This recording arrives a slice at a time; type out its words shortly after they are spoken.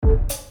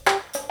Hello,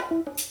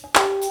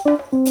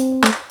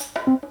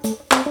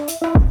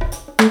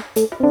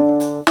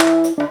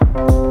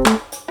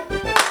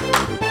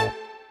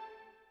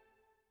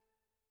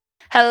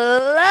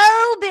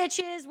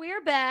 bitches. We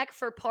are back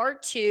for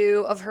part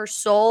 2 of Her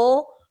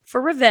Soul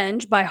for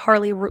Revenge by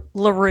Harley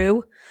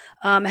LaRue.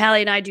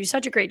 Hallie and I do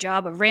such a great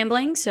job of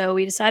rambling, so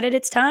we decided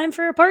it's time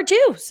for part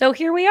 2. So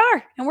here we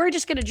are, and we're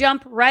just going to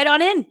jump right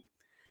on in.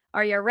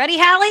 Are you ready,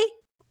 Hallie?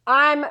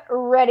 I'm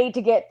ready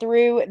to get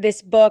through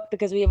this book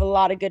because we have a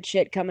lot of good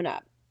shit coming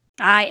up.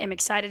 I am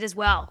excited as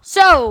well.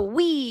 So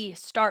we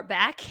start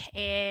back,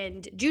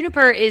 and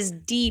Juniper is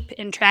deep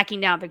in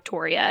tracking down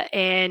Victoria,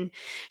 and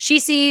she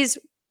sees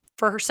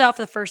for herself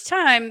for the first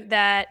time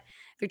that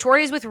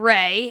Victoria's with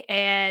Ray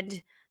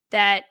and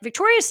that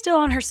Victoria's still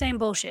on her same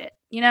bullshit.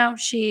 You know,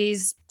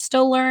 she's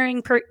still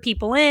luring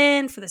people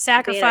in for the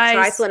sacrifice. Being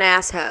a trifling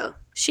asshole.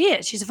 She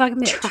is. She's a fucking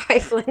bitch.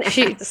 Trifling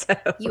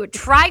asshole. You a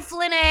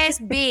trifling ass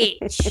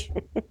bitch.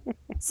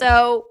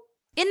 So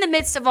in the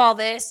midst of all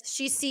this,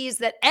 she sees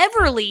that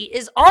Everly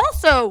is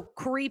also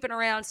creeping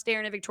around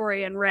staring at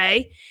Victoria and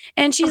Ray.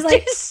 And she's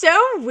like, it's so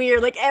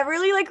weird. Like,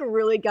 Everly, like,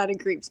 really kind of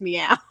creeps me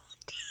out.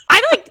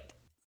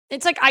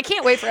 It's like, I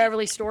can't wait for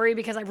Everly's story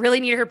because I really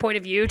need her point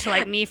of view to,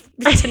 like, me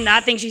to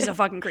not think she's a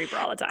fucking creeper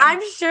all the time.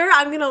 I'm sure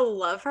I'm going to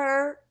love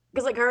her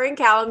because, like, her and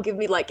Callum give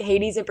me, like,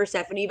 Hades and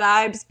Persephone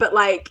vibes. But,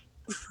 like,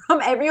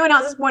 from everyone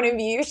else's point of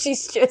view,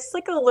 she's just,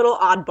 like, a little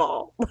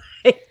oddball.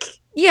 Like...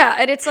 Yeah,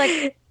 and it's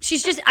like,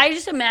 I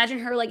just imagine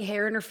her, like,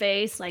 hair in her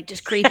face, like,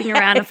 just creeping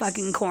around a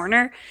fucking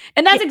corner.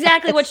 And that's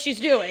exactly what she's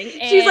doing.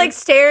 And she's, like,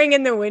 staring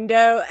in the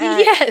window.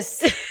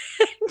 Yes.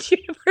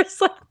 Juniper's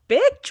like,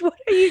 bitch, what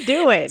are you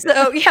doing?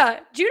 So,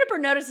 yeah, Juniper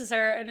notices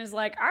her and is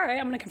like, all right,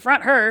 I'm going to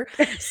confront her.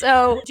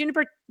 So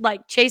Juniper,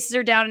 like, chases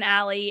her down an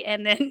alley,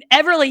 and then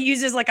Everly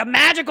uses, like, a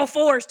magical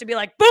force to be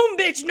like, boom,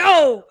 bitch,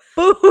 no!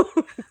 Boom!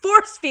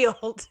 Force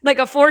field. Like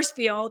a force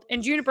field.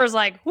 And Juniper's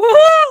like, woo!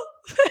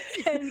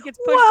 And he gets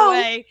pushed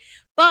away.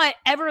 But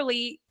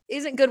Everly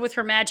isn't good with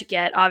her magic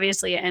yet,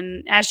 obviously.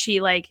 And as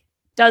she, like,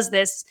 does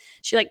this,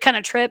 she, like, kind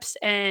of trips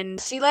and...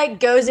 She,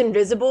 like, goes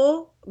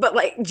invisible, but,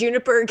 like,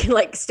 Juniper can,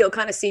 like, still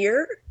kind of see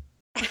her.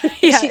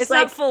 Yeah, she's it's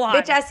like, not full on.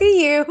 bitch, I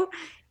see you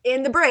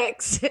in the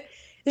bricks.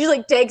 She,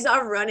 like, takes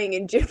off running,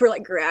 and Juniper,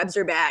 like, grabs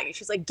her bag, and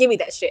she's like, give me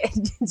that shit.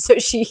 So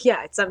she,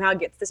 somehow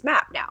gets this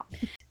map now.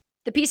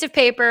 The piece of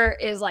paper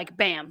is like,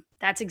 bam,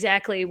 that's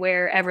exactly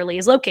where Everly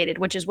is located,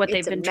 which is what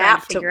they've been trying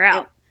to figure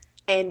out.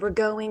 And we're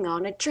going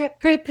on a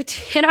trip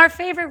in our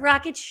favorite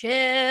rocket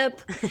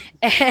ship.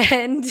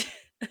 And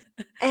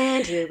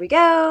here we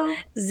go.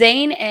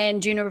 Zane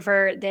and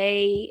Juniper,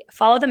 they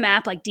follow the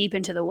map, like, deep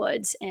into the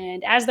woods.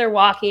 And as they're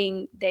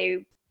walking,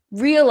 they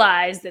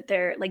realize that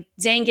they're, like,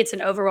 Zane gets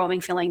an overwhelming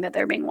feeling that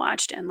they're being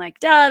watched. And, like,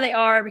 duh, they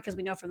are, because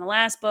we know from the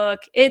last book,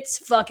 it's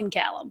fucking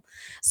Callum.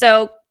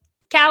 So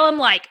Callum,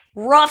 like,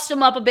 roughs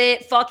him up a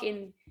bit,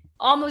 fucking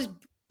almost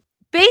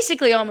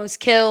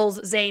kills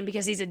Zane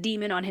because he's a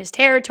demon on his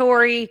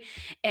territory.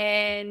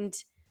 And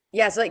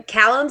yeah, so, like,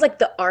 Callum's, like,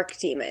 the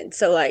archdemon.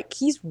 So, like,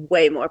 he's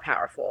way more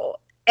powerful.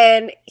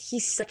 And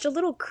he's such a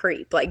little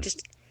creep. Like,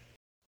 just,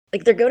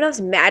 like, they're going down this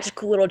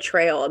magical little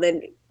trail. And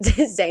then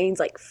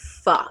Zane's like,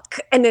 fuck.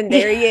 And then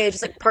there he is,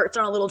 just, like, perched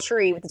on a little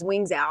tree with his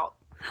wings out.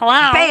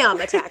 Hello. Bam,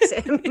 attacks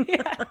him.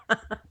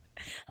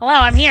 Hello,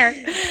 I'm here.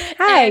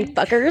 Hi,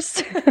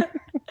 fuckers.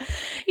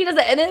 He does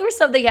that. And there was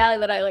something, Hallie,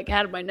 that I, like,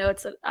 had in my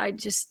notes that I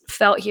just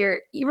felt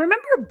here. You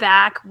remember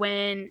back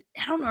when,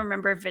 I don't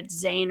remember if it's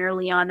Zane or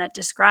Leon, that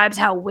describes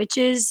how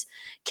witches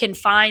can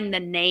find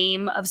the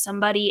name of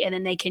somebody and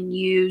then they can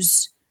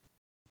use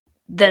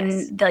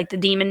the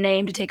demon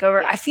name to take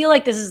over. I feel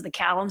like this is the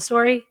Callum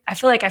story. I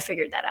feel like I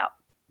figured that out.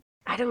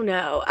 I don't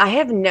know. I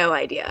have no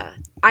idea.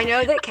 I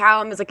know that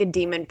Callum is, like, a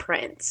demon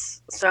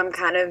prince, so I'm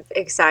kind of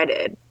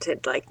excited to,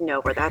 like,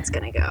 know where that's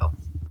going to go.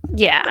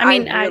 Yeah, but I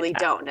mean, I really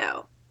don't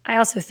know. I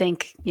also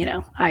think, you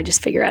know, I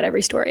just figure out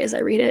every story as I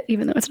read it,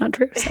 even though it's not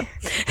true. So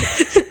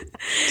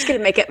just gonna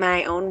make it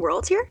my own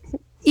world here.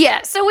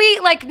 Yeah, so we,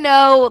 like,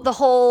 know the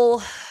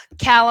whole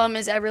Callum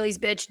is Everly's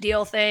bitch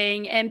deal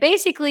thing, and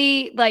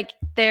basically, like,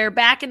 they're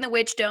back in the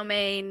witch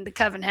domain, the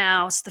Coven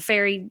House, the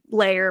fairy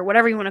lair,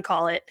 whatever you want to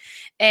call it,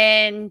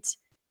 and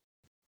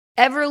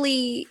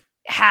Everly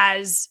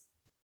has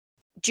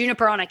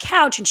Juniper on a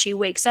couch, and she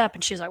wakes up,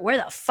 and she's like, where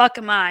the fuck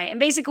am I?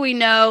 And basically we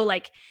know,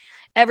 like,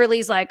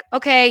 Everly's like,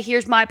 okay,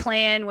 here's my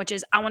plan, which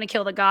is I want to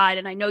kill the god,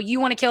 and I know you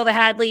want to kill the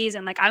Hadleys,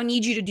 and, like, I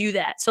need you to do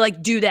that. So,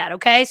 like, do that,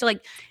 okay? So,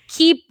 like,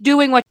 keep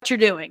doing what you're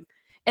doing.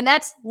 And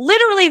that's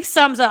literally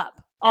sums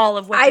up all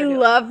of what I doing.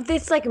 love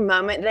this, like,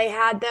 moment they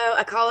had, though.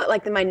 I call it,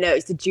 like, in my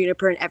notes, the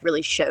Juniper and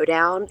Everly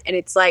showdown. And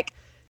it's like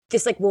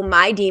this, like, well,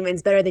 my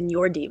demon's better than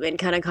your demon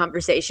kind of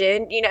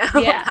conversation, you know?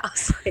 Yeah. I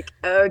was like,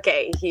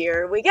 okay,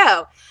 here we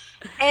go.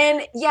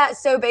 And yeah,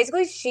 so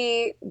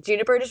basically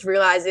Juniper just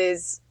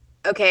realizes,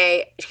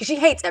 okay, she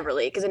hates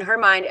Everly because in her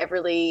mind,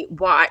 Everly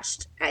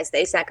watched as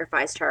they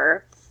sacrificed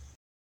her.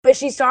 But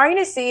she's starting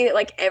to see that,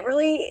 like,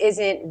 Everly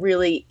isn't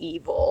really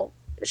evil.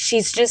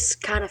 She's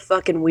just kind of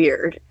fucking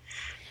weird.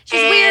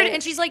 She's weird,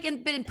 and she's like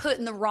been put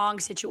in the wrong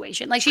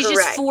situation. Like she's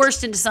just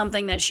forced into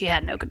something that she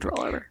had no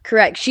control over.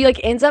 Correct. She like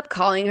ends up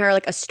calling her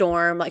like a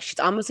storm, like she's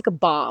almost like a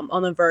bomb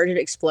on the verge of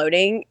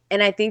exploding.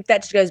 And I think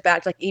that just goes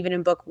back to like even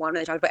in book 1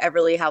 when they talked about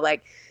Everly, how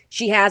like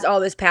she has all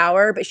this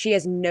power, but she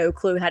has no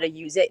clue how to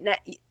use it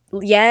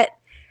yet.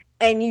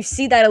 And you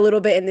see that a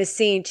little bit in this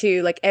scene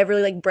too. Like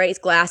Everly like breaks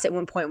glass at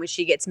one point when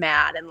she gets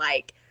mad, and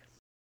like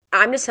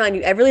I'm just telling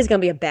you, Everly's gonna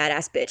be a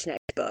badass bitch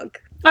next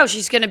book. Oh,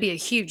 she's gonna be a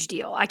huge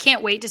deal. I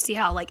can't wait to see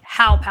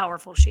how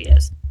powerful she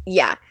is.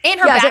 Yeah. And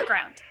her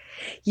background.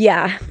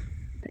 Yeah.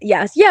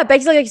 Yes. Yeah.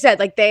 Basically, like you said,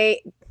 like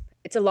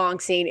it's a long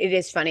scene. It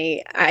is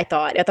funny. I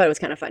thought it was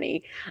kind of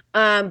funny.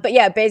 But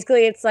yeah,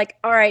 basically it's like,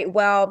 all right,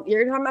 well,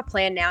 you're gonna have my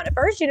plan now. And at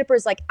first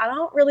Juniper's like, I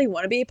don't really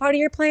want to be a part of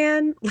your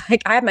plan.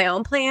 Like I have my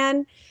own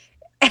plan.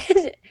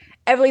 And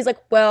Everly's like,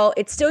 well,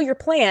 it's still your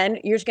plan.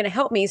 You're just going to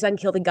help me so I can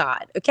kill the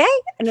god. Okay.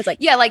 And it's like,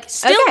 yeah, like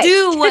still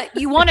do what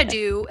you want to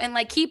do and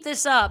like keep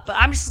this up. But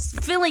I'm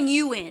just filling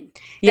you in.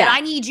 Yeah.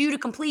 I need you to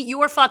complete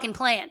your fucking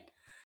plan.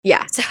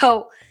 Yeah.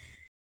 So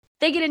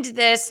they get into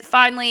this.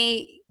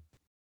 Finally,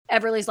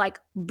 Everly's like,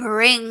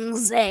 bring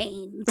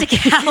Zane to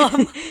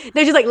Callum.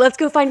 No, she's like, let's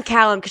go find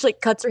Callum. Because she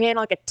like cuts her hand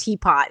on like a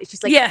teapot. It's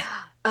just like, yeah.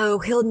 Oh,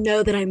 he'll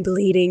know that I'm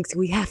bleeding, so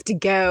we have to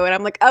go. And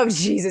I'm like, oh,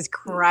 Jesus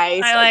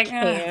Christ. I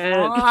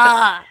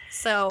can't.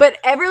 So, but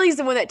Everly's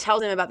the one that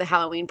tells him about the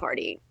Halloween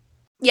party.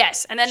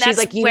 Yes. And then she's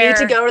like, you need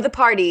to go to the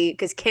party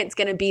because Kent's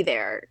going to be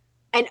there.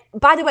 And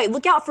by the way,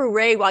 look out for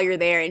Ray while you're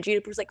there. And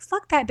Juniper's like,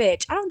 fuck that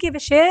bitch. I don't give a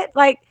shit.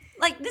 Like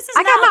this is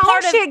I got my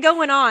own shit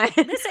going on.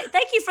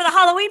 Thank you for the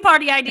Halloween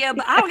party idea,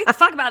 but I don't give a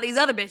fuck about these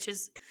other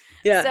bitches.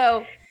 Yeah.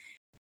 So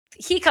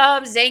he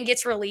comes, Zane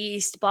gets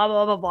released, blah,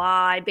 blah, blah,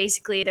 blah. And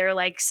basically, they're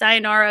like,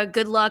 sayonara,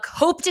 good luck.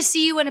 Hope to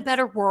see you in a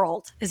better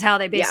world is how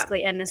they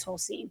basically end this whole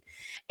scene.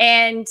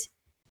 And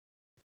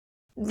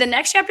the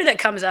next chapter that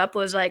comes up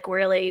was like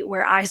really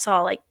where I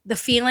saw like the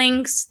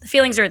feelings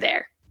are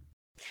there.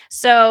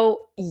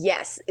 So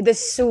yes, the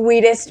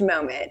sweetest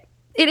moment.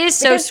 It is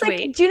so sweet.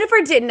 Like,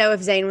 Juniper didn't know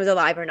if Zane was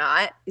alive or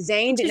not.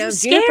 Zane didn't know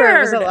if Juniper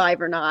was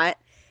alive or not.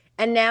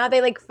 And now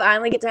they like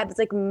finally get to have this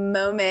like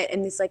moment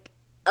and this like,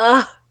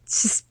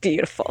 it's just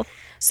beautiful.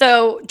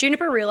 So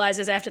Juniper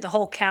realizes after the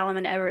whole Callum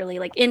and Everly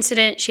like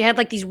incident, she had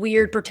like these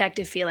weird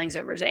protective feelings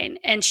over Zane,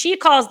 and she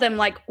calls them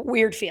like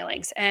weird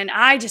feelings. And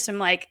I just am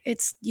like,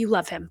 you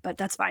love him, but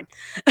that's fine.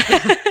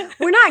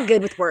 We're not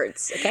good with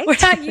words, okay?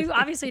 You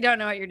obviously don't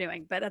know what you're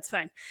doing, but that's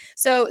fine.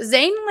 So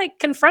Zane like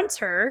confronts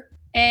her,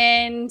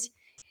 and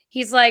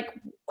he's like,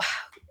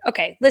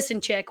 okay, listen,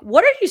 chick,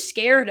 what are you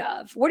scared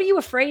of? What are you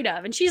afraid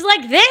of? And she's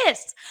like,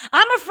 this.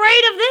 I'm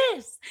afraid of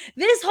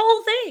this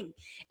whole thing.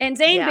 And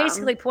Zane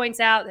basically points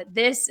out that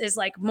this is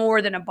like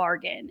more than a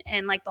bargain.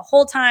 And like the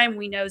whole time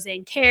we know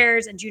Zane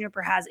cares and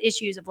Juniper has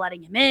issues of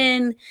letting him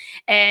in.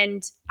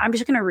 And I'm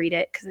just going to read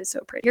it because it's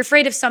so pretty. You're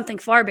afraid of something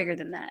far bigger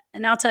than that.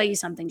 And I'll tell you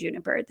something,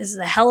 Juniper. This is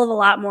a hell of a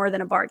lot more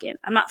than a bargain.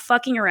 I'm not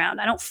fucking around.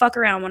 I don't fuck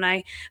around when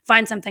I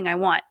find something I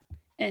want.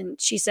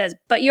 And she says,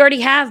 but you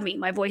already have me.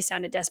 My voice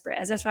sounded desperate,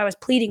 as if I was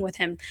pleading with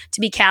him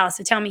to be callous,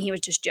 to tell me he was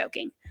just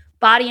joking.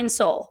 Body and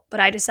soul. But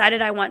I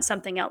decided I want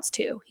something else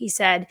too, he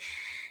said,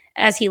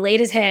 as he laid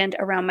his hand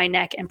around my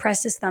neck and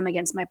pressed his thumb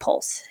against my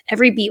pulse.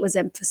 Every beat was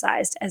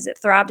emphasized as it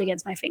throbbed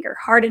against my finger,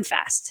 hard and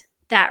fast.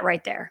 That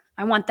right there.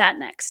 I want that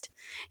next.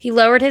 He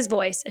lowered his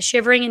voice, a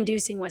shivering,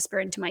 inducing whisper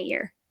into my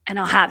ear. And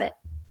I'll have it.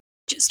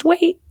 Just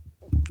wait.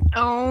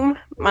 Oh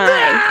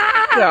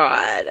my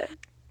God.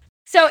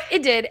 So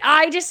it did.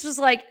 I just was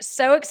like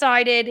so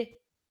excited.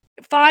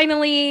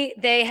 Finally,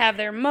 they have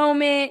their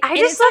moment. I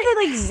just love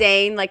that like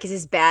Zane like is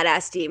his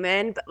badass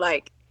demon, but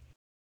like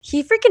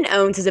he freaking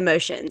owns his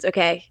emotions,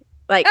 okay?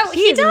 Like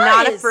he is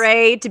not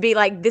afraid to be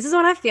like, this is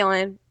what I'm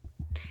feeling.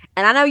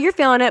 And I know you're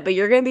feeling it, but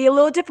you're gonna be a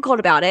little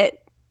difficult about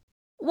it.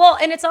 Well,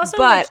 and it's also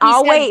but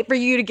I'll wait for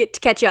you to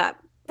catch up.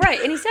 Right.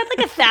 And he's had like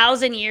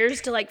 1,000 years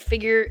to like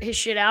figure his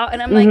shit out.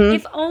 And I'm like,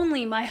 if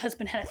only my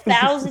husband had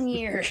 1,000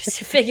 years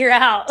to figure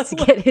out to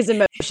get his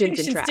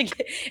emotions in track.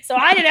 So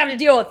I didn't have to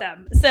deal with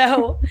them.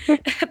 So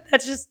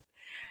that's just,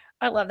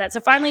 I love that. So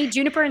finally,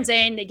 Juniper and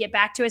Zane, they get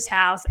back to his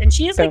house, and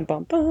she is like,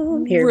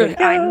 here we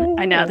go.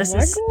 I know this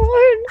is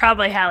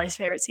probably Hallie's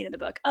favorite scene in the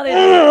book, other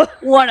than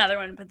one other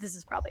one, but this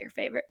is probably her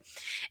favorite.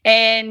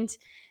 And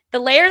the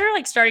layers are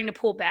like starting to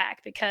pull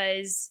back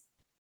because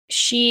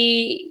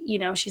she,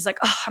 she's like,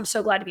 oh, I'm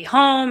so glad to be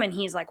home. And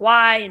he's like,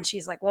 why? And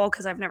she's like, well,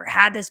 because I've never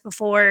had this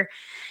before.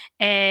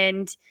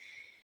 And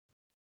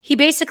he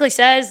basically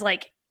says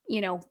like, we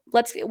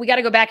got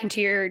to go back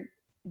into your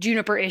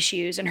Juniper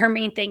issues. And her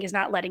main thing is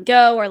not letting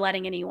go or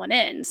letting anyone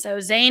in. So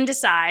Zane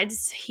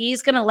decides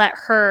he's going to let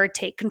her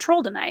take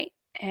control tonight,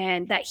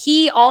 and that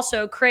he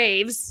also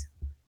craves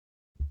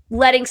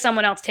letting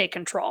someone else take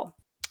control.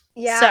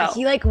 Yeah. So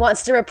he like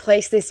wants to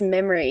replace this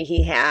memory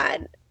he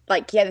had.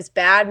 Like he had this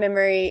bad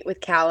memory with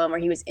Callum where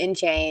he was in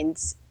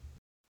chains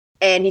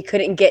and he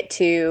couldn't get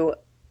to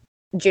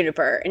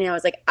Juniper. And I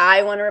was like,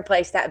 I want to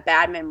replace that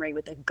bad memory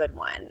with a good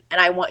one. And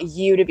I want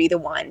you to be the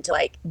one to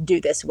like do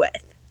this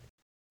with.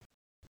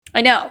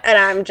 I know. And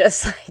I'm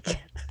just like,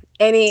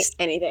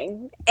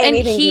 anything And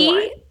you he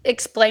want.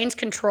 explains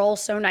control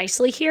so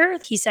nicely here.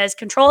 He says,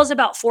 control is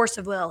about force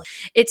of will.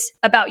 It's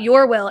about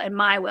your will and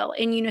my will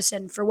in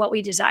unison for what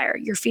we desire.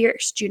 You're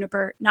fierce,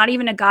 Juniper. Not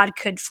even a god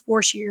could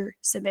force your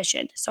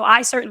submission. So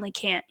I certainly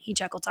can't, he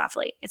chuckled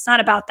softly. It's not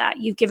about that.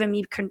 You've given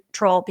me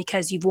control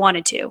because you've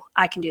wanted to.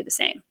 I can do the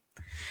same.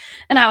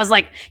 And I was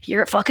like,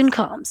 here it fucking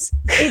comes.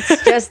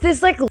 It's just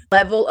this like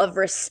level of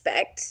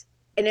respect.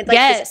 And it's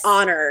like this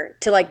honor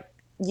to like,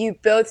 you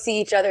both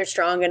see each other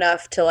strong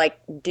enough to like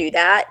do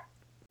that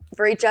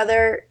for each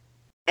other.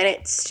 And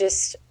it's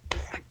just, oh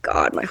my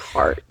God, my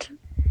heart.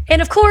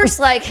 And of course,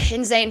 like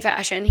in Zane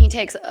fashion, he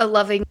takes a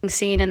loving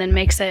scene and then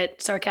makes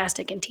it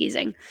sarcastic and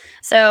teasing.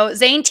 So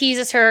Zane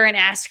teases her and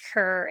asks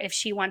her if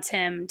she wants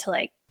him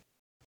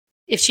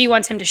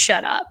to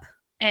shut up.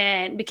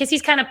 And because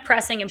he's kind of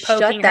pressing and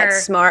poking Shut that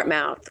her. Smart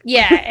mouth.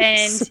 Yeah.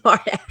 And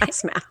smart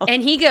ass mouth.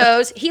 And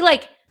he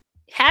like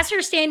has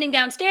her standing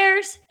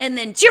downstairs and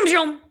then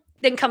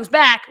then comes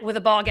back with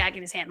a ball gag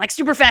in his hand, like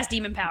super fast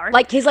demon power.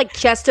 Like his like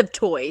chest of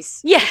toys.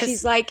 Yes.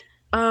 She's like,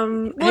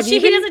 well, he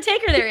doesn't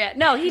take her there yet.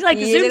 No, he like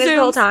zooms the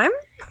whole time.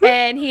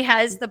 And he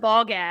has the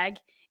ball gag.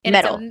 And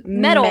metal. It's a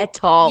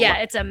metal. Yeah,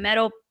 it's a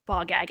metal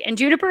ball gag. And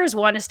Juniper is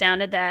one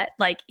astounded that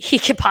like he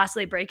could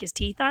possibly break his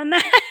teeth on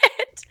that.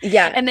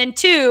 Yeah. And then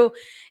two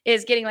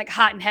is getting like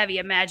hot and heavy,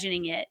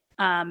 imagining it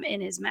in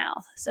his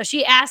mouth. So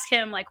she asks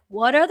him like,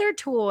 what other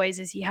toys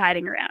is he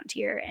hiding around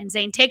here? And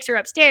Zane takes her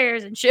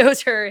upstairs and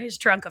shows her his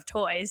trunk of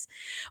toys,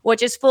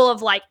 which is full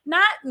of like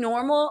not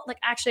normal, like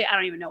actually I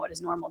don't even know what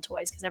is normal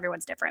toys because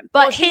everyone's different.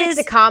 But he makes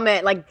a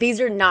comment like these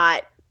are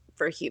not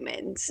for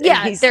humans. Yeah,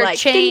 and he's they're like,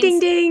 chains. Ding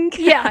ding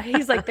ding. Yeah,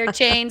 he's like they're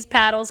chains,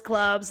 paddles,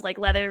 clubs, like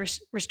leather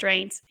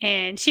restraints.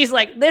 And she's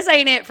like, this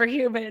ain't it for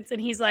humans.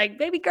 And he's like,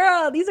 baby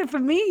girl, these are for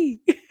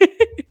me.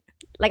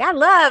 Like, I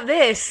love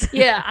this.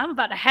 Yeah, I'm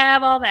about to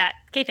have all that.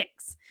 Okay,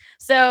 thanks.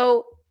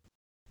 So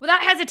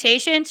without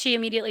hesitation, she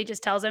immediately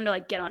just tells him to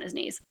like get on his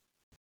knees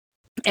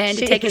and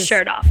to take his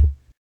shirt off.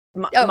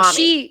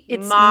 Mommy.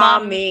 It's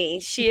mommy.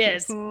 She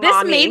is. Mommy.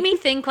 This made me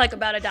think like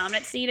about a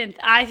dominant scene, and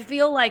I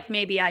feel like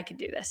maybe I could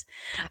do this.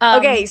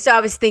 Okay, so I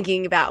was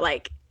thinking about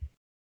like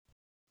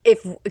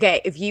if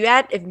you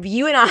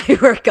and I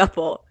were a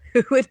couple,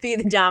 who would be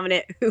the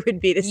dominant? Who would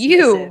be the submissive?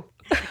 You.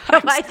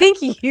 I think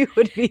you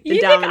would be the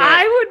dominant. Think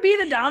I would be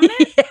the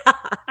dominant? Yeah.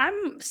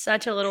 I'm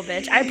such a little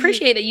bitch. I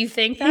appreciate that you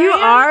think that. You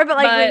are, but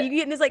like when you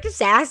get in this like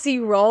sassy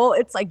role,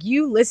 it's like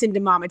you listen to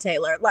Mama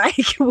Taylor.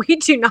 Like we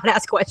do not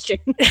ask questions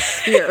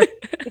here.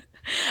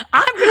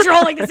 I'm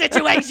controlling the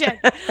situation.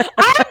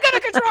 I'm gonna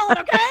control it,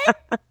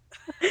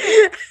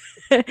 okay?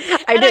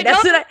 I did.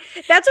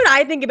 That's what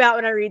I think about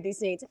when I read these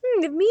scenes.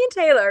 If me and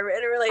Taylor were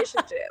in a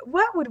relationship,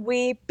 what would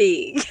we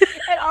be?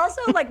 And also,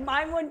 like,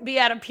 mine wouldn't be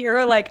out of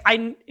pure like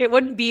it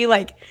wouldn't be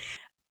like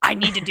I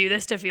need to do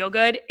this to feel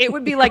good. It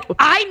would be like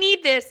I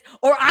need this,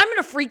 or I'm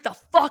gonna freak the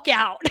fuck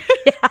out.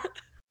 Yeah.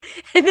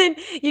 And then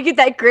you get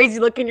that crazy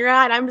look in your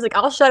eye, and I'm just like,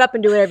 I'll shut up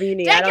and do whatever you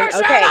need. Take your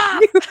shirt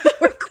off.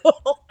 We're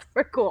cool.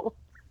 We're cool.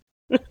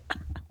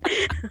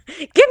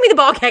 Give me the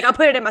ball gag. I'll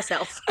put it in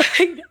myself.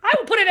 I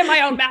will put it in my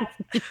own mouth.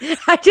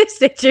 I just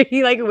picture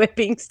you like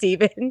whipping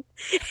Steven. And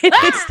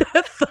it's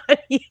the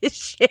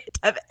funniest shit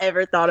I've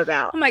ever thought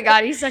about. Oh my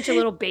God, he's such a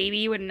little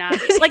baby. He would not.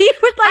 Like, he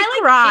would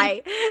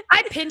cry.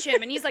 I'd pinch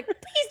him and he's like,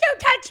 please don't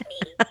touch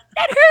me.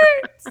 That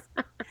hurts.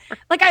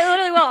 Like I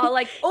literally will.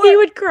 Like he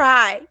would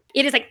cry.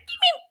 It is like,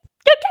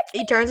 don't touch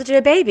me. He turns into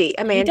a baby,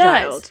 a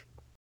man-child.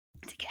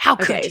 How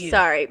could you?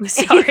 Sorry.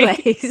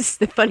 Anyways,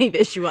 the funny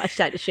visual I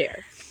tried to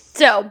share.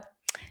 So,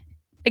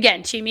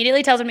 again, she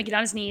immediately tells him to get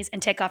on his knees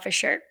and take off his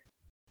shirt.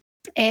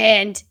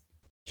 And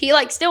he,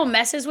 like, still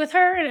messes with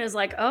her and is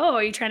like, oh,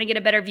 are you trying to get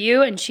a better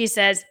view? And she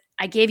says,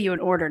 I gave you an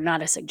order,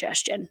 not a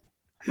suggestion.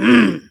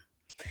 And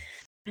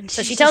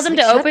so she tells him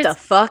to open. Shut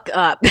the fuck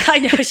up. I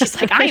know. She's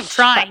like, I am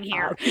trying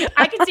here.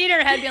 I can see it in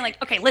her head being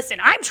like, okay, listen,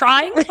 I'm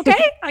trying.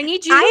 Okay. I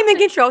need you. I am in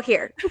control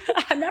here.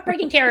 I'm not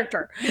breaking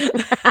character.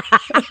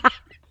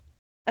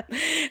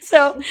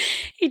 So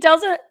she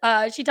tells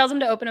him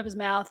to open up his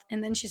mouth,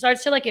 and then she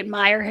starts to like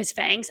admire his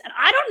fangs. And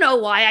I don't know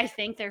why I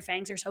think their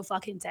fangs are so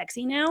fucking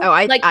sexy now. Oh,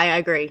 I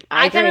agree.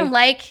 I kind of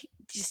like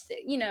just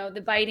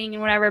the biting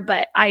and whatever,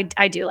 but I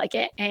do like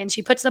it. And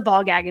she puts the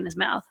ball gag in his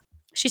mouth.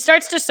 She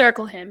starts to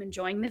circle him,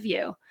 enjoying the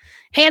view.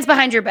 Hands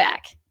behind your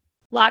back.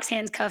 Locks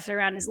hands cuffed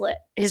around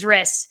his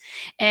wrists.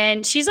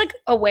 And she's like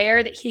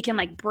aware that he can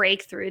like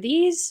break through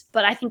these,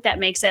 but I think that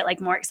makes it like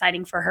more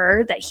exciting for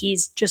her that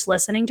he's just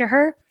listening to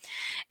her.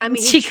 I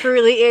mean, he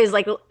truly is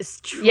like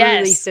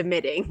truly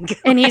submitting.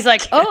 And he's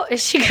like, oh,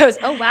 she goes,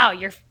 oh, wow,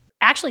 you're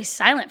actually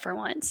silent for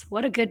once.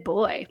 What a good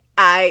boy.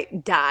 I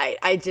died.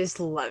 I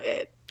just love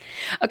it.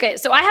 Okay,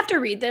 so I have to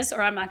read this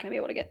or I'm not going to be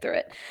able to get through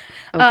it.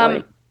 Oh,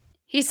 boy.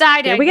 He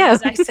side-eyed Here we go.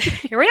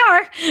 Here we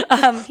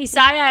are. He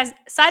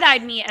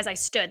side-eyed me as I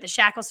stood, the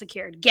shackles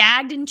secured,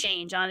 gagged and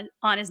chained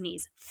on his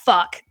knees.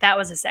 Fuck, that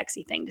was a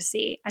sexy thing to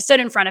see. I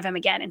stood in front of him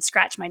again and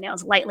scratched my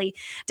nails lightly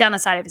down the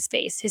side of his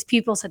face. His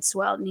pupils had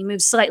swelled, and he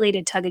moved slightly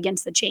to tug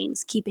against the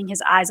chains, keeping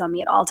his eyes on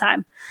me at all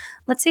time.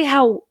 Let's see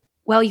how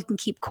well you can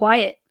keep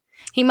quiet.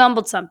 He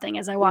mumbled something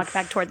as I walked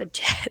back toward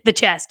the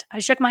chest. I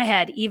shook my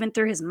head, even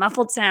through his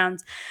muffled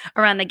sounds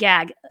around the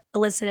gag,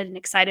 elicited an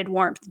excited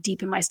warmth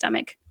deep in my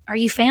stomach. Are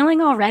you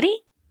failing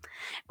already?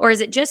 Or is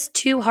it just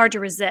too hard to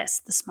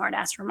resist? The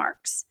smartass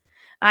remarks.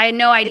 I had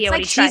no idea It's what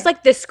like he tried. she's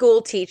like the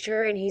school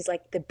teacher and he's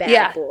like the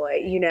bad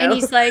boy, you know? And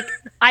he's like,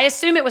 I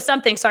assume it was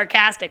something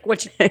sarcastic,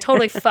 which it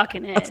totally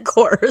fucking is. Of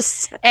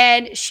course.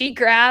 And she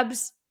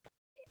grabs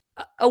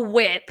a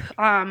whip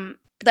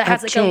that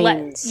has like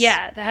chains.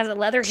 that has a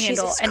leather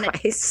handle, Jesus and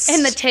Christ.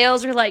 the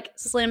tails are like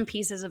slim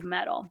pieces of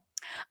metal.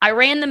 I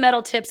ran the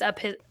metal tips up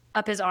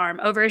his arm,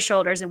 over his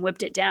shoulders, and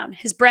whipped it down.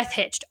 His breath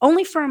hitched,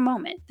 only for a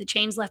moment. The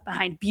chains left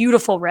behind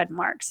beautiful red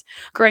marks,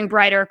 growing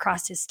brighter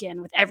across his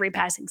skin with every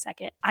passing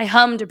second. I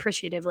hummed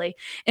appreciatively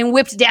and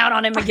whipped down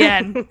on him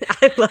again.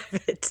 I love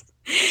it.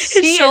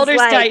 His shoulders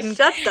tightened.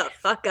 Shut the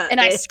fuck up. And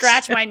bitch. I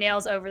scratched my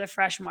nails over the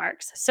fresh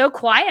marks. So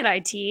quiet, I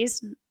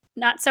teased.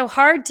 Not so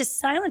hard to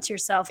silence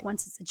yourself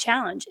once it's a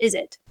challenge, is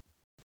it?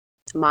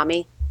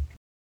 Mommy.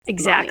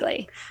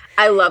 Exactly.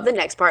 I love the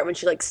next part when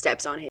she like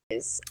steps on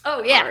his.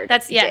 Oh yeah, hard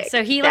that's dick.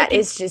 So he that like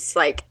is just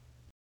like,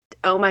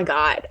 oh my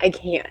god, I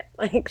can't.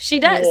 Like she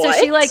does. what?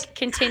 So she like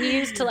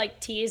continues to like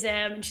tease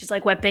him, and she's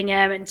like whipping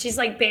him, and she's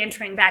like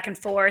bantering back and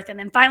forth, and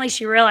then finally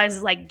she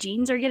realizes like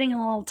jeans are getting a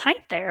little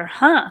tight there,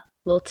 huh? A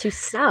little too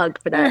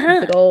snug for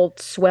that big old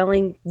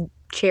swelling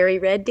cherry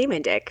red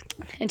demon dick.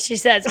 And she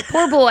says,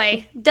 poor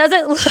boy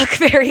doesn't look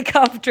very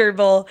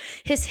comfortable.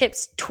 His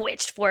hips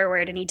twitched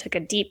forward and he took a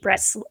deep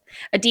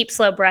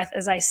slow breath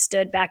as I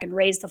stood back and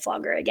raised the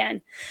flogger again.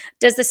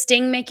 Does the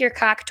sting make your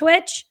cock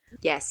twitch?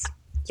 Yes.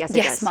 Yes, it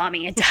Yes, does.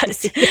 mommy, it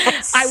does.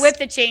 Yes. I whipped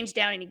the change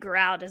down and he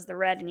growled as the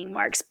reddening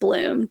marks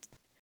bloomed.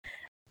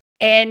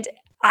 And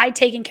I'd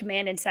taken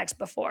command in sex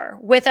before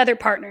with other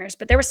partners,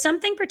 but there was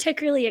something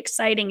particularly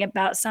exciting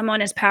about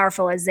someone as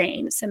powerful as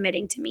Zane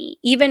submitting to me.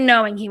 Even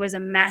knowing he was a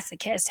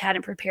masochist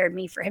hadn't prepared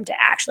me for him to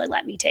actually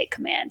let me take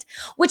command,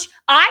 which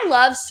I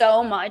love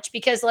so much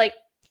because, like,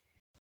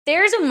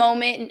 there's a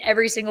moment in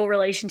every single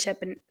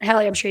relationship, and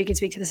Hallie, I'm sure you can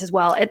speak to this as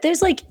well.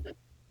 There's like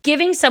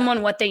giving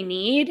someone what they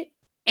need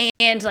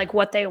and like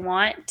what they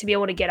want to be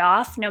able to get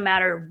off no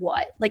matter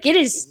what. Like, it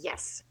is.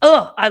 Yes.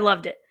 Oh, I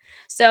loved it.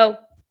 So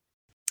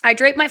I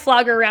draped my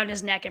flogger around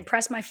his neck and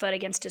pressed my foot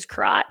against his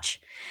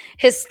crotch.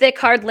 His thick,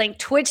 hard link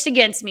twitched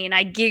against me, and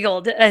I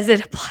giggled as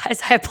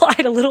I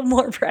applied a little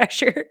more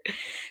pressure.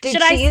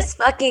 Dude, she is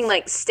fucking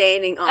like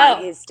standing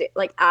on his dick.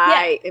 Like,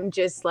 I am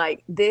just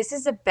like, this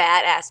is a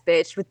badass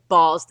bitch with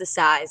balls the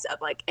size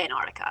of like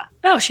Antarctica.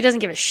 Oh, she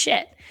doesn't give a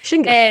shit. She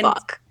doesn't give a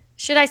fuck.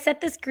 Should I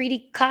set this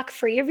greedy cock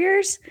free of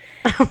yours?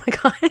 Oh my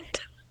god.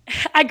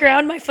 I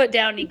ground my foot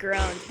down and he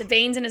groaned, the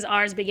veins in his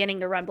arms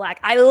beginning to run black.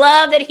 I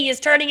love that he is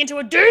turning into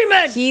a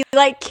demon. He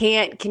like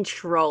can't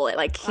control it.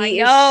 Like he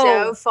is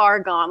so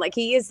far gone. Like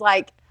he is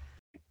like,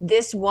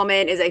 this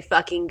woman is a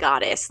fucking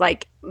goddess.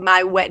 Like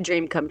my wet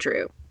dream come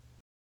true.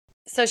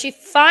 So she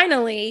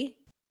finally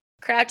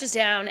crouches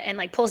down and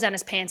like pulls down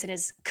his pants and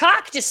his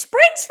cock just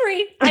springs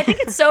free. I think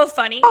it's so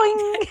funny.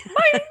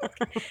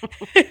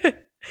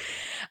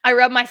 I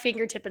rub my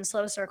fingertip in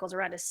slow circles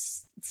around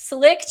his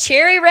slick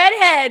cherry red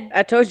head.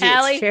 I told you,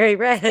 Hallie, it's cherry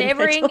red.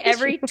 Savoring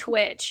every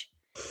twitch.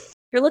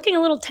 You're looking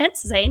a little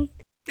tense, Zane.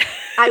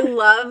 I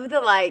love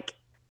the like,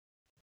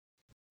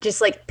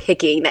 just like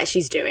picking that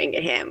she's doing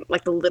at him.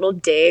 Like the little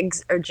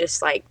digs are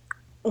just like.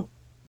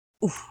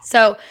 Oof.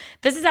 So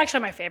this is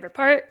actually my favorite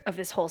part of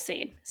this whole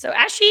scene. So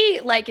as she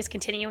like is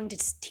continuing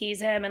to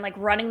tease him and like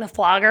running the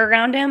flogger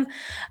around him,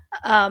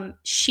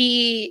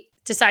 she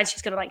decides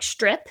she's gonna like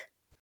strip.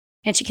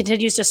 And she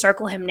continues to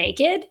circle him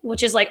naked,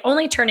 which is like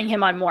only turning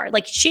him on more.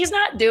 Like she's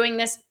not doing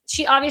this.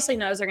 She obviously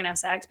knows they're going to have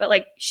sex, but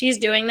like she's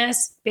doing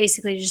this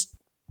basically to just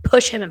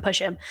push him and push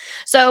him.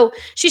 So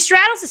she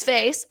straddles his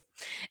face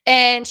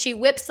and she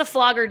whips the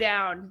flogger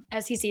down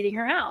as he's eating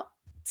her out.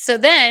 So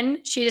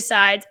then she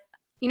decides,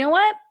 you know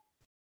what?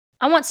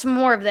 I want some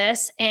more of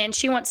this. And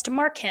she wants to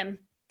mark him.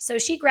 So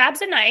she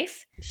grabs a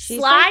knife,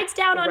 slides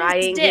down on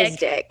his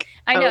dick.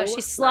 I know.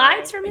 She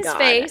slides from his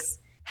face,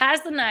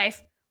 has the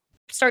knife,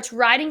 starts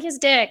riding his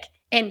dick,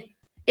 and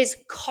is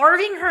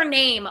carving her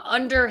name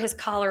under his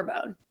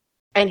collarbone.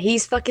 And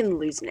he's fucking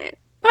losing it.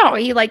 Oh,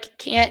 he like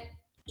can't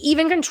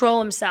even control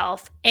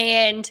himself.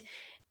 And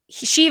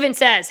she even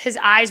says his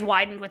eyes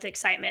widened with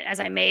excitement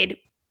as I made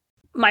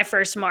my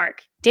first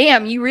mark.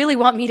 Damn, you really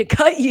want me to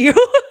cut you?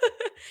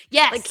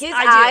 Yes. Like his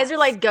eyes are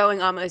like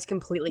going almost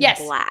completely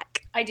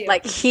black. I do.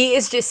 Like he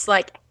is just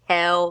like,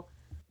 hell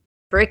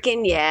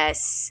freaking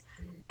yes.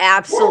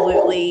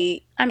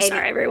 Absolutely. I'm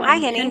sorry, everyone. Hi,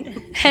 Henny.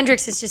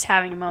 Hendrix is just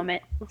having a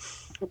moment.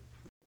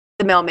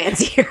 The mailman's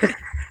here.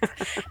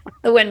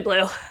 The wind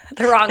blew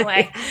the wrong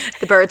way.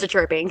 The birds are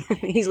chirping.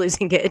 He's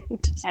losing it.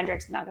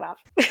 Hendrix, knock it off.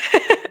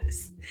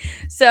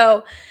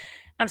 So,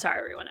 I'm sorry,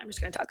 everyone. I'm just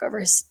going to talk over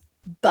his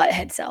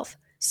butthead self.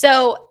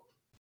 So,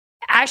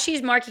 as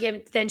she's marking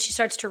him, then she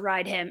starts to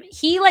ride him.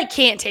 He like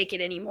can't take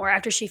it anymore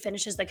after she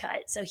finishes the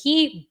cut. So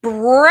he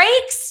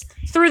breaks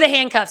through the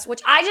handcuffs,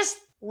 which I just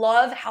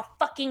love how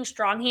fucking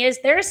strong he is.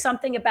 There is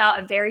something about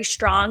a very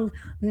strong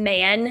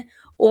man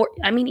or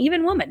I mean,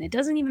 even woman, it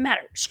doesn't even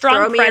matter. Strong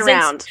Throw me presence.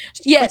 around.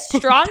 Yes,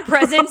 strong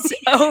presence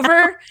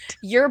over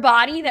your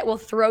body that will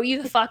throw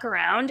you the fuck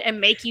around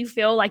and make you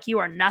feel like you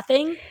are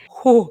nothing.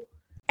 Whew.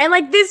 And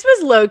like this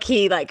was low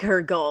key like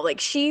her goal. Like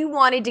she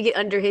wanted to get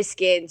under his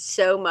skin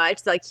so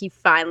much, like he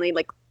finally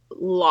like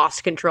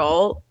lost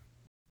control,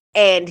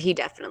 and he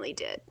definitely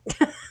did.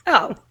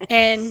 Oh,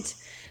 and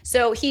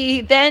so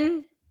he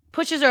then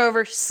pushes her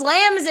over,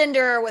 slams into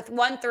her with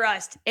one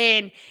thrust,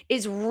 and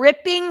is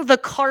ripping the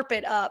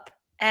carpet up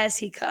as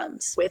he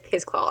comes. With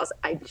his claws.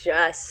 I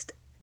just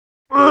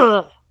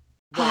ugh.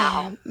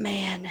 Wow. Oh,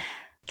 man.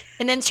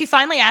 And then she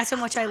finally asks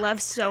him, which I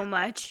love so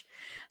much.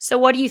 So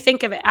what do you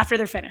think of it after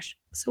they're finished?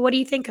 So what do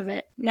you think of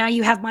it? Now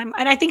you have my,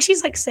 and I think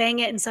she's like saying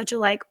it in such a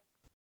like,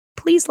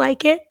 please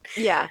like it.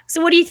 Yeah.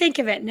 So what do you think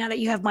of it now that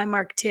you have my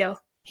mark too?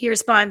 He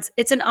responds,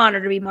 it's an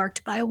honor to be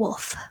marked by a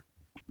wolf.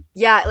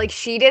 Yeah, like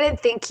she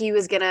didn't think he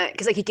was gonna,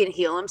 because like he can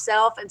heal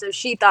himself, and so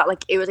she thought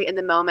like it was like in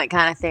the moment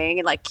kind of thing,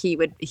 and like he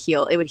would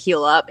heal, it would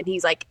heal up, and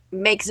he's like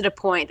makes it a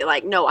point that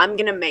like no, I'm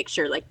gonna make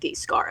sure like these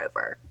scar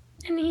over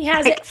And he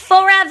has Like- it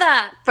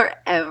forever.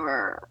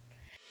 forever.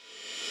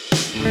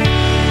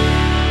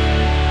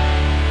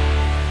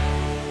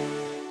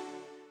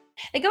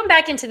 They go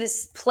back into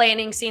this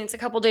planning scene. It's a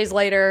couple days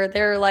later.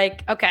 They're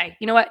like, okay,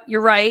 you know what?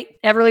 You're right.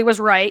 Everly was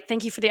right.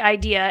 Thank you for the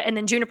idea. And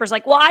then Juniper's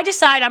like, well, I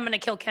decide I'm going to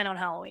kill Ken on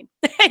Halloween.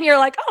 And you're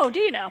like, oh, do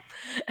you know?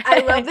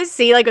 I love this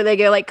scene like when they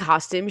go like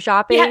costume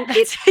shopping. Yeah,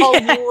 It's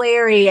yeah.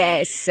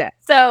 hilarious.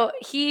 So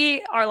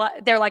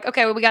they're like,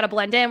 okay, well, we got to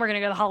blend in. We're going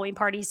to go to the Halloween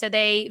party. So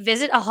they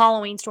visit a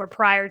Halloween store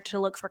prior to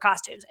look for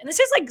costumes. And this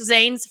is like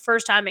Zane's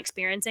first time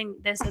experiencing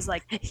this is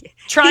like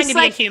trying He's to be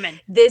like, a human.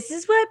 This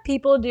is what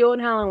people do on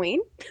Halloween.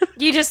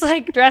 You just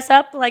like dress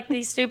up like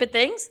these stupid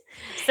things.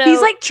 So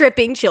He's like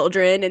tripping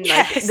children in like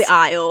Yes. the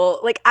aisle.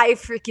 Like I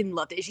freaking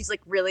loved it. She's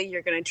like, really,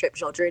 you're gonna trip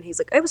children? He's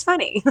like, it was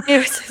funny.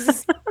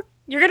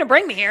 you're going to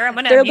bring me here. I'm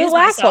going to They're amuse little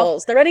myself.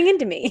 assholes. They're running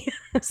into me.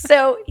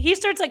 So he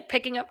starts like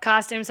picking up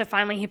costumes. So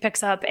finally he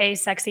picks up a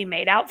sexy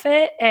maid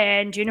outfit,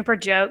 and Juniper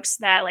jokes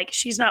that like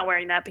she's not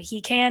wearing that, but he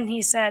can.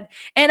 He said,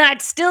 and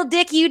I'd still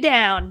dick you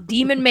down,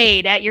 demon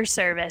maid at your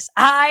service.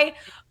 I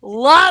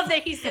love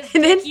that he says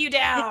And dick then- you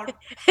down.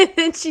 And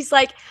then she's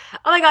like,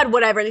 oh my God,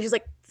 whatever. And then she's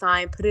like,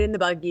 fine, put it in the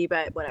buggy,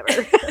 but whatever.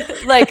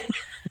 Like,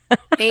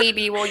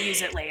 maybe we'll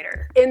use it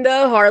later. In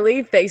the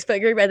Harley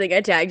Facebook group, I think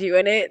I tagged you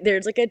in it.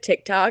 There's like a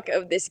TikTok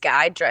of this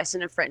guy dressed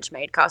in a French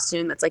maid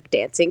costume that's like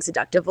dancing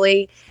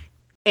seductively.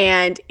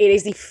 And it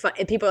is the fun.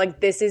 And people are like,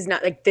 this is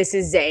not like, this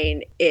is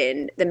Zane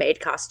in the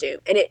maid costume.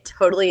 And it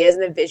totally is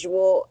in the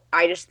visual.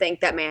 I just thank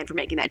that man for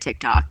making that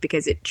TikTok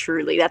because it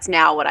truly, that's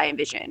now what I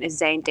envision is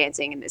Zane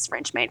dancing in this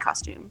French maid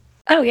costume.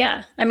 Oh,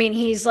 yeah. I mean,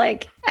 he's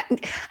like,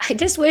 I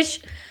just wish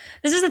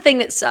this is the thing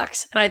that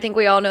sucks. And I think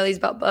we all know these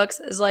about books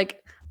is like,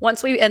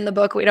 once we end the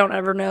book, we don't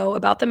ever know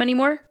about them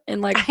anymore.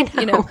 And like, I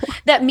you know,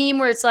 that meme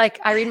where it's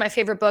like, I read my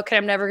favorite book and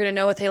I'm never going to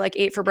know what they like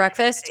ate for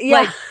breakfast.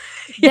 Yeah. Like,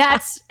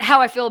 that's how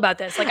I feel about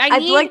this. Like, I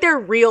feel like they're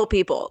real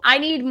people. I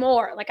need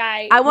more. Like,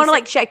 I want to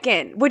like check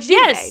in. What'd you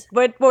do Yes. today?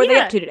 What were they Yeah.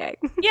 up to today?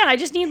 yeah, I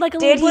just need like a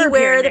Did little he blurb here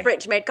wear and the there.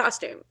 French maid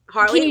costume?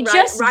 Harley, Can you write,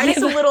 just write us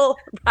give-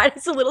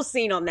 a little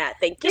scene on that.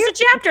 Thank you.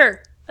 Just a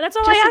chapter. That's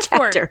all I Just a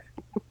asked for. chapter.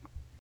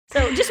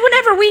 So just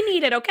whenever we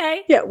need it,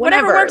 okay? Yeah,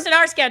 Whatever whenever. works in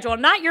our schedule,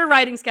 not your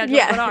writing schedule,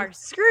 but Yeah, ours.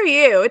 screw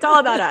you. It's all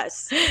about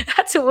us.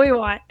 That's what we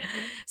want.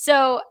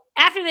 So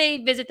after they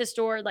visit the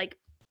store, like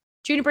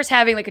Juniper's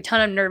having like a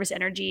ton of nervous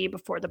energy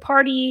before the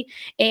party.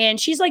 And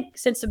she's like,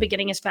 since the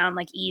beginning has found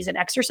like ease and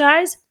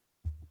exercise.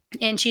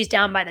 And she's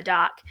down by the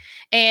dock.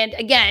 And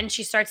again,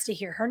 she starts to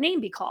hear her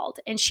name be called.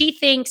 And she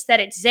thinks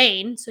that it's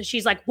Zane. So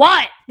she's like,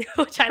 what?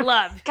 Which I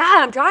love.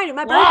 God, I'm trying to do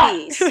my What?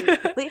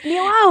 burpees. Leave me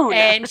alone.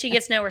 And she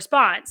gets no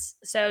response.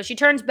 So she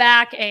turns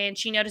back and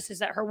she notices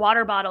that her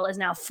water bottle is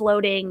now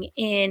floating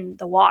in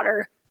the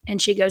water.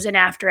 And she goes in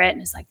after it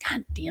and is like,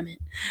 God damn it.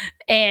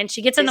 And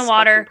she gets in the This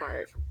water.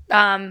 fucking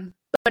part.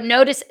 But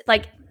notice,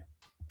 like,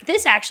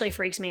 this actually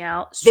freaks me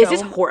out. This so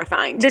is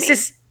horrifying. To This me.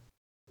 is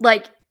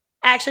like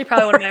actually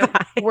probably one of my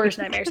Horrifying. worst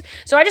nightmares.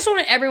 So I just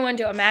wanted everyone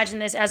to imagine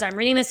this as I'm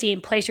reading the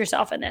scene. Place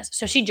yourself in this.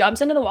 So she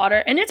jumps into the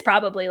water and it's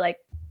probably like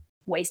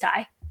waist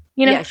high.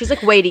 You know, Yeah, she's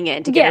like wading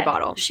in to get her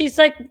bottle. She's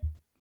like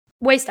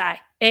waist high,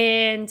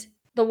 and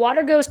the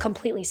water goes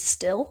completely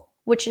still,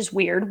 which is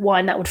weird.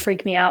 One, that would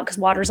freak me out because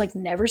water's like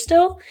never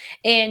still.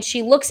 And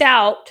she looks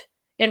out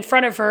in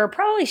front of her.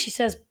 Probably she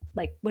says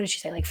like, what did she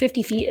say? Like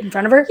 50 feet in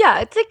front of her. Yeah,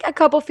 it's like a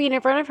couple feet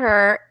in front of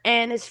her,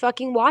 and this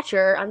fucking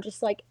watcher. I'm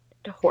just like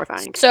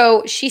horrifying.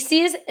 So she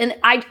sees, and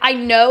I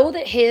know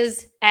that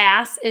his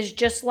ass is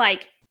just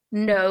like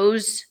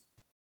nose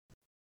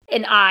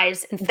and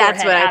eyes and forehead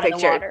That's what I out of the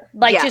pictured. water.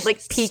 Like Yeah, just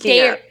like peeking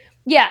stare. up.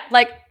 Yeah,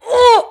 like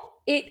oh.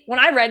 It, when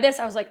I read this,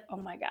 I was like, "Oh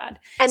my god!"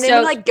 And then So-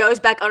 it like goes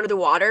back under the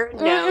water. No,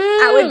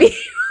 Mhm. I would be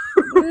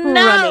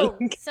No.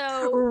 running.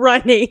 So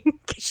Running.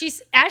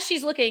 she's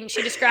looking,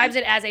 she describes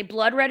it as a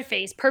blood red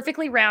face,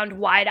 perfectly round,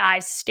 wide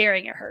eyes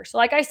staring at her. So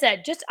like I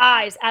said, just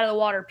eyes out of the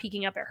water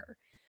peeking up at her.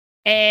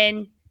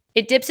 And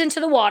it dips into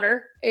the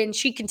water and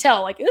she can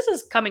tell like this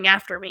is coming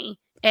after me.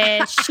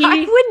 And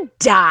I would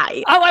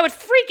die. Oh, I would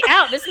freak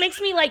out. This makes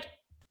me like,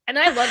 and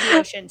I love the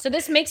ocean. So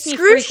this makes me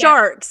Screw freak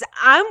sharks.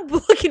 I'm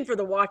looking for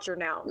the Watcher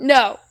now.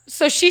 No.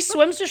 So she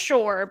swims to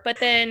shore, but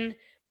then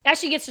as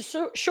she gets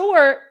to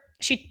shore,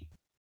 she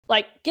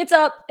like gets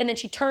up and then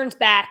she turns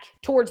back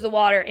towards the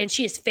water and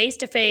she is face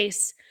to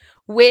face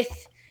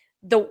with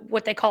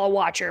what they call a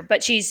Watcher.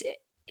 But she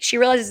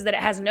realizes that it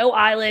has no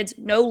eyelids,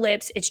 no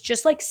lips. It's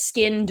just like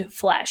skinned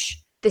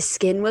flesh. The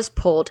skin was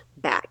pulled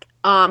back.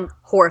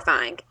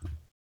 Horrifying.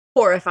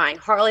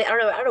 Harley, I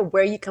don't know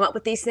where you come up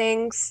with these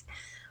things.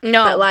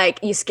 No. But like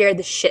you scared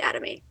the shit out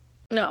of me.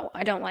 No,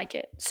 I don't like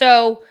it.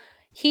 So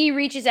he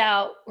reaches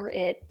out, or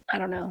it, I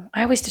don't know.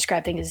 I always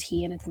describe things as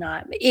he and it's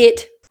not.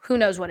 It, who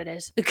knows what it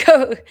is.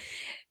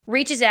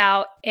 Reaches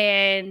out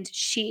and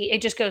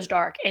it just goes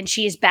dark and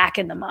she is back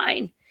in the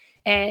mine.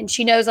 And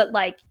she knows that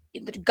like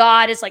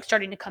God is like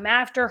starting to come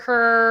after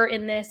her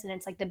in this. And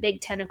it's like the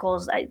big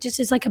tentacles. It just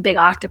is like a big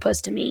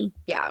octopus to me.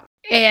 Yeah.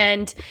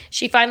 And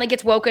she finally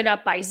gets woken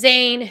up by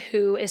Zane,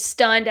 who is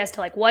stunned as to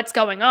like what's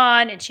going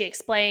on. And she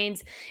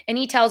explains, and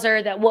he tells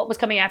her that what was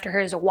coming after her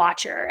is a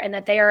Watcher and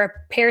that they are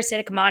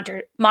parasitic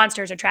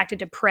monsters attracted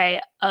to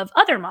prey of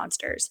other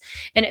monsters.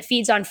 And it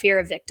feeds on fear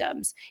of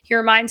victims. He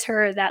reminds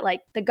her that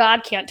like the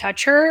God can't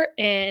touch her,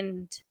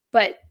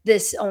 but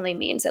this only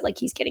means that like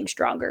he's getting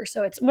stronger.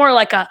 So it's more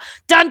like a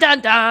dun dun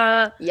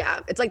dun. Yeah.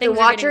 It's like the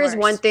Watcher is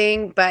one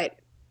thing, but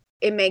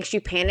it makes you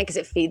panic because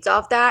it feeds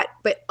off that.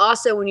 But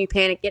also when you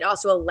panic, it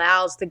also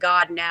allows the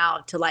God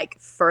now to like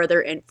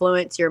further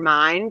influence your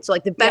mind. So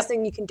like the best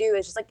thing you can do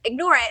is just like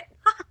ignore it.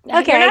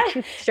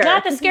 Okay. Sure.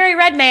 Not the scary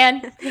red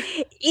man.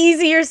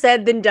 Easier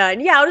said than done.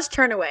 Yeah, I'll just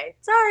turn away.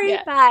 Sorry.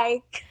 Yeah. Bye.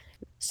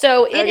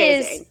 So it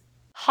is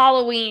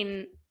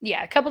Halloween.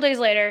 Yeah. A couple days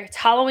later, it's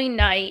Halloween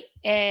night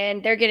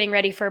and they're getting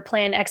ready for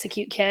Plan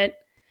Execute Kent.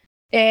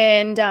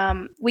 And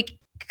we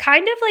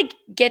kind of like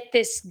get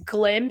this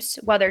glimpse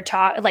while they're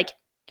talking, like,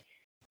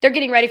 they're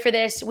getting ready for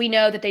this. We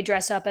know that they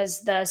dress up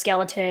as the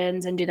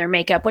skeletons and do their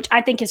makeup, which I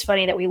think is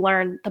funny that we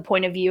learn the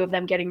point of view of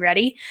them getting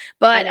ready.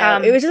 But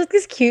it was just like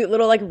this cute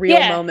little like real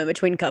moment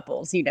between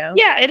couples, you know?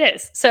 Yeah, it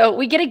is. So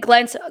we get a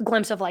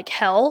glimpse of like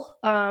hell.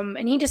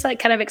 And he just like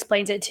kind of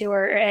explains it to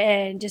her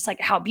and just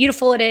like how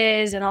beautiful it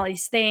is and all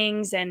these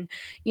things. And,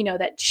 you know,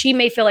 that she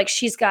may feel like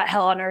she's got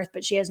hell on earth,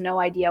 but she has no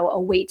idea what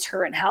awaits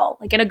her in hell,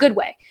 like in a good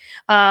way.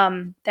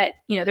 That,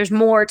 you know, there's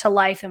more to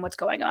life than what's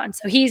going on.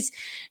 So he's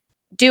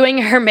doing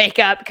her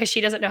makeup because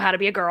she doesn't know how to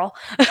be a girl,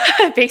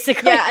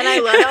 basically. Yeah, and I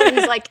love how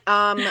he's like,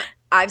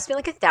 I've spent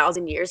like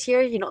 1,000 years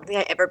here. You don't think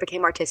I ever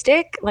became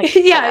artistic? Like,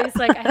 yeah, it's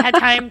like I had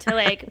time to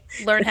like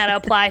learn how to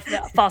apply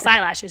false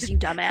eyelashes. You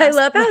dumbass. I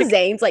love how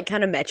Zane's like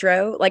kind of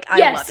metro. Like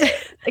I love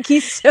it. Like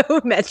he's so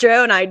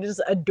metro, and I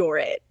just adore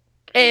it.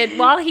 And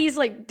while he's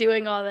like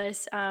doing all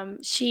this,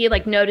 she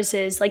like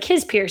notices like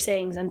his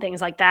piercings and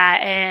things like that,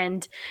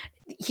 and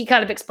he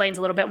kind of explains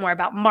a little bit more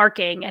about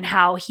marking and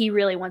how he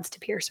really wants to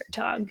pierce her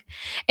tongue.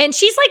 And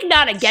she's like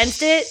not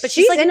against it, but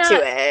she's like into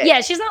it.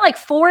 Yeah, she's not like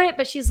for it,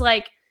 but she's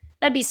like,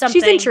 that'd be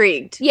something. She's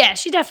intrigued. Yeah,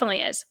 she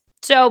definitely is.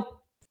 So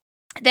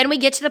then we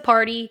get to the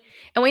party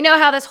and we know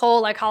how this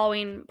whole like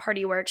Halloween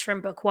party works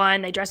from book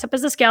one. They dress up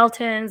as the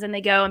skeletons and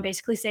they go and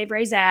basically save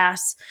Ray's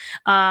ass.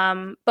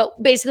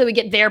 But basically we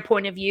get their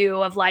point of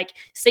view of like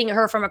seeing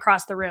her from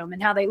across the room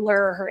and how they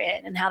lure her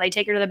in and how they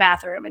take her to the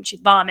bathroom and she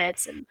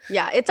vomits. And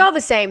yeah, it's all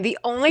the same. The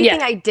only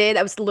thing I did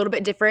that was a little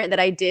bit different that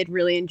I did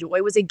really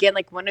enjoy was again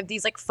like one of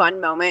these like fun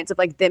moments of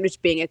like them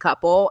just being a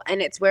couple, and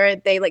it's where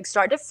they like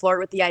start to flirt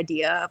with the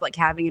idea of like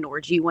having an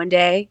orgy one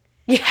day.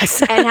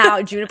 Yes. And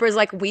how Juniper's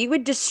like, we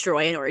would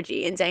destroy an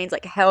orgy. And Zane's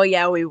like, hell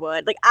yeah, we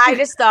would. Like, I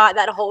just thought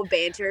that whole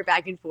banter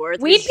back and forth.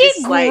 We'd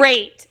be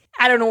great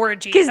at an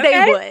orgy. Because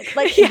they would.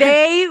 Like,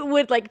 they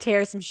would like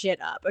tear some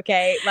shit up.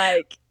 Okay.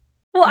 Like,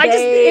 well,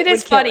 it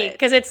is funny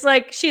because it's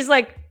like, she's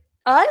like,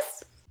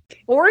 us?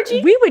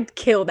 Orgy? We would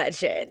kill that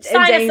shit.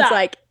 And Zane's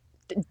like,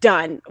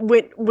 done.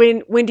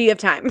 When do you have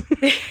time?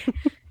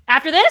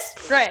 After this?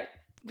 Great.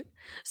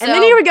 So, and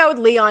then here we go with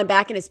Leon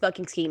back in his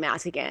fucking ski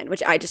mask again,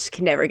 which I just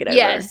can never get over.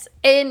 Yes.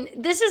 And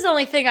this is the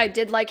only thing I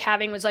did like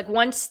having was like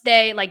once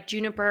they like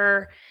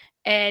Juniper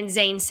and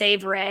Zane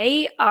save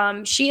Ray,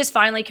 she is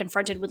finally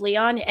confronted with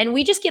Leon. And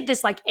we just get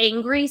this like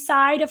angry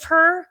side of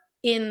her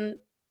in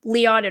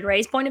Leon and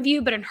Ray's point of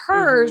view, but in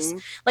hers,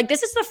 like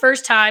this is the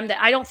first time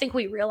that I don't think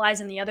we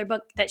realize in the other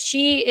book that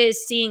she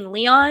is seeing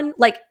Leon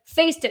like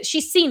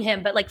she's seen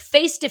him, but like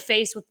face to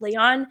face with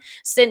Leon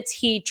since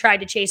he tried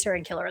to chase her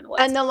and kill her in the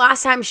woods. And the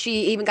last time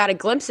she even got a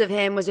glimpse of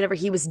him was whenever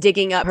he was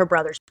digging up her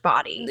brother's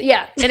body.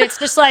 Yeah. And it's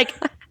just like,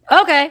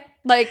 okay,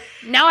 like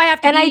now I have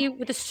to be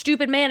with a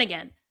stupid man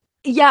again.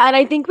 Yeah. And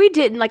I think we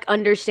didn't like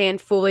understand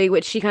fully,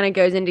 which she kind of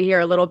goes into here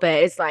a little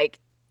bit. It's like,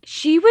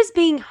 she was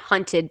being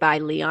hunted by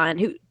Leon,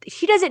 who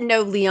she doesn't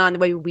know Leon the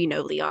way we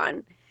know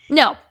Leon.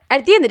 No.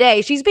 At the end of the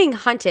day, she's being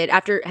hunted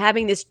after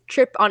having this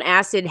trip on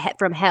acid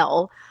from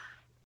hell,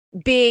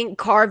 being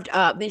carved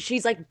up. Then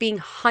she's like being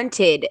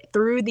hunted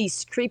through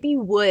these creepy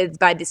woods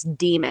by this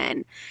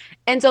demon.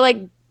 And so like,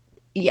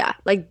 yeah,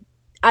 like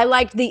I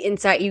liked the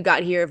insight you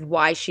got here of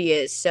why she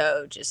is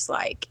so just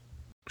like,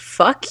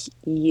 fuck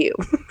you.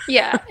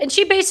 Yeah. And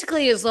she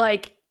basically is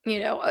like, you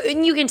know,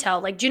 and you can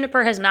tell like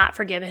Juniper has not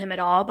forgiven him at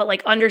all, but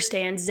like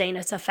understands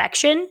Zayneth's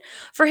affection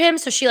for him.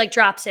 So she like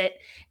drops it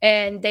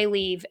and they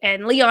leave.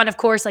 And Leon, of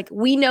course, like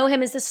we know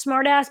him as this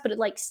smartass, but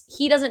like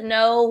he doesn't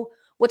know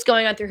what's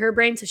going on through her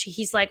brain. So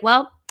he's like,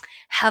 well,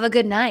 have a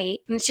good night.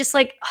 And it's just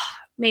like,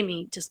 made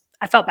me just,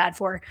 I felt bad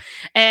for her.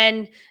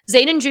 And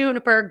Zane and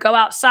Juniper go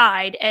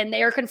outside and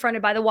they are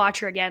confronted by the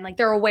Watcher again. Like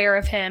they're aware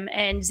of him.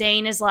 And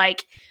Zane is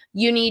like,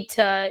 you need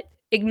to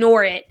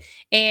ignore it.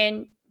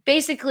 And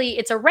basically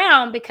it's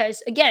around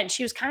because again,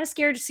 she was kind of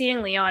scared of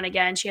seeing Leon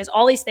again. She has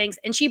all these things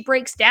and she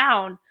breaks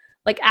down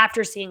like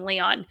after seeing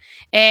Leon.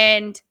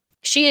 And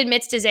she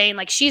admits to Zane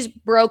like she's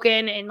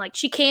broken and like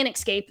she can't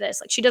escape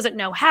this. Like she doesn't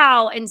know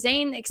how. And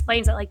Zane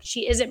explains that like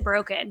she isn't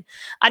broken.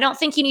 I don't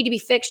think you need to be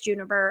fixed,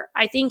 Juniper.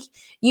 I think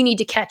you need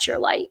to catch your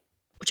light,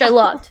 which I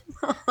loved.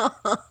 And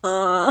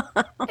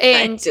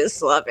I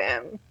just love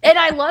him. And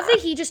I love that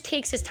he just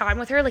takes his time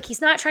with her. Like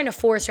he's not trying to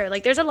force her.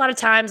 Like there's a lot of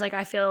times like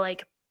I feel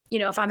like, you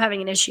know, if I'm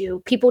having an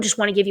issue, people just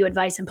want to give you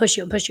advice and push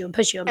you and push you and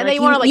push you. And they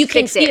want to like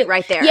fix it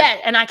right there. Yeah,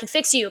 and I can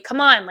fix you. Come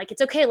on, like it's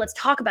okay. Let's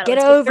talk about it.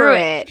 Get over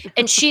it.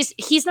 And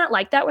he's not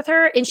like that with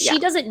her, and she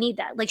doesn't need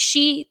that. Like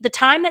the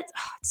time that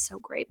it's so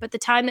great, but the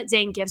time that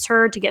Zane gives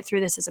her to get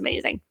through this is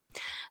amazing.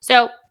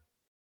 So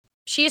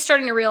she is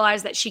starting to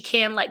realize that she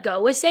can let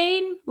go with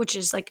Zane, which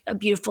is like a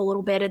beautiful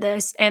little bit of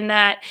this, and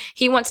that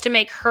he wants to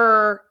make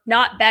her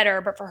not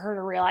better, but for her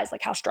to realize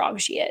like how strong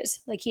she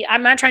is. Like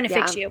I'm not trying to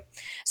fix you.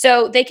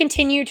 So they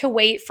continue to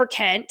wait for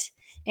Kent.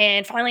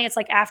 And finally, it's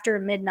like after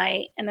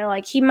midnight, and they're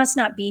like, he must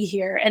not be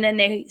here. And then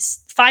they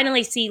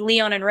finally see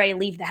Leon and Ray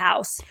leave the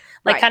house,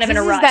 like kind of in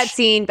a rush. This is that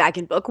scene back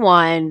in book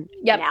 1.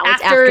 Yep. Now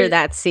it's after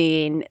that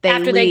scene.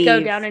 They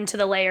go down into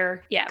the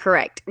lair. Yeah.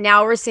 Correct.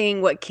 Now we're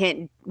seeing what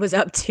Kent was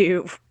up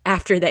to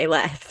after they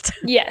left.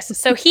 Yes.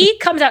 So he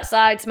comes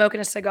outside smoking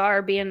a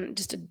cigar, being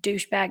just a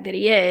douchebag that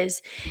he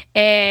is.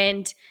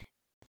 And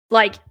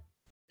like,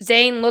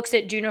 Zane looks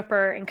at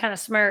Juniper and kind of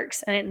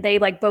smirks, and they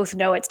like both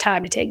know it's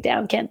time to take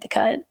down Kent the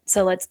Cunt.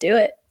 So let's do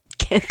it.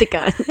 Kent the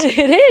Cunt.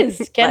 It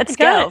is. Kent Let's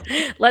the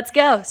Cunt. Let's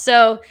go.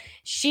 So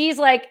she's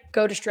like,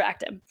 go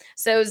distract him.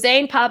 So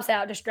Zane pops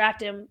out,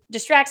 distracts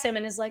him,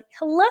 and is like,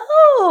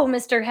 hello,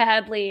 Mr.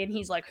 Hadley. And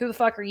he's like, who the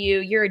fuck are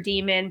you? You're a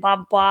demon, blah,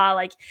 blah, blah.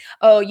 Like,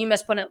 oh, you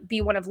must want to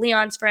be one of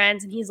Leon's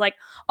friends. And he's like,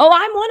 oh,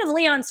 I'm one of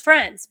Leon's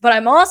friends, but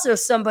I'm also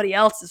somebody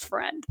else's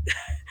friend.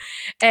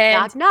 And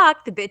knock,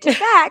 knock, the bitch is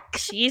back.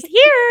 She's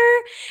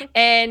here.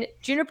 And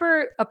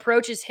Juniper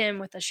approaches him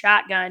with a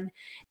shotgun,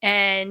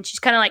 and she's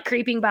kind of like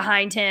creeping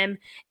behind him.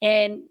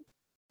 And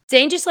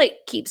Zane just like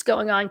keeps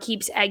going on,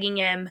 keeps egging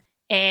him.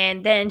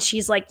 And then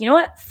she's like, you know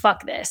what?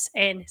 Fuck this.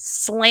 And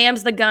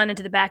slams the gun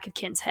into the back of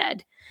Kent's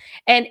head.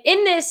 And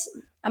in this,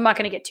 I'm not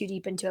going to get too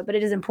deep into it, but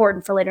it is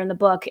important for later in the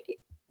book.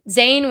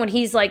 Zane, when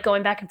he's like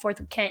going back and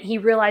forth with Kent, he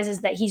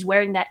realizes that he's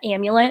wearing that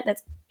amulet.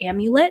 That's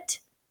amulet?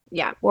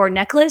 Yeah. Or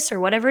necklace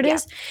or whatever it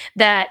is.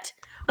 That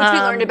which we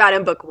learned about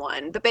in book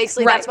 1. But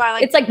basically that's why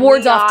like it's like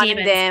wards off Leon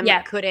demons. And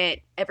them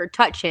couldn't ever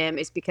touch him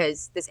is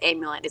because this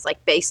amulet is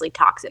like basically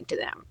toxic to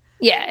them.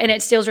 Yeah, and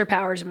it steals her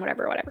powers and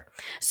whatever.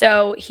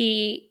 So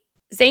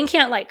Zane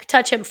can't like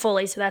touch him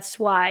fully, so that's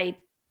why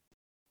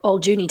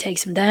old Junie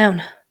takes him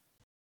down.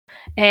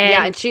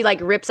 And she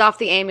like rips off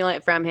the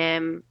amulet from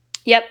him.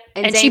 Yep.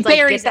 And Zane's she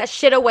buries like, get that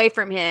shit away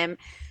from him.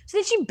 So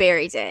then she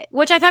buries it.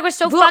 Which I thought was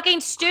so fucking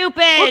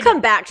stupid. We'll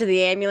come back to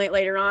the amulet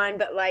later on,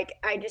 but like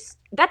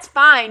that's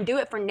fine. Do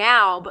it for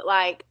now, but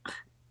like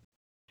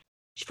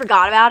she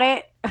forgot about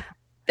it.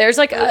 There's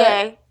like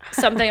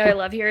something I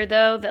love here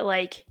though, that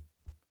like,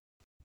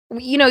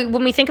 you know,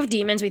 when we think of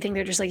demons, we think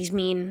they're just like these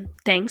mean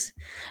things.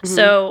 Mm-hmm.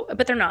 So,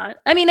 but they're not.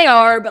 I mean, they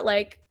are, but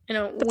like, you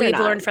know, we've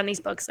learned from these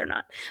books, they're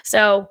not.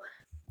 So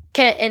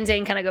Kent and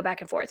Zane kind of go back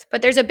and forth.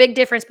 But there's a big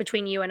difference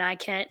between you and I,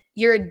 Kent.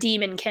 You're a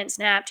demon, Kent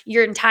snapped.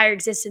 Your entire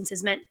existence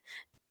is meant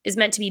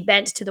to be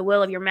bent to the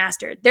will of your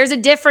master. There's a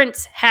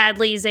difference,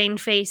 Hadley, Zane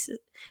faced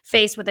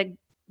with a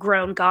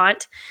grown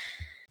Gaunt.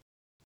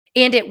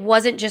 And it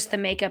wasn't just the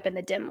makeup and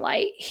the dim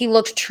light. He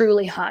looked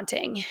truly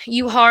haunting.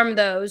 You harm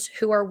those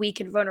who are weak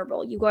and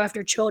vulnerable. You go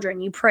after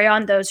children. You prey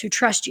on those who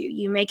trust you.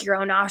 You make your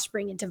own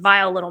offspring into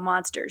vile little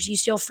monsters. You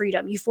steal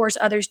freedom. You force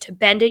others to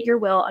bend at your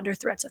will under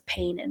threats of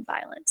pain and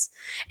violence.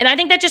 And I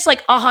think that just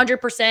like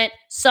 100%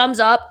 sums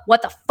up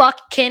what the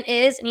fuck Kent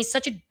is. And he's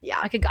such a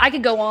I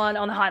could go on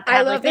the hot.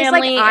 I love this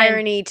like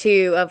irony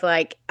too of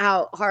like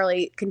how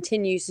Harley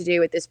continues to do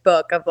with this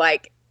book of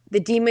like, the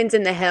demons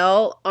in the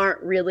hell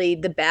aren't really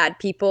the bad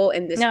people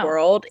in this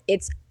world.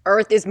 It's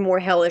Earth is more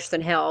hellish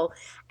than hell.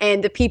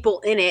 And the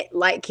people in it,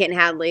 like Kent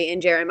Hadley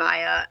and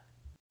Jeremiah,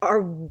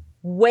 are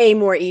way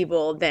more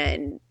evil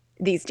than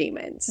these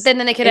demons. Than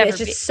they could ever be. It's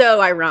just so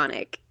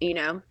ironic, you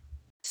know?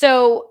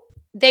 So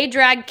they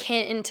drag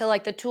Kent into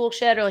like the tool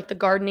shed or like the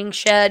gardening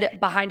shed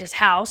behind his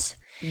house.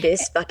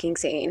 This fucking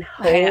scene.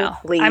 I know.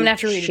 I'm going to have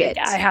to read it.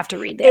 I have to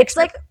read this.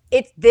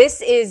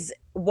 This is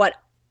what...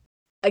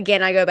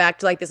 Again, I go back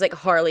to like this like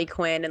Harley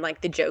Quinn and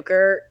like the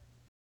Joker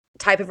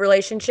type of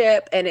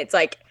relationship, and it's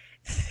like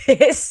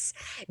these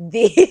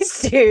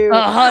two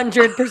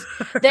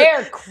 100%.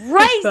 They're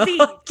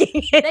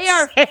crazy. They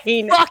are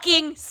insane.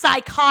 fucking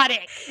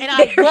psychotic, and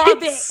I They're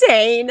love it.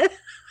 insane.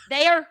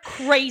 They are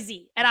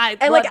crazy, and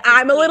And like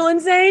I'm a little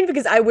insane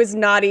because I was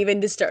not even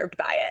disturbed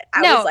by it.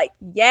 I was like,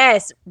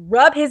 yes,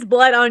 rub his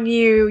blood on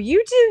you.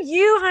 You do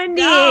you,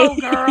 honey. Go,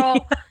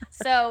 girl.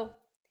 So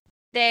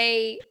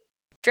they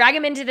drag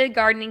him into the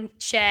gardening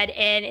shed,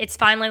 and it's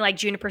finally like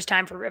Juniper's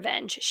time for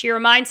revenge. She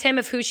reminds him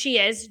of who she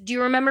is. Do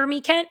you remember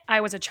me, Kent?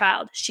 I was a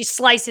child. She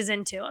slices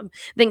into him.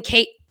 Then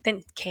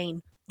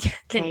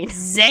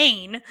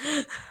Zane.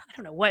 I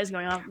don't know what is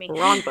going on with me.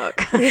 Wrong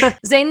book.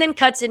 Zane then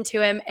cuts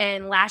into him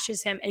and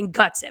lashes him and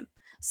guts him.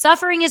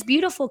 Suffering is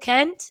beautiful,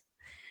 Kent.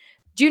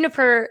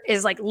 Juniper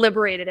is like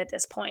liberated at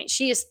this point.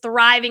 She is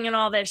thriving in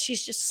all this.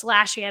 She's just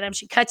slashing at him.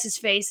 She cuts his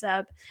face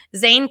up.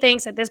 Zane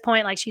thinks at this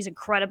point like she's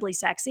incredibly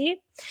sexy.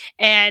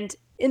 And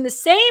in the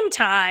same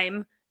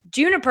time,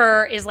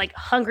 Juniper is like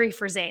hungry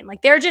for Zane.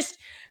 Like they're just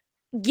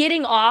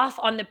getting off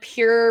on the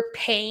pure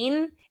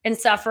pain and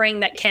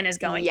suffering that Kent is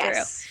going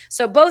through.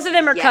 So both of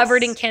them are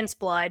covered in Kent's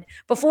blood.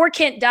 Before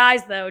Kent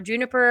dies, though,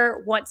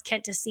 Juniper wants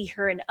Kent to see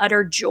her in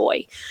utter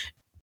joy.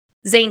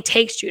 Zane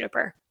takes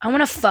Juniper. I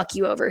want to fuck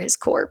you over his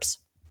corpse.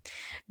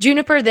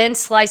 Juniper then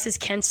slices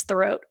Kent's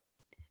throat.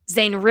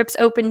 Zane rips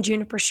open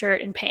Juniper's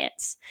shirt and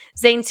pants.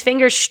 Zane's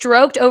fingers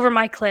stroked over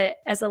my clit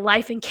as the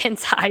life in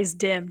Kent's eyes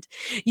dimmed.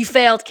 You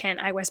failed, Kent,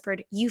 I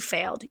whispered. You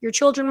failed. Your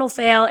children will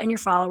fail and your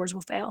followers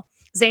will fail.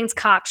 Zane's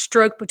cock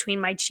stroked between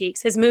my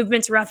cheeks, his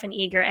movements rough and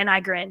eager, and I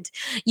grinned.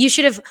 You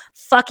should have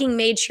fucking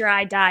made sure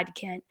I died,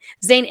 Kent.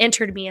 Zane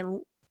entered me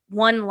in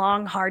one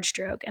long, hard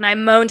stroke, and I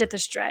moaned at the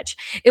stretch.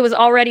 It was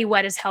already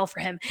wet as hell for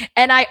him,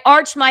 and I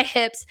arched my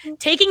hips.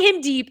 Taking him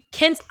deep,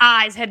 Kent's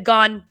eyes had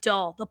gone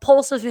dull. The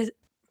pulse of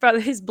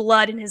his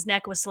blood in his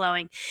neck was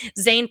slowing.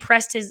 Zane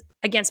pressed his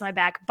against my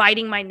back,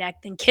 biting my neck,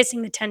 then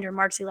kissing the tender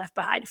marks he left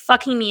behind,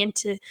 fucking me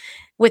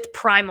with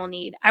primal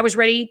need. I was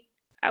ready.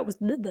 I was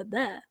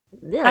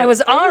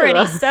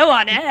already so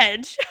on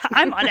edge.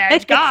 I'm on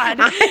edge. God.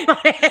 I'm on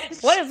edge.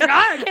 What is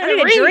God? I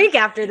need a drink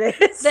after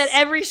this. That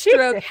every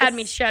stroke had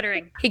me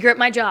shuddering. He gripped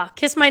my jaw,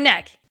 kissed my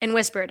neck, and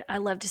whispered, I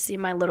love to see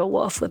my little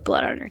wolf with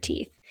blood on her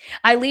teeth.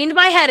 I leaned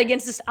my head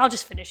against this. I'll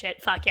just finish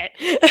it. Fuck it.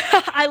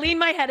 I leaned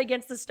my head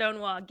against the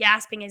stone wall,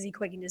 gasping as he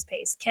quickened his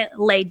pace. Kent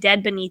lay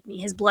dead beneath me,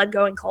 his blood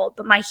going cold,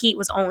 but my heat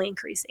was only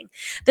increasing.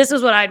 This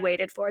was what I'd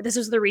waited for. This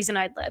was the reason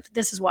I'd lived.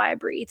 This is why I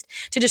breathed.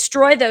 To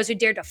destroy those who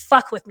dared to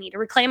fuck with me, to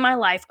reclaim my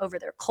life over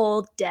their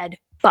cold, dead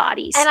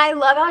bodies. And I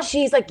love how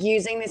she's like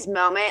using this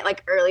moment.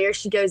 Like earlier,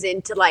 she goes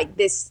into like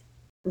this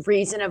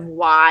reason of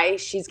why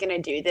she's going to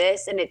do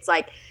this. And it's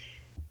like,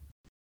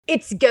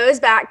 it goes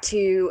back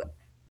to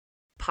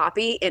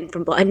Poppy in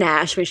From Blood and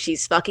Ash when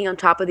she's fucking on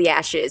top of the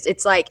ashes.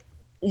 It's like,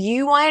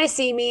 you wanted to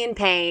see me in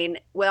pain.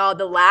 Well,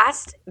 the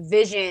last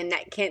vision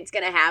that Kent's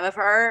gonna have of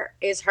her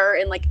is her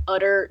in like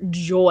utter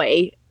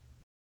joy,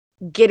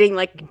 getting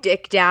like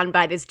dicked down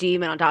by this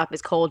demon on top of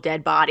his cold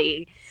dead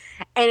body.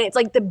 And it's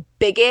like the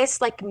biggest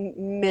like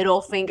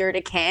middle finger to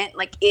Kent.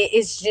 Like it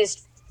is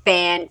just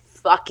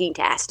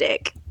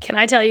fan-fucking-tastic. Can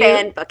I tell you?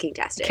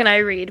 Fan-fucking-tastic. Can I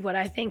read what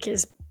I think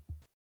is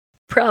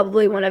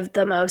probably one of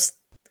the most,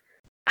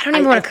 I don't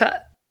even want to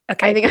cut.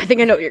 Okay. I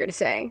think I know what you're gonna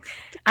say.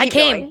 I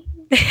came,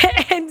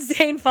 and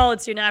Zane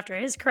followed soon after,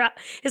 his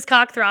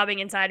cock throbbing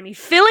inside of me,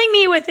 filling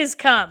me with his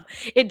cum.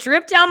 It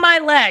dripped down my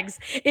legs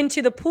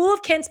into the pool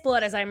of Kent's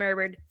blood as I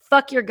murmured,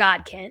 "Fuck your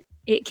God, Kent.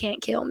 It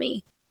can't kill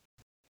me."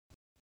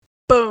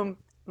 Boom.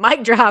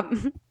 Mic drop.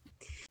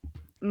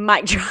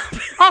 Mic drop.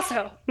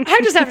 Also, I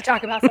just have to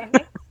talk about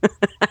something.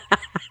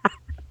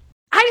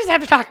 I just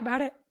have to talk about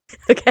it.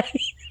 Okay.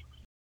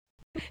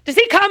 Does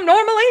he come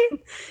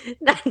normally?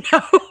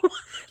 No.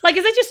 Like,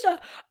 is it just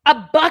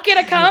a bucket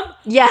of cum?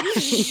 Yeah.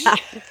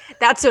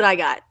 That's what I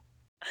got.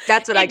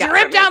 That's what I got. It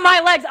dripped down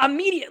my legs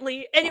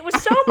immediately, and it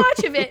was so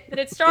much of it that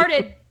it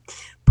started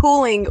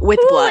pooling with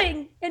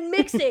blood and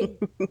mixing.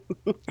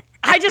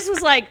 I just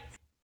was like,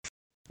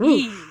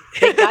 thank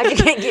God you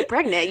can't get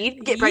pregnant.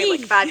 You'd get pregnant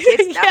like 5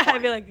 kids at that point.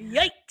 I'd be like,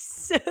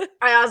 yikes.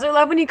 I also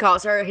love when he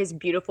calls her his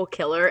beautiful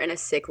killer and a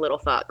sick little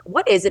fuck.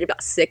 What is it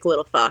about sick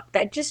little fuck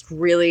that just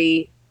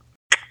really...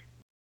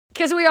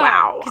 Because we are.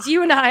 Wow. Because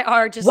you and I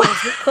are just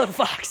sick little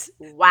fucks.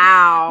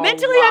 Wow.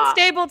 Mentally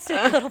unstable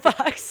sick little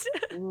fucks.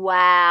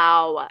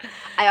 Wow.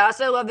 I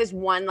also love this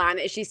one line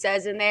that she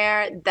says in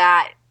there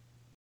that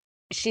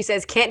she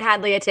says, Kent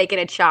Hadley had taken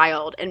a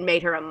child and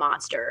made her a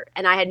monster.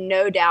 And I had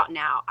no doubt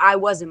now I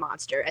was a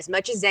monster. As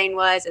much as Zane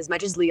was, as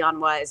much as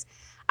Leon was.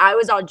 I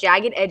was all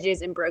jagged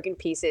edges and broken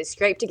pieces,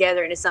 scraped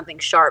together into something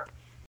sharp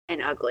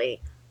and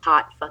ugly.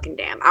 Hot fucking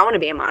damn. I want to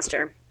be a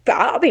monster.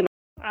 I'll be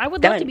I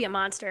would love to be a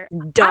monster.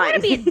 Done. I want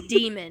to be a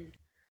demon.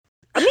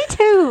 Me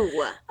too.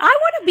 I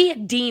want to be a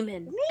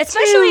demon.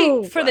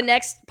 Especially for the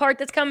next part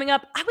that's coming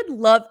up. I would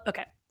love...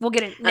 Okay, we'll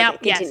get in. Now,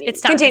 yes,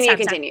 it's time.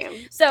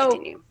 Continue.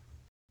 So,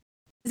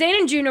 Zane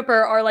and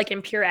Juniper are like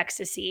in pure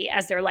ecstasy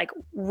as they're like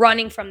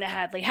running from the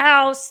Hadley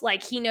house.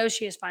 Like he knows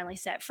she is finally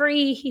set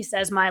free. He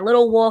says, my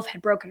little wolf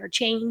had broken her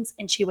chains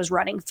and she was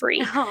running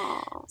free.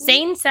 Aww.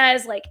 Zane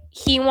says like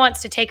he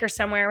wants to take her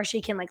somewhere where she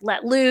can like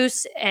let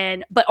loose,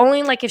 but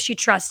only like if she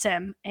trusts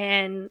him.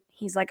 And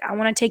he's like, I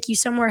want to take you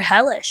somewhere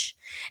hellish.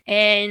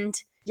 And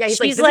Yeah, he's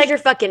she's like, this is your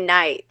fucking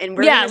night, and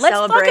we're gonna let's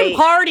celebrate. fucking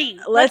party.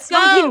 Let's go.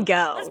 fucking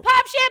go. Let's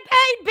pop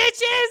champagne,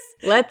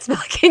 bitches. Let's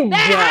fucking The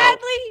go.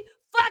 Hadley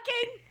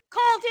fucking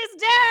called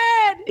his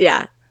dad.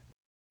 Yeah.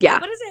 Yeah.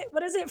 What is it?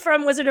 What is it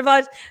from Wizard of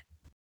Oz?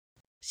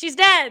 She's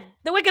dead.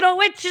 The wicked old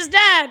witch is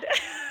dead.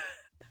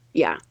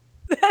 Yeah.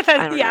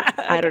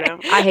 I don't know.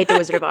 I hate the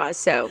Wizard of Oz,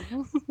 so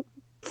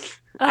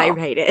I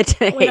hate it.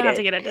 We don't have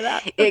to get into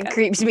that. It Okay.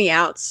 creeps me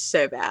out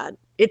so bad.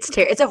 It's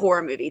a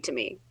horror movie to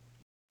me.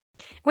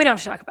 We don't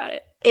have to talk about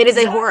it. It is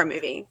a horror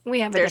movie. We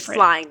have There's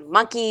flying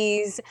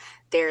monkeys.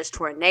 There's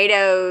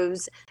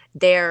tornadoes.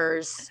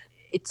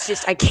 It's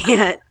just, I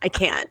cannot.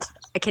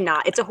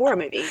 It's a horror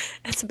movie.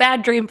 It's a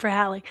bad dream for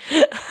Hallie.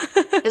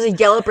 There's a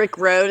yellow brick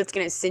road that's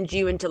going to send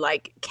you into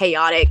like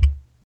chaotic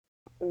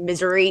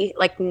misery.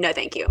 Like, no,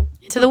 thank you.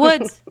 Into the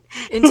woods.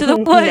 Into the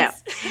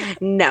woods.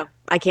 No,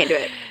 I can't do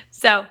it.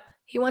 So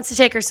he wants to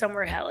take her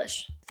somewhere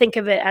hellish. Think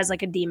of it as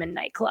like a demon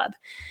nightclub.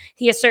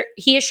 He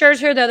assures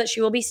her, though, that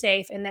she will be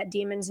safe and that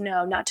demons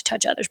know not to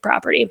touch others'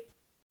 property.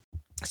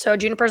 So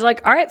Juniper's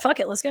like, all right, fuck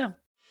it, let's go.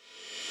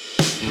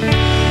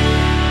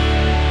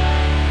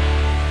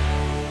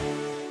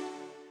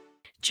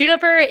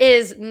 Juniper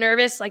is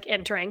nervous, like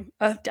entering.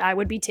 I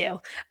would be too.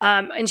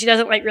 And she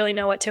doesn't like really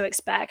know what to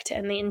expect.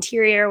 And the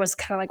interior was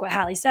kind of like what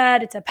Hallie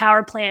said. It's a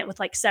power plant with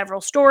like several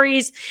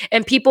stories,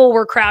 and people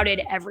were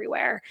crowded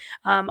everywhere.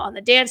 On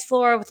the dance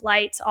floor with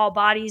lights, all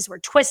bodies were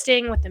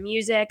twisting with the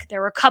music.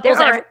 There were couples.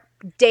 There are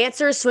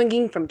dancers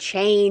swinging from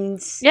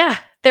chains. Yeah,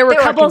 there were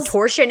couples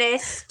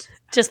contortionists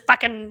just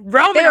fucking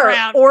roaming there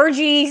around. Are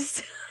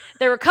orgies.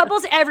 There were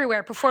couples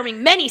everywhere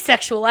performing many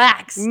sexual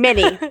acts.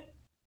 Many.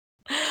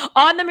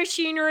 On the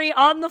machinery,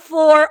 on the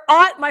floor.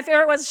 My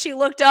favorite was she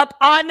looked up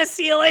on the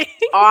ceiling.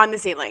 On the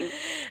ceiling.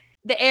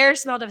 The air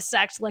smelled of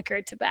sex,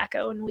 liquor,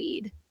 tobacco, and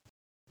weed.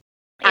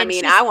 I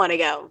mean, I want to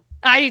go.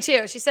 I do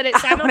too. She said it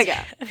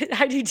simultaneously.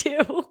 I do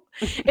too.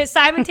 It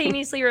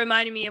simultaneously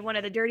reminded me of one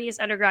of the dirtiest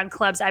underground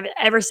clubs I've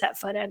ever set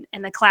foot in,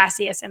 and the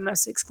classiest and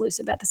most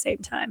exclusive at the same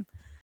time.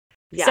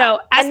 Yeah. So,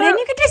 and then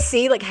you get to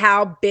see like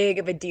how big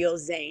of a deal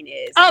Zane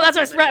is. Oh, that's what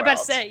I was about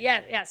to say.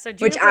 Yeah. So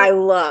Juniper, which I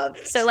love.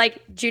 So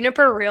like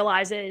Juniper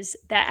realizes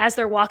that as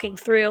they're walking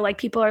through, like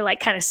people are like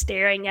kind of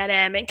staring at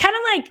him and kind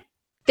of like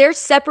they're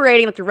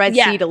separating with the Red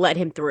Sea to let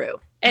him through.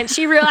 And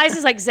she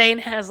realizes like Zane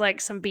has like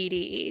some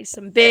BDE,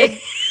 some big.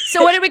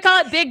 So what did we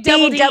call it? Big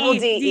double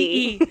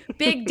DE.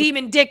 Big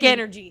demon dick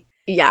energy.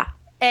 Yeah.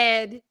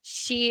 And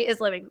she is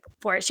living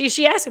for it.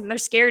 She asked him, they're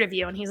scared of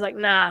you. And he's like,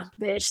 nah,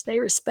 bitch, they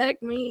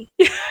respect me.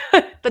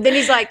 But then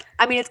he's like,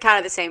 I mean, it's kind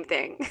of the same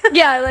thing.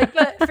 Yeah, like,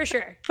 but for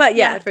sure. But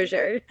yeah, for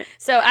sure.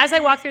 So as I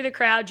walk through the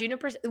crowd,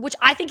 Juniper, which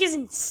I think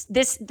is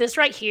this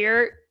right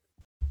here,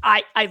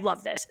 I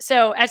love this.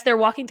 So as they're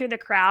walking through the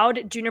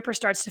crowd, Juniper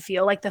starts to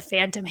feel like the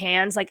phantom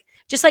hands, like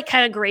just like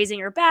kind of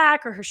grazing her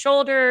back or her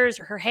shoulders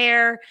or her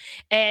hair.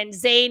 And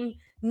Zane,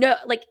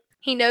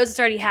 he knows it's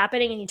already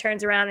happening, and he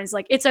turns around and is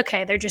like, it's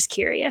okay. They're just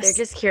curious.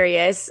 They're just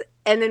curious.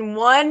 And then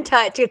one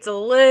touch gets a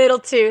little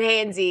too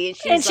handsy.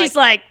 And she's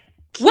like,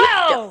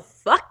 whoa! The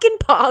fucking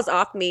paws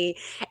off me.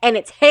 And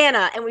it's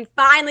Hannah. And we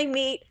finally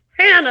meet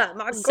Hannah,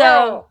 my girl.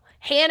 So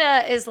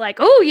Hannah is like,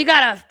 oh, you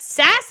got a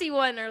sassy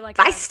one or like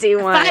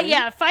feisty one.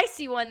 A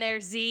feisty one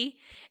there, Z.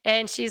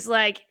 And she's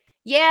like,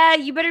 yeah,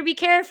 you better be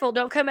careful.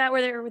 Don't come out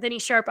with any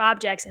sharp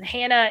objects. And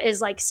Hannah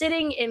is like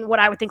sitting in what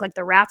I would think like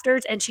the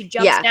rafters, and she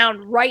jumps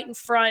down right in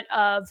front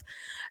of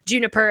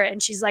Juniper,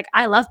 and she's like,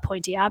 I love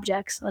pointy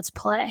objects. Let's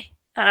play.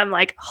 And I'm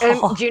like,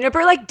 oh. And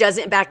Juniper like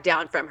doesn't back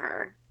down from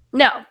her.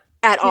 No.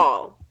 At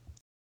all.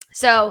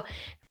 So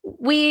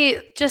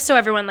just so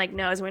everyone like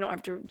knows, we don't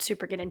have to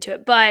super get into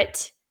it,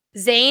 but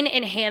Zane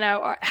and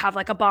Hannah have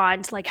like a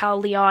bond, like how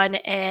Leon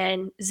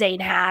and Zane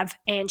have,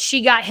 and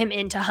she got him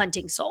into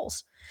hunting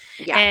souls.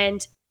 Yeah.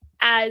 And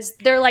as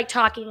they're like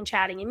talking and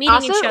chatting and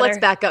meeting each other. Let's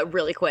back up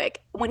really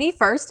quick. When he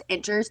first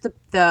enters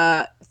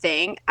the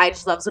thing, I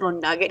just love this little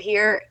nugget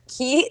here.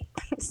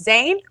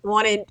 Zane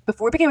wanted,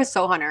 before he became a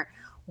soul hunter,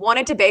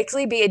 wanted to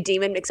basically be a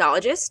demon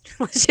mixologist.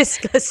 Let's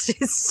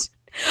just.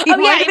 He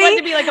wanted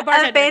to be like a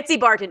bartender. A fancy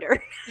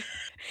bartender.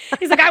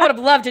 He's like, I would have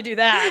loved to do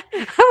that.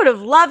 I would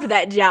have loved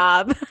that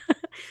job.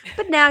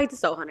 But now he's a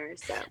soul hunter.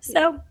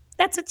 So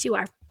that's what you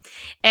are.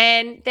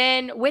 And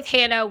then with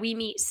Hannah, we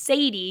meet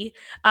Sadie,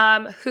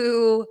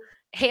 who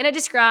Hannah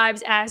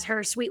describes as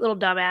her sweet little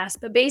dumbass.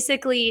 But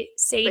basically,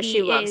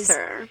 Sadie loves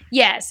her.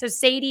 Yeah, so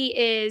Sadie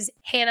is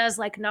Hannah's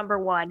like number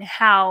one.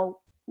 How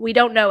we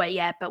don't know it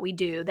yet, but we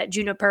do. That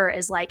Juniper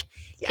is like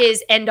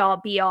his end all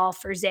be all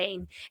for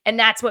Zane. And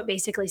that's what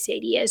basically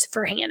Sadie is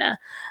for Hannah.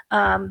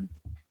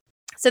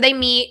 So they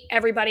meet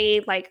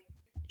everybody, like,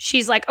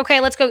 she's like, okay,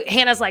 let's go.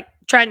 Hannah's like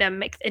trying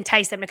to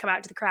entice them to come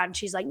out to the crowd. And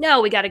she's like,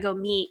 no, we got to go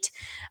meet.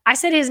 I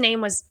said his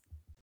name was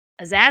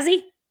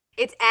Azazi?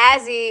 It's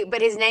Azzy,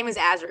 but his name is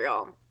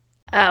Azriel.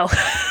 Oh.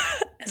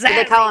 So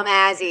they call him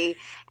Azzy.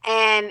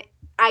 And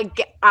I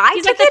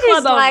He's took like the it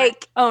as club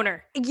like,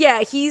 owner.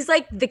 yeah, he's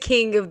like the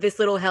king of this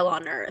little hell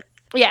on earth.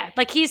 Yeah,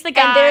 like he's the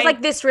guy. And there's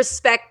like this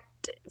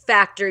respect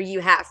factor you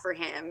have for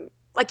him.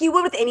 Like you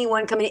would with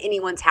anyone coming to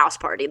anyone's house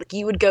party. Like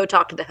you would go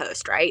talk to the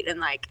host, right? And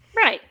like,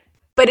 right.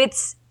 But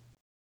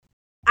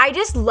I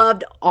just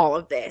loved all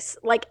of this.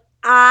 Like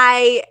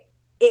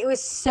it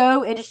was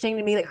so interesting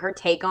to me, like her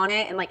take on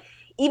it. And like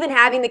even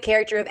having the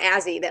character of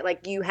Azzy that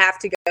like you have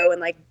to go and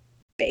like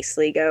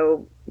basically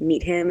go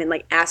meet him and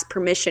like ask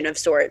permission of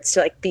sorts to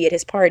like be at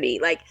his party.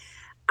 Like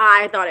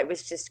I thought it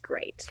was just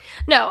great.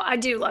 No, I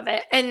do love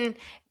it. And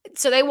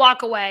so they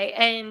walk away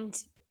and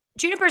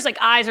Juniper's like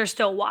eyes are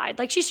still wide.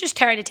 Like she's just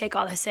trying to take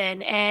all this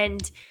in.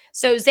 And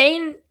so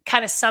Zane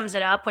kind of sums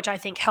it up, which I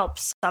think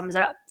helps sums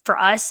it up for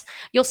us.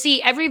 You'll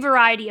see every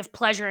variety of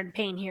pleasure and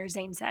pain here,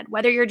 Zane said.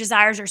 Whether your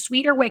desires are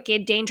sweet or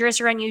wicked,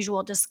 dangerous or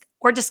unusual,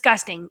 or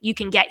disgusting, you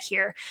can get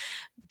here,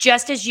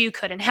 just as you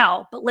could in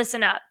hell. But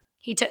listen up.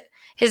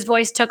 His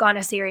voice took on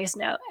a serious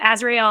note.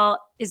 Azrael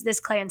is this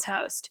clan's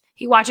host.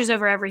 He watches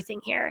over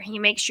everything here. He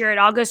makes sure it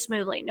all goes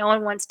smoothly. No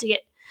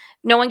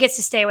one gets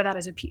to stay without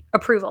his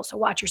approval, so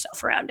watch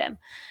yourself around him.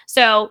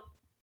 So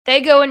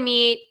they go and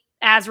meet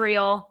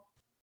Azrael,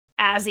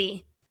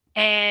 Azzy,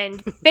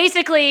 and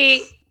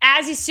basically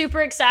Azzy's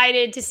super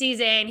excited to see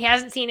Zane. He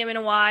hasn't seen him in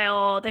a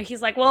while. Then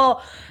he's like,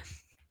 well,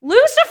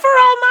 Lucifer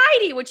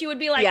Almighty, which you would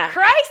be like, yeah.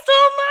 Christ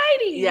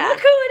Almighty, yeah. Look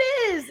who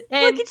it is.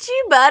 And look at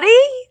you, buddy.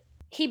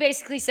 He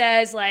basically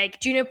says, like,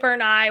 Juniper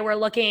and I were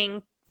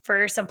looking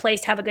for some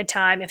place to have a good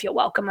time if you'll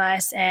welcome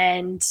us.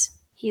 And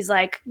he's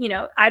like,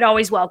 I'd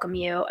always welcome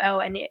you. Oh,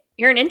 and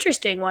you're an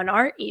interesting one,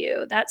 aren't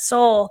you? That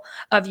soul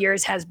of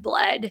yours has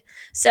bled.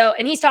 So,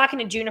 and he's talking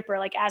to Juniper,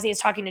 like, as he is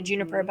talking to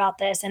Juniper about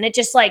this. And it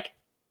just, like,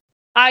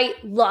 I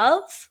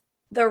love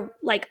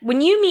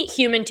when you meet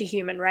human to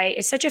human, right?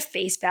 It's such a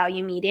face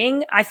value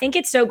meeting. I think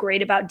it's so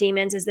great about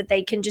demons is that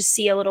they can just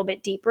see a little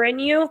bit deeper in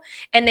you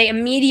and they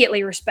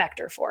immediately respect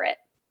her for it.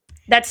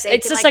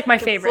 It's just like my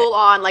favorite. Full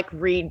on like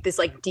read this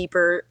like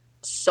deeper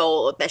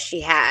soul that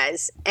she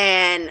has.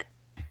 And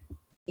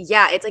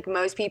yeah, it's like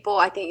most people,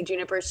 I think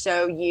Juniper's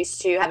so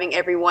used to having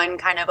everyone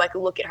kind of like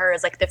look at her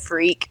as like the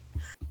freak.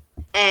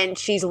 And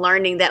she's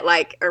learning that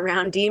like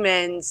around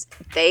demons,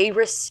 they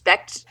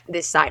respect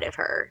this side of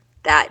her,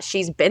 that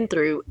she's been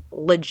through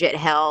legit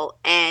hell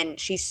and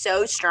she's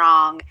so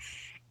strong.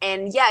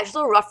 And yeah, she's a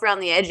little rough around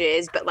the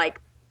edges, but like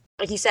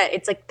you said,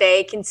 it's like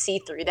they can see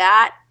through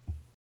that.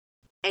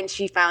 And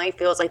she finally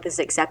feels like this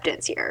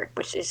acceptance here,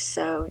 which is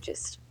so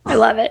just... I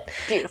love it.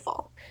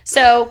 Beautiful.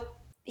 So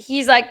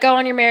he's like, go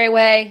on your merry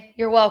way.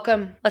 You're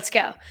welcome. Let's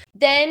go.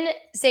 Then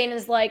Zane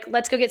is like,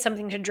 let's go get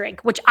something to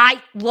drink, which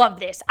I love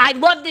this. I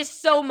love this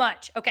so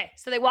much. Okay,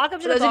 so they walk up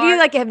to the bar. For those of you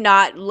like have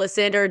not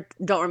listened or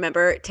don't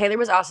remember, Taylor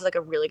was also like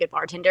a really good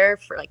bartender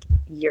for like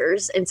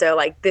years. And so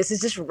like this is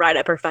just right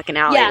up her fucking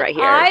alley right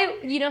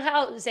here. You know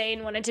how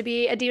Zane wanted to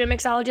be a demon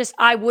mixologist?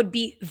 I would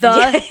be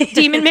the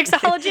demon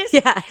mixologist.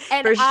 Yeah,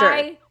 and for sure.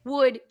 I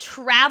would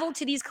travel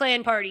to these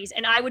clan parties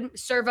and I would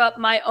serve up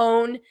my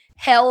own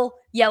hell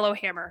yellow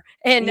hammer.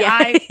 And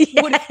I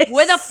would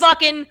with a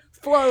fucking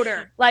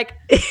floater. Like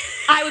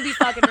I would be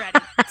fucking ready.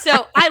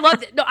 So I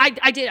loved it. No, I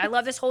did. I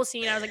love this whole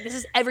scene. I was like, this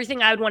is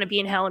everything I would want to be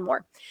in hell and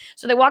more.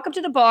 So they walk up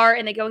to the bar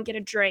and they go and get a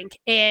drink.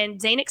 And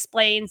Zane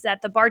explains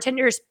that the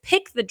bartenders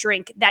pick the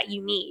drink that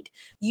you need.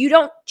 You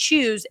don't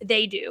choose,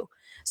 they do.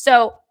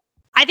 So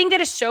I think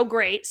that is so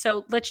great.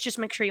 So let's just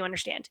make sure you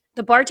understand.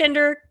 The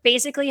bartender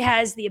basically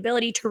has the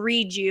ability to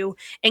read you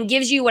and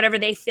gives you whatever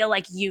they feel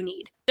like you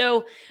need.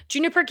 So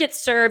Juniper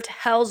gets served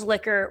Hell's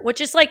Liquor,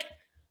 which is like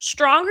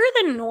stronger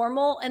than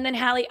normal. And then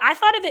Hallie, I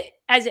thought of it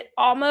as it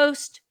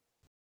almost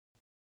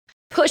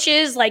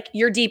pushes like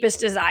your deepest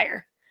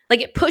desire.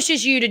 Like it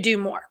pushes you to do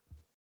more.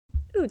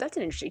 Ooh, that's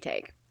an interesting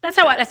take. That's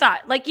how I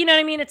thought. Like, you know what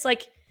I mean? It's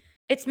like,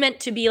 it's meant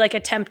to be like a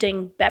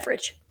tempting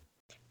beverage.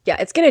 Yeah,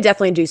 it's going to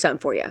definitely do something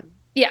for you.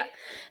 Yeah.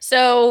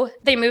 So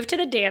they move to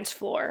the dance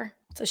floor.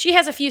 So she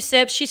has a few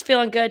sips. She's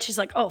feeling good. She's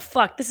like, oh,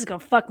 fuck, this is going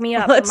to fuck me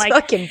up. Let's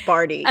fucking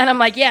party. And I'm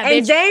like, yeah,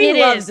 and bitch, Zane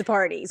loves the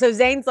party. So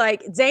Zane is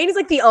like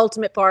the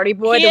ultimate party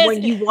boy, the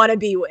one you want to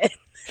be with.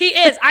 He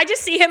is. I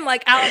just see him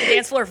like out on the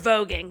dance floor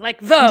voguing.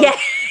 Like, Vogue,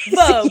 yes.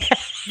 Vogue,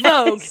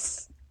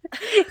 yes.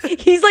 Vogue.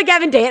 He's like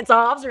having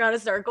dance-offs around a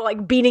circle,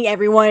 like beating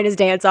everyone in his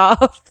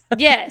dance-off.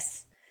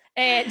 Yes.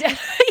 And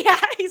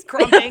yeah, he's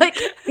crumping. Like,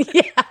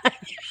 yeah.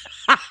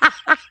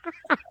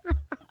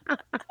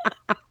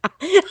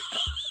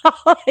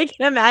 All I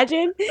can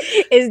imagine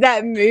is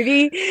that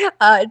movie,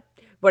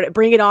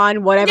 Bring It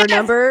On, whatever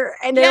number,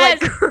 and they're like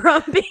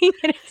crumping,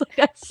 and it's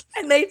like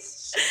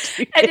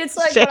it's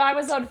like when I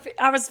was in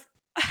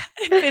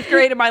 5th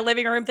grade in my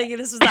living room thinking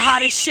this was the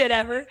hottest shit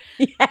ever.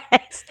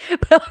 Yes,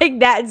 but like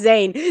that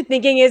Zane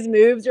thinking his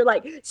moves are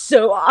like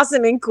so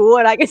awesome and cool,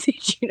 and I can see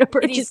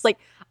Juniper just like,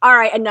 all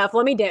right, enough,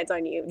 let me dance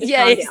on you. Just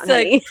calm down,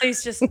 honey.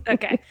 Please just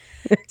okay.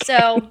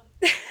 So,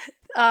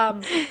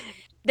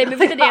 they move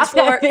to the dance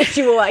floor.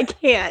 Visual, I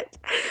can't.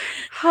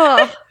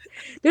 Oh.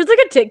 There's like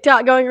a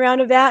TikTok going around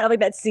of that, of like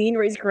that scene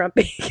where he's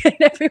grumpy and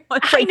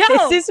everyone's I like,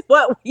 know. this is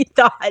what we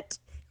thought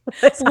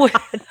was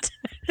hot.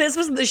 This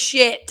was the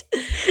shit.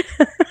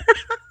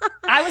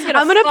 I'm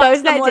I'm gonna fuck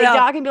post that someone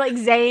TikTok up. and be like,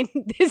 Zane,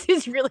 this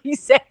is really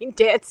Zane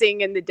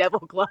dancing in the Devil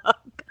Club.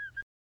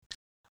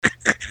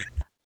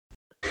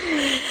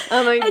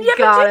 Oh my And you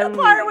god! ever do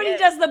the part when he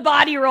does the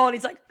body roll and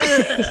he's like,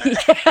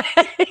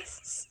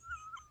 Yes.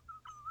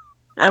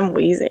 I'm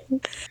wheezing.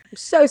 I'm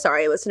so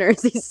sorry,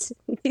 listeners.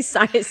 These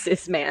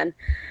sinuses, man.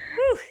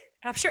 whew.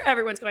 I'm sure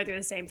everyone's going through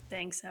the same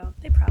thing, so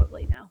they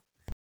probably know.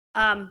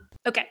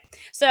 Okay,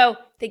 so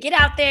they get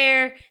out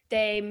there,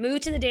 they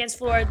move to the dance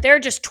floor, they're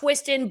just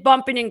twisting,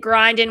 bumping, and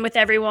grinding with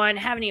everyone,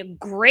 having a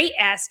great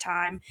ass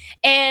time.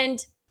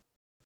 And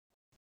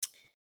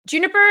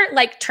Juniper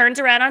like turns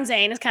around on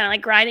Zane, is kind of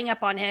like grinding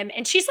up on him,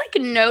 and she's like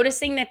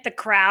noticing that the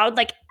crowd,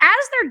 like as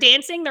they're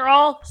dancing, they're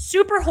all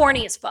super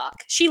horny as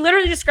fuck. She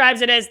literally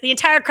describes it as the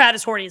entire crowd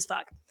is horny as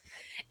fuck.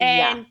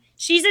 And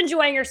she's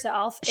enjoying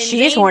herself. And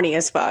She is horny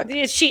as fuck.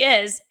 She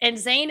is. And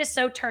Zane is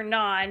so turned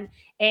on,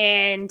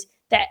 and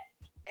that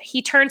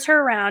he turns her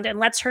around and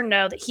lets her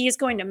know that he is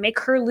going to make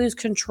her lose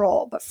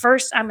control. But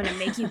first, I'm going to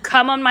make you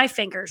come on my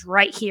fingers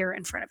right here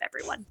in front of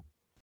everyone.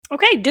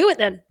 Okay, do it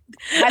then.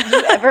 Have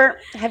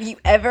you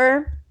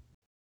ever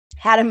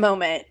had a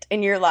moment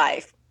in your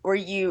life where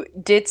you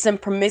did some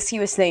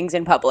promiscuous things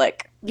in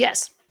public?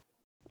 Yes.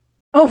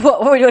 Oh,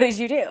 what did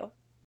you do?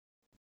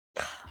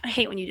 I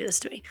hate when you do this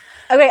to me.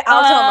 Okay,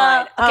 I'll tell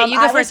mine. Okay, you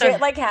go I first. legit,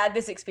 like had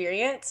this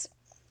experience.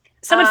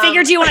 Someone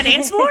figured you on a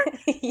dance floor?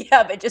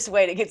 Yeah, but just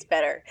wait, it gets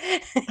better.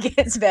 It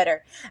gets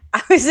better.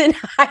 I was in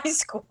high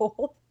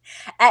school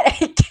at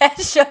a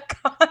Kesha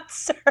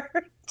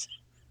concert.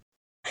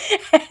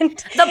 And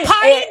The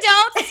party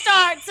don't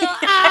start till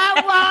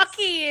I walk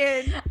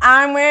in.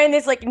 I'm wearing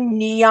this like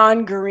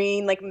neon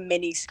green like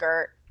mini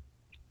skirt.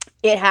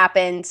 It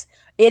happens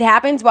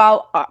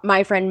while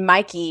my friend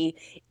Mikey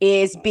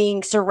is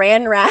being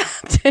saran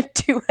wrapped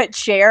to a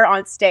chair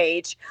on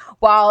stage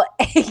while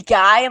a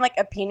guy in like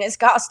a penis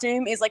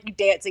costume is like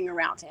dancing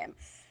around him.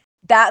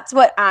 That's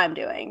what I'm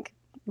doing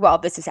while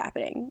this is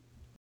happening.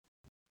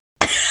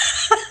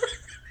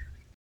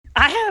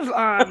 I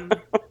have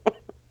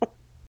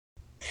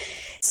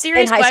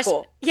serious in high question.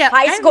 school. Yeah,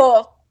 High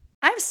school.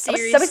 I have I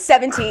serious was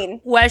 17.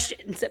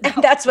 questions. And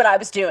that's what I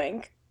was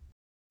doing.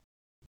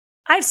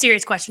 I have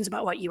serious questions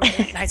about what you were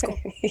doing in high school.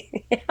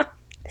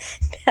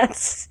 Yeah.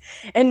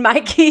 And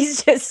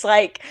Mikey's just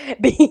like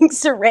being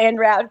saran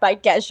wrapped by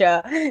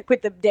Kesha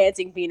with the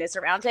dancing penis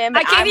around him.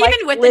 I can't I'm,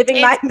 even like, with the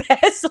living my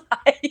best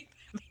life.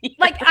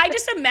 Like, I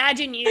just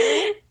imagine you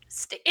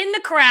in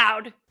the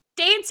crowd,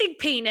 dancing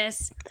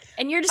penis,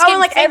 and you're just and getting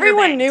like finger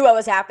everyone banged. knew what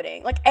was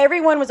happening. Like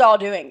everyone was all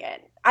doing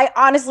it. I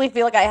honestly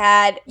feel like I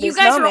had You this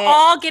guys moment. were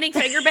all getting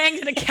finger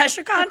banged at a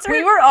Kesha concert?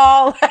 We were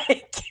all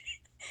like,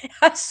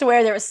 I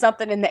swear there was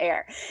something in the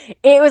air.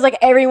 It was like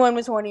everyone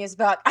was horny as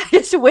fuck. I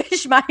just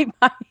wish my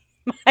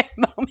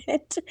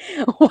moment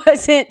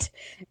wasn't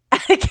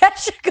at a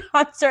Kesha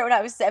concert when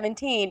I was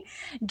 17.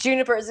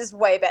 Juniper's is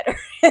way better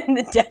than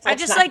the Devil's I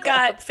just like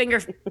Nightclub.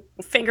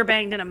 got finger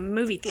banged in a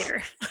movie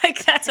theater.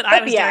 Like that's what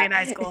I was doing in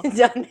high school.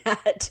 Done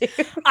that too.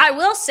 I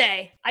will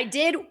say I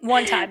did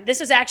one time. This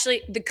was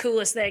actually the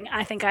coolest thing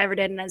I think I ever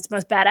did, and it's the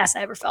most badass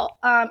I ever felt.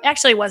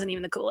 Actually, it wasn't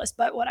even the coolest,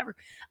 but whatever.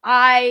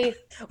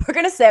 We're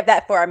gonna save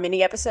that for our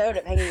mini episode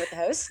of Hanging with the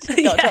Host. Don't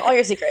Yeah. tell all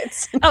your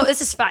secrets. Oh,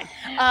 this is fine.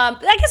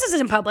 I guess this is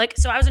in public.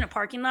 So I was in a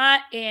parking lot,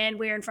 and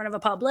we were in front of a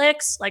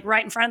Publix, like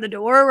right in front of the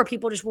door where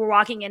people just were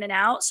walking in and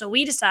out. So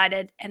we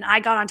decided, and I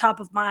got on top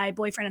of my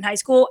boyfriend in high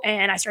school,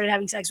 and I started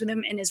having sex with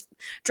him in his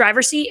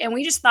driver's seat. And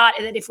we just thought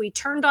that if we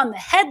turned on the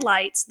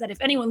headlights, that if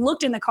anyone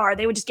looked in the car,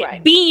 they would just get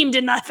Right. beamed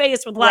in the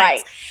face with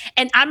lights. Right.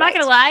 And I'm not Right.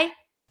 gonna lie,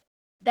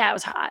 that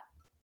was hot.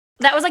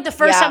 That was like the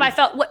first Yeah. time I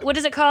felt what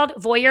is it called?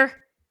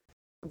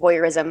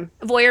 Voyeurism.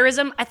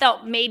 I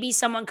thought maybe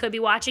someone could be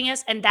watching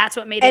us, and that's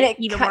what made And it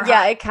even more hot.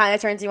 yeah, it kind of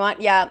turns you on.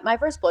 Yeah, my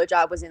first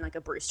blowjob was in like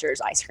a Brewster's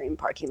ice cream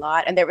parking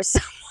lot, and there was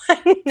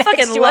someone next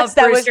Fucking to love us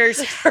that Brewster's.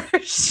 was for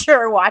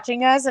sure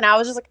watching us, and I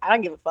was just like, I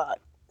don't give a fuck.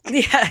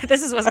 Yeah,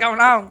 this is what's going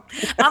on.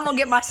 I'm gonna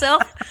get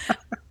myself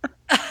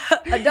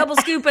a double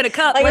scoop and a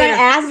cup Like my later.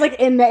 ass like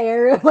in the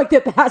air of like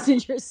the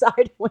passenger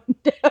side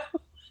window.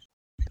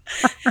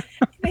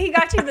 He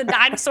got you the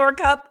dinosaur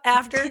cup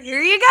after.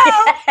 Here you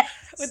go.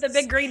 With the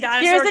big green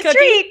dinosaur Here's a cookie.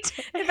 treat.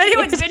 If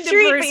anyone's Here's been a to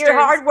treat for Brewster's, your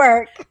hard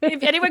work.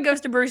 if anyone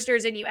goes to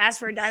Brewster's and you ask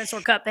for a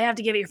dinosaur cup, they have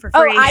to give it you for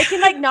Oh, free. I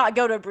can like not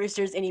go to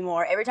Brewster's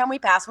anymore. Every time we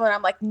pass one,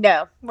 I'm like,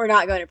 no, we're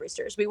not going to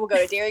Brewster's. We will go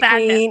to Dairy Bad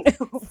Queen.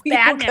 We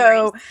Bad will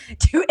go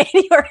to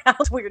anywhere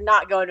else. We're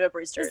not going to a This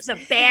Brewster's. is a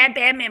bad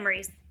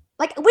memories.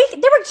 Like there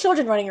were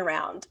children running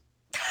around.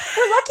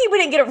 We're lucky we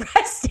didn't get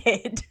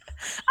arrested.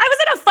 I was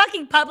in a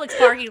fucking Publix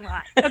parking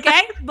lot.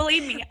 Okay,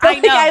 believe me, But I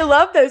know. I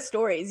love those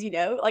stories. You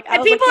know, like I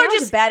And was people like, are "That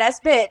was a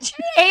badass bitch."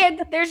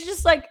 And there's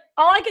just like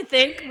all I could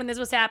think when this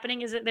was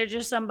happening is that there's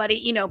just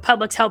somebody,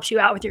 Publix helps you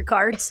out with your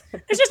cards.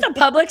 There's just a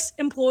Publix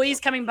employees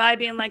coming by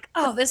being like,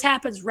 oh, this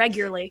happens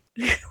regularly.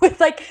 With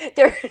like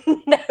their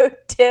no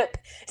tip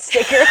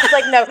sticker. It's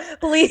like, no,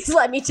 please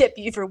let me tip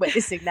you for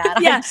witnessing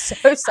that. Yeah. I'm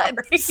so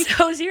sorry.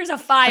 So here's a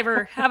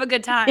 $5. Have a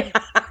good time.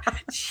 Yeah.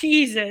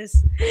 Jesus.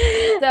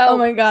 Oh So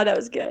my God, that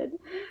was good.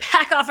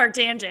 back off our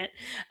tangent.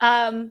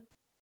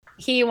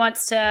 He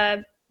wants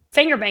to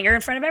finger bang her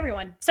in front of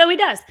everyone. So he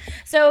does.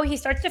 So he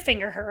starts to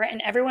finger her,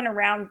 and everyone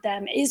around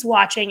them is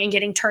watching and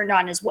getting turned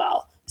on as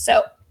well.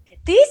 So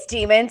These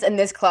demons in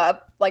this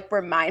club like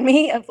remind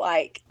me of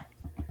like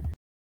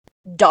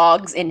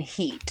dogs in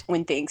heat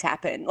when things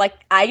happen. Like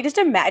I just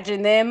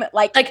imagine them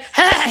like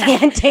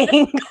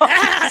panting on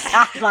the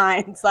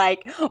sidelines,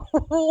 like,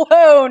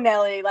 whoa,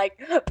 Nelly, like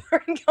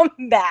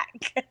come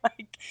back.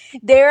 Like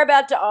they're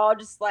about to all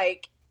just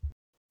like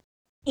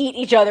eat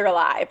each other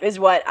alive is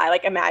what I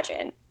like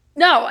imagine.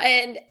 No,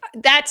 and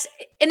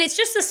it's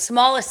just the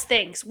smallest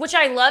things, which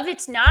I love.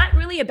 It's not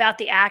really about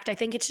the act. I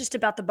think it's just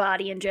about the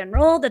body in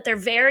general, that they're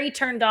very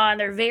turned on.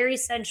 They're very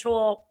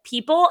sensual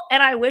people.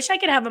 And I wish I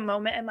could have a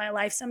moment in my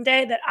life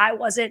someday that I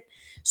wasn't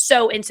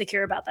so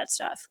insecure about that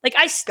stuff. Like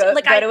Go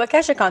to a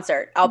Kesha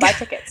concert. I'll buy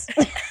tickets.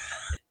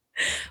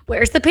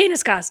 Where's the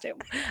penis costume?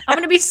 I'm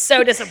going to be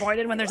so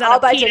disappointed when there's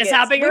not a penis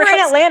happening. We were in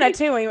Atlanta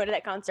too when we went to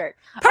that concert.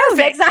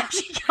 Perfect. Next time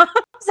she comes,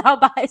 I'll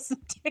buy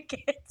some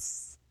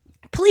tickets.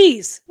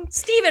 Please,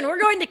 Steven, we're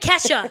going to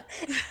Kesha.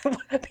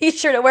 Be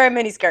sure to wear a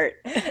miniskirt.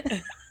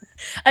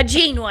 A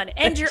jean one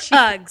and your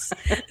Uggs.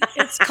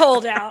 It's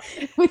cold out.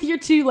 With your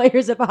 2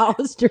 layers of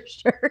Hollister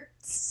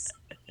shirts.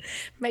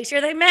 Make sure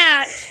they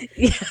match.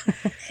 Yeah.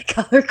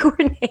 Color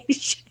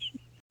coordination.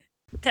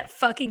 That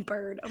fucking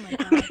bird. Oh my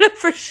God. I'm gonna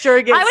for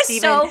sure get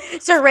Steven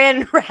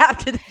saran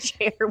wrapped to the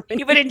chair.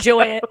 He would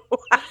enjoy it.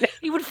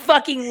 He would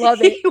fucking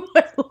love it. He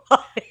would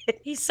love it.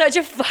 He's such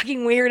a fucking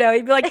weirdo.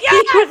 He'd be like,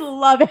 yes! He would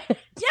love it.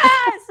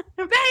 Yes!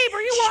 Babe,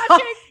 are you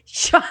watching?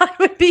 Sean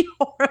would be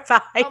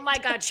horrified. Oh my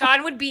God.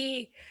 Sean would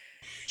be...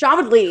 Sean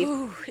would leave.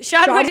 Ooh,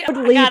 Sean would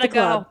leave I gotta the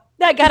club.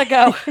 go. I gotta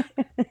go.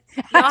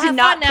 I did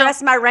not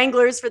press my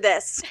Wranglers for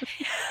this.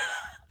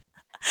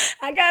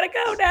 I gotta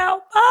go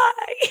now.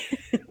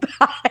 Bye.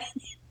 Bye.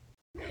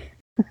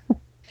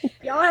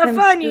 Y'all have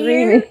fun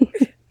here.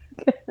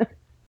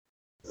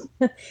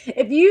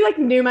 If you like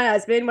knew my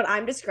husband, what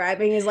I'm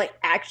describing is like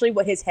actually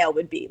what his hell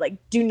would be. Like,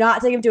 do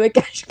not take him to a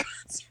Kesha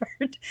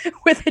concert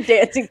with a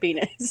dancing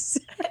penis.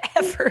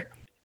 Ever.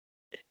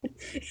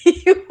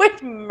 You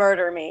would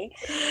murder me.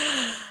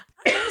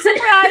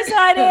 Surprise,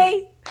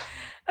 honey.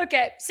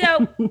 Okay,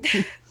 so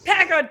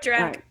back on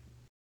track. Right.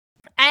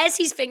 As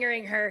he's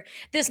fingering her,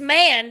 this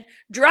man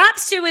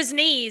drops to his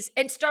knees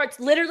and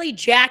starts literally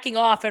jacking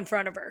off in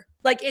front of her.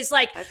 Like, it's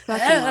like,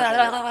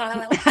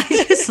 I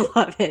just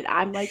love it.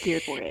 I'm like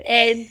here for it.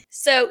 And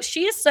so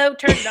she is so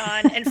turned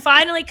on and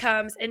finally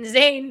comes, and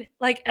Zane,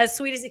 like as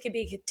sweet as it could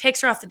be,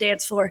 takes her off the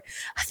dance floor.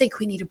 I think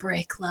we need a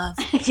break, love.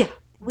 Yeah.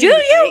 Do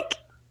you?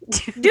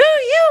 Do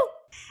you?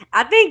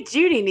 I think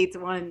Judy needs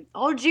one.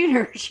 Oh,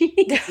 Junior, she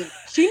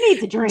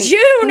needs a drink.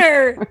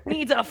 Junior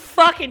needs a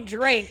fucking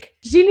drink.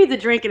 She needs a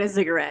drink and a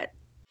cigarette.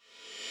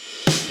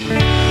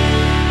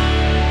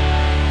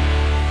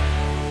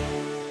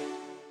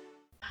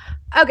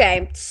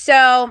 Okay,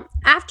 so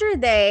after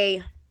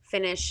they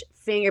finish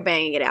finger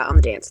banging it out on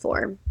the dance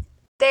floor,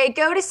 they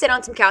go to sit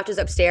on some couches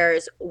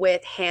upstairs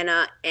with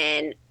Hannah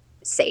and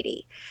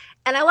Sadie.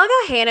 And I love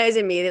how Hannah is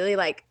immediately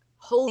like,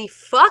 holy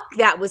fuck,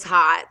 that was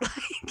hot.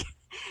 Like,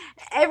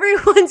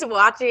 everyone's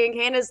watching.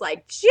 Hannah's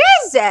like,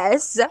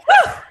 Jesus,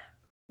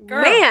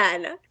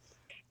 man.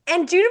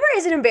 And Juniper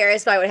isn't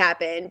embarrassed by what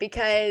happened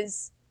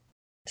because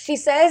she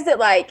says that,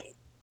 like,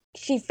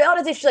 she felt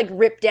as if she, like,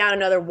 ripped down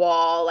another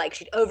wall. Like,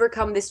 she'd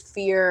overcome this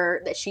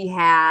fear that she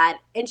had.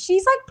 And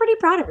she's, like, pretty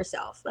proud of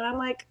herself. And I'm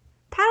like,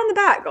 pat on the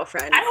back,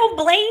 girlfriend. I don't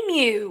blame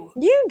you.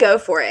 You go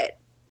for it.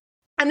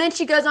 And then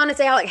she goes on to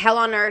say how, like, Hell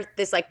on Earth,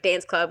 this, like,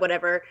 dance club,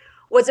 whatever,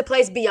 was a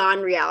place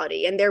beyond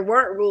reality. And there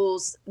weren't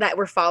rules that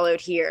were followed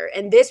here.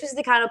 And this was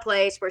the kind of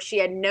place where she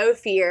had no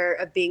fear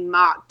of being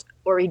mocked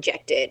or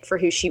rejected for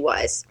who she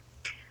was.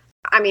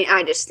 I mean,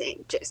 I just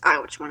think, I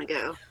just want to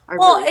go.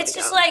 Well, it's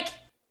just like,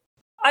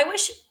 I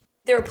wish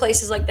there were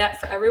places like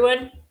that for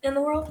everyone in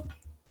the world.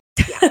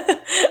 Yeah.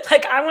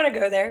 Like, I want to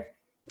go there.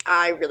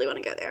 I really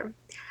want to go there.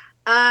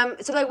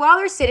 So, like, while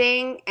they're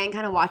sitting and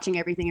kind of watching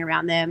everything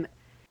around them,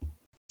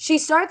 she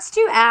starts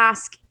to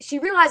ask, she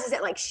realizes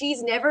that, like,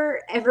 she's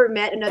never, ever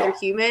met another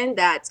human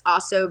that's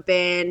also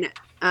been,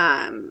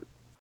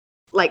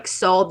 like,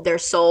 sold their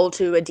soul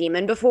to a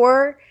demon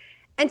before.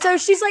 And so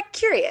she's, like,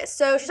 curious.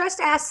 So she starts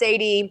to ask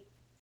Sadie,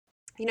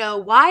 you know,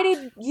 why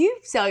did you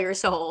sell your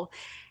soul?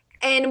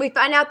 And we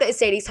find out that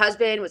Sadie's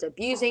husband was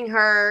abusing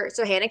her,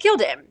 so Hannah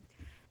killed him.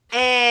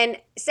 And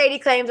Sadie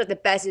claims like the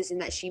best decision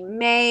that she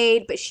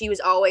made, but she was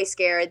always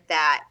scared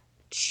that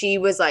she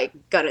was like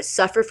gonna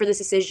suffer for this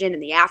decision in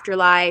the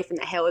afterlife and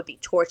that hell would be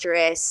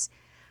torturous.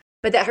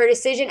 But that her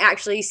decision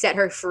actually set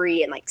her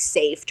free and like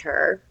saved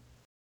her.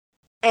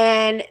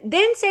 And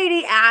then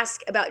Sadie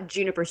asks about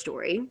Juniper's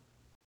story.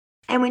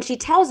 And when she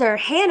tells her,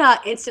 Hannah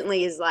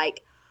instantly is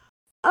like,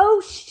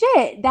 oh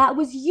shit, that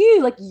was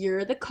you. Like,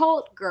 you're the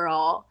cult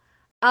girl.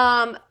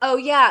 Oh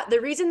yeah,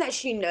 the reason that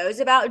she knows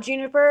about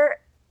Juniper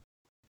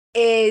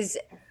is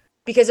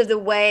because of the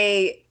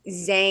way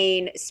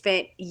Zane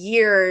spent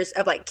years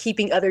of like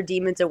keeping other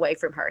demons away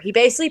from her. He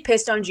basically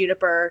pissed on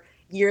Juniper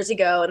years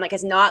ago and like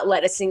has not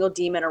let a single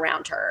demon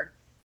around her.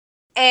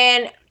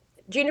 And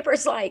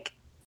Juniper's like,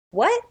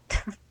 what?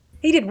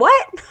 He did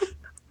what?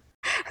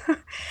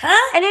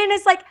 Huh? And then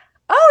it's like,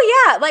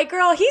 oh yeah, like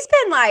girl, he's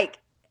been like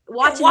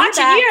watching your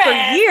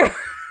back for years.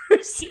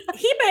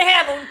 He been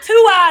having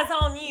 2 eyes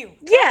on you.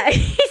 Yeah,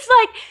 she's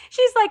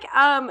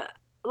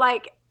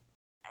like,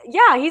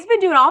 yeah, he's been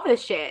doing all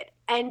this shit.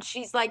 And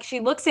she's like, she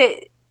looks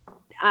at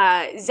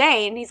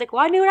Zane, he's like,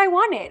 well, I knew what I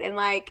wanted. And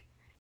like,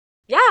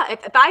 yeah,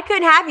 if I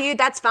couldn't have you,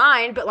 that's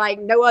fine. But like,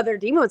 no other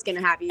demon was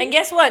gonna have you. And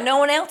guess what? No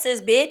one else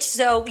is, bitch.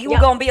 So you were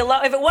gonna be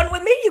alone. If it wasn't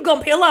with me, you're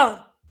gonna be alone.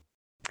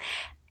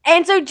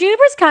 And so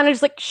Juniper's kind of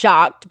just like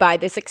shocked by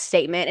this like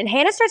statement. And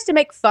Hannah starts to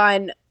make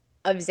fun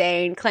of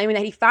Zane, claiming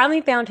that he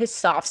finally found his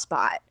soft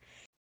spot.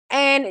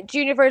 And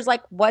Juniper's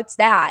like, what's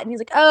that? And he's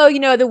like, oh, you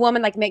know, the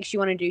woman like makes you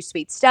want to do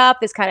sweet stuff.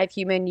 This kind of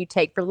human you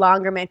take for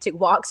long romantic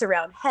walks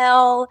around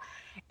hell.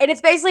 And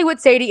it's basically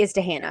what Sadie is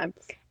to Hannah.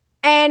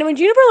 And when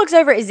Juniper looks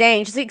over at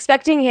Zane, she's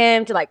expecting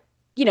him to like,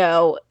 you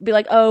know, be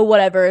like, oh,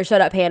 whatever,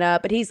 shut up, Hannah.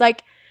 But he's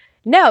like,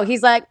 no,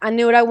 he's like, I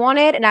knew what I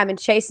wanted and I've been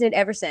chasing it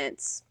ever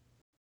since.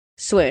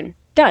 Swoon.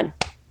 Done.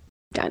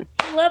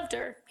 He loved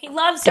her. He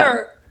loves Done.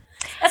 her.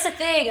 That's the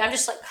thing. I'm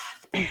just like,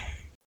 God,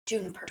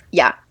 Juniper.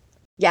 Yeah.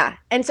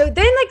 And so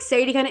then like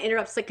Sadie kind of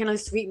interrupts like kind of a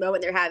sweet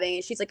moment they're having.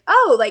 And she's like,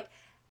 oh, like,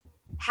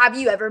 have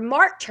you ever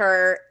marked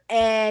her?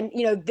 And,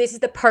 you know, this is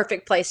the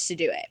perfect place to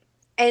do it.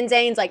 And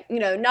Zane's like, you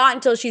know, not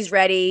until she's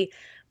ready,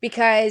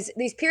 because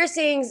these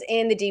piercings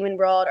in the demon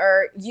world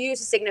are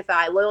used to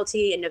signify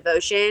loyalty and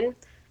devotion.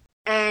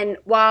 And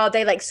while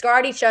they like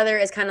scarred each other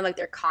as kind of like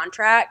their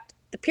contract,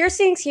 the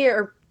piercings here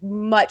are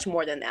much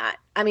more than that.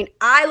 I mean,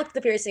 I look at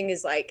the piercing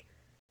as like,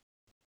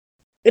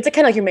 it's like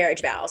kind of like your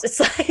marriage vows. It's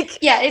like,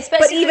 Yeah, it's but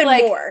basically even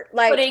like more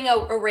like Putting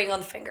a ring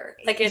on the finger.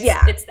 Like it's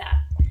Yeah. it's that.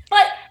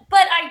 But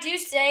I do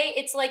say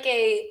it's like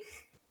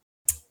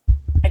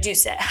I do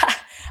say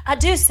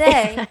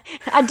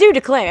I do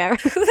declare.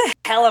 who the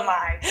hell am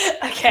I?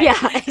 Okay.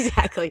 Yeah,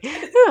 exactly.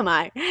 Who am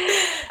I?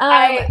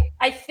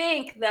 I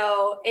think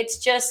though it's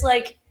just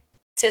like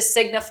to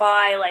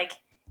signify like,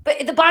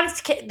 but the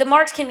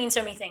marks can mean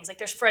so many things. Like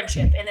there's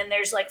friendship, and then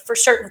there's like for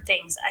certain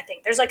things. I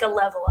think there's like a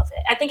level of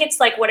it. I think it's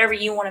like whatever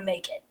you want to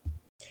make it.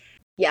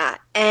 Yeah,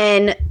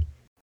 and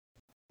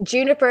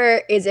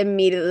Juniper is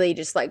immediately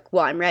just like,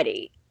 well, I'm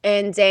ready.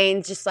 And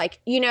Zane's just like,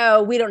 you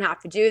know, we don't have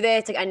to do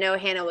this. Like, I know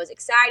Hannah was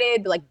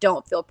excited, but like,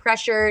 don't feel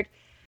pressured.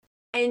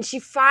 And she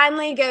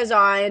finally goes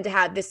on to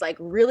have this like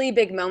really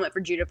big moment for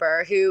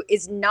Juniper, who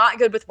is not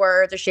good with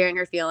words or sharing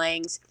her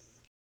feelings.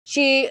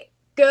 She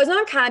goes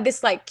on kind of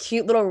this like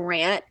cute little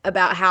rant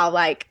about how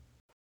like,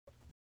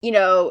 you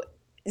know,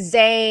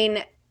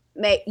 Zane,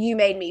 you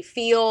made me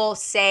feel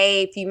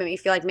safe. You made me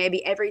feel like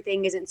maybe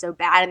everything isn't so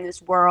bad in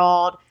this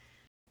world.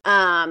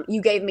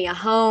 You gave me a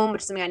home,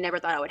 which is something I never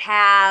thought I would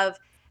have.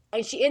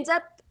 And she ends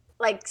up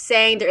like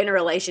saying they're in a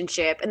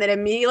relationship, and then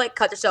immediately like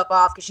cuts herself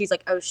off because she's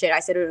like, oh shit,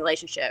 I said a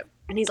relationship.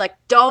 And he's like,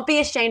 don't be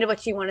ashamed of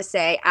what you want to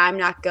say. I'm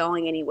not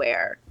going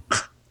anywhere.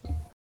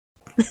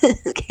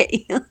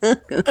 Okay.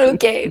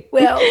 Okay,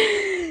 well,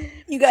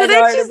 you guys So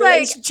then are in a she's like,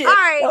 relationship. all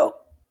right, so-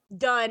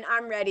 done.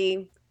 I'm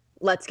ready.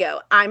 Let's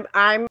go. I'm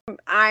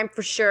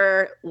for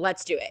sure.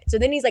 Let's do it. So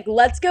then he's like,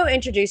 let's go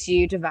introduce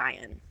you to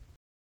Vian.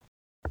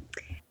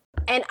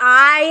 And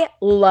I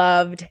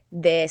loved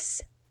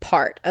this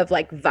part of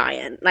like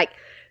Vian. Like,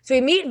 so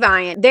we meet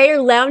Vian. They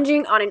are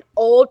lounging on an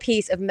old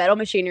piece of metal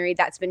machinery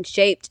that's been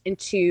shaped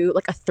into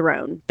like a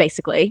throne,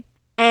 basically.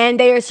 And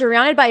they are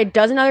surrounded by a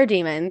dozen other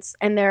demons.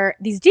 And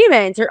these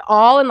demons are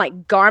all in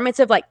like garments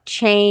of like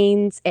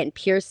chains and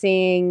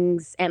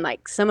piercings. And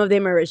like some of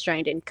them are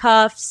restrained in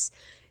cuffs.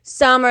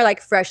 Some are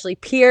like freshly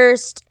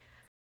pierced.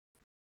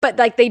 But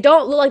like they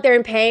don't look like they're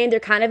in pain. They're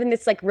kind of in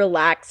this like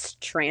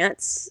relaxed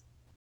trance.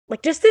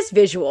 Like just this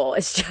visual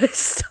is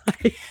just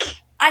like...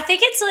 I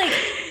think it's like,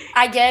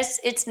 I guess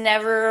it's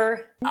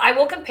never, I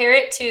will compare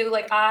it to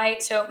like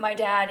so my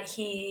dad,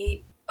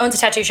 he owns a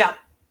tattoo shop.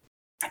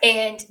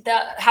 And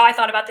how I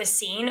thought about this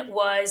scene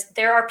was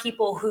there are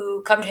people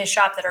who come to his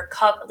shop that are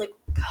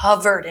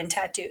covered in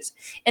tattoos.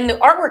 And the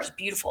artwork is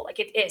beautiful, like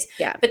it is.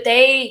 Yeah. But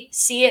they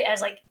see it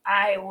as like,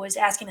 I was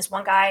asking this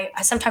one guy,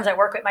 sometimes I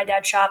work at my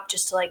dad's shop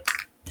just to like,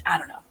 I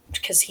don't know,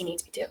 because he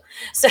needs me to.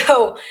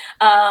 So,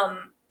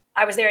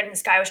 I was there and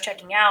this guy was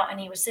checking out and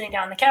he was sitting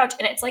down on the couch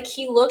and it's like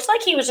he looked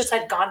like he was just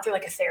had gone through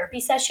like a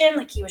therapy session.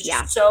 Like he was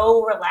just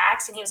so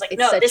relaxed and he was like,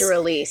 it's such a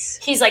release.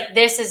 He's like,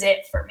 this is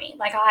it for me.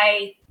 Like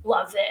I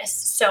love this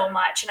so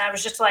much. And I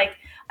was just like,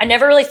 I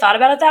never really thought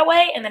about it that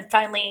way. And then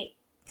finally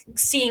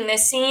seeing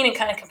this scene and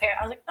kind of compare,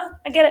 I was like, oh,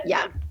 I get it.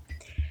 Yeah.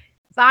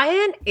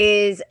 Vian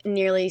is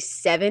nearly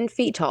 7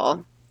 feet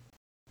tall.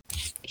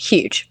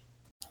 huge,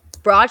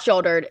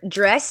 broad-shouldered,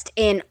 dressed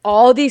in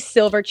all these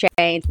silver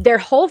chains. Their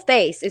whole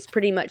face is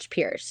pretty much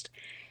pierced.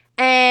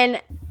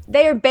 And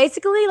they are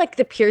basically like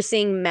the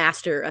piercing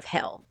master of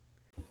hell.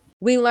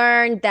 We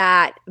learned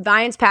that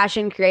Vian's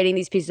passion creating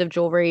these pieces of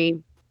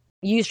jewelry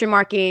used for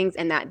markings,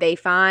 and that they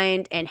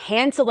find and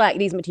hand select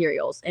these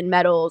materials and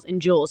metals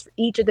and jewels for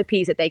each of the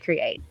piece that they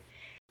create.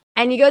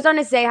 And he goes on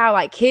to say how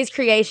like his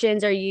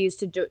creations are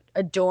used to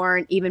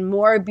adorn even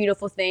more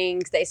beautiful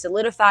things. They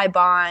solidify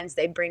bonds.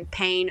 They bring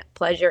pain,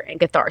 pleasure, and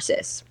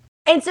catharsis.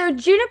 And so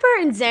Juniper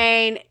and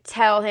Zane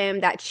tell him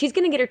that she's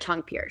going to get her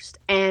tongue pierced.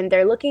 And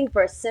they're looking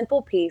for a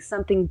simple piece,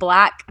 something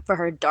black for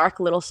her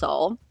dark little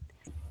soul.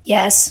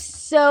 Yes.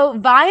 So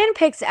Vian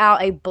picks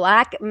out a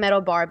black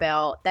metal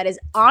barbell that is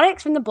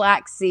onyx from the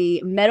Black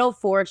Sea, metal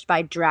forged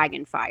by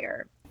dragon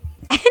fire.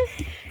 And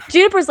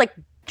Juniper's like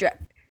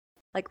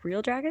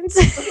real dragons?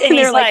 And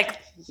they're he's like,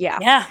 yeah.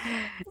 yeah.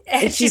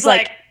 And she's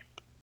like,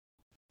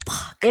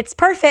 it's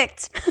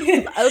perfect.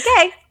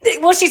 Okay.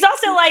 Well, she's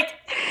also like,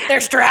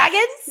 there's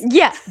dragons?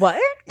 Yeah.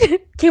 What?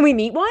 Can we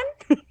meet one?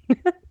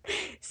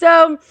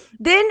 So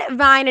then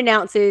Vine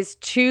announces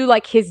to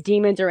like his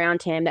demons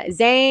around him that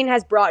Zane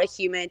has brought a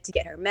human to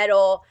get her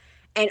medal,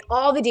 and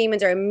all the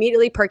demons are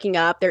immediately perking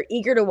up. They're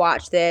eager to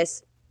watch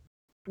this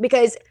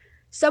because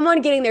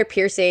someone getting their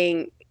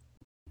piercing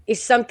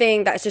is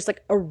something that's just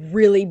like a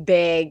really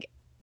big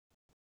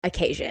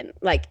occasion.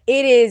 Like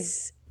it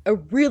is a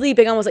really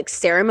big, almost like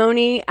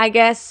ceremony, I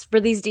guess, for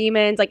these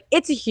demons. Like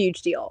it's a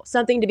huge deal,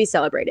 something to be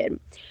celebrated.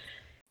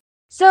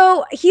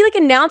 So he like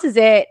announces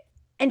it,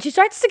 and she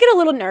starts to get a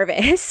little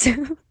nervous.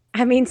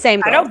 I mean,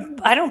 same girl.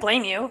 I don't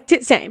blame you.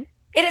 Same.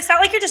 And it's not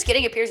like you're just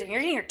getting a piercing.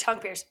 You're getting your tongue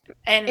pierced.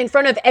 And In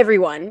front of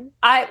everyone.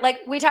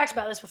 we talked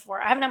about this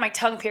before. I haven't had my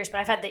tongue pierced, but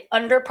I've had the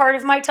under part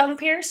of my tongue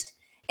pierced.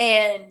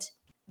 And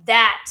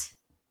that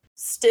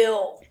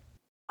still,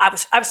 I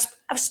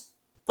was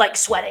like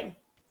sweating.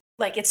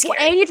 Like it's scary.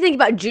 Well, and you have to think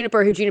about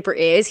Juniper, who Juniper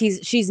is.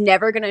 She's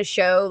never going to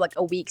show like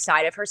a weak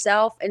side of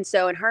herself. And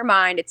so in her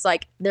mind, it's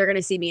like, they're going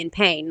to see me in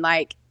pain.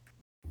 Like,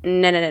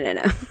 no.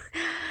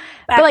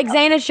 But like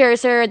Zane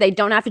assures her they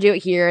don't have to do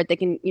it here. They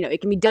can,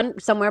 it can be done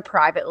somewhere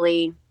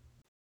privately.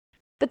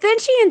 But then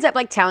she ends up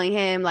like telling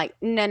him like,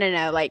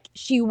 no. Like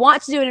she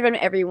wants to do it in front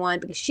of everyone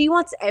because she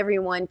wants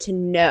everyone to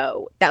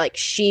know that like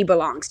she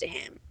belongs to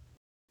him.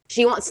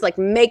 She wants to like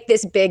make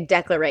this big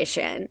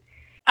declaration.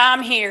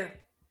 I'm here.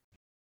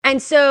 And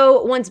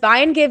so once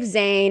Vian gives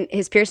Zane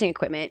his piercing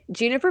equipment,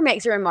 Juniper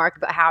makes a remark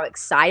about how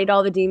excited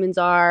all the demons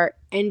are.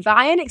 And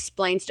Vian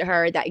explains to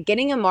her that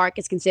getting a mark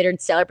is considered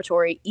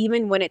celebratory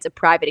even when it's a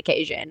private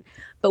occasion.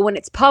 But when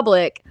it's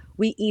public,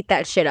 we eat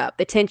that shit up.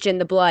 The tension,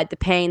 the blood, the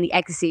pain, the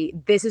ecstasy.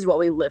 This is what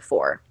we live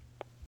for.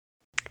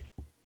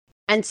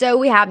 And so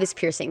we have this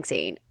piercing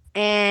scene.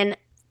 And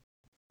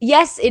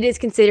yes, it is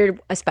considered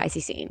a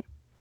spicy scene.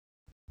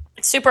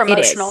 It's super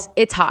emotional. It is.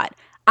 It's hot.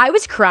 I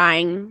was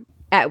crying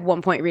at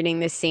one point reading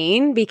this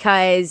scene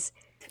because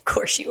of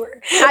course you were.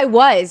 I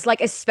was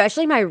like,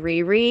 especially my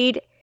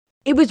reread.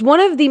 It was one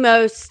of the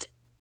most,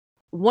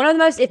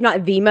 if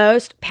not the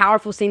most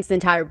powerful scenes in the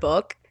entire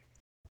book.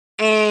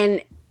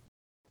 And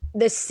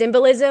the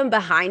symbolism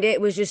behind it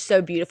was just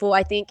so beautiful.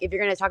 I think if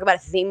you're going to talk about a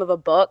theme of a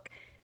book,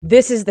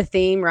 this is the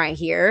theme right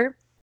here.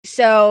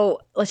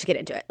 So let's just get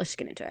into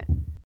it.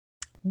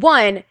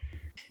 One,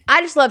 I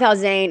just love how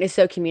Zane is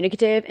so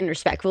communicative and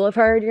respectful of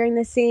her during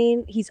this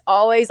scene. He's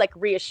always like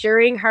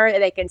reassuring her that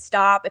they can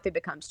stop if it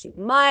becomes too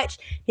much.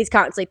 He's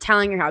constantly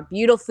telling her how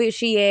beautiful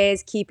she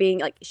is, he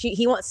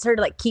wants her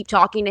to like keep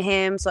talking to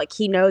him so like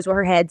he knows where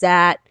her head's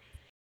at.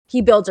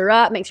 He builds her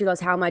up, makes her realize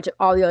how much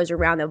all the others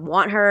around them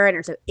want her and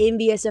are so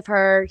envious of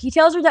her. He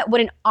tells her that what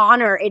an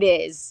honor it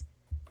is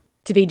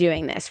to be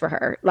doing this for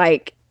her.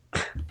 Like,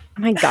 oh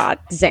my God,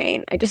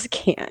 Zane, I just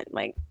can't.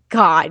 Like,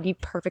 God, you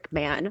perfect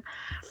man.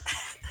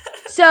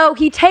 So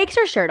he takes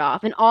her shirt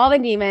off, and all the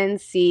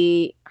demons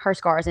see her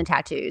scars and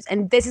tattoos.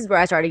 And this is where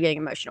I started getting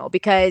emotional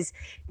because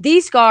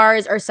these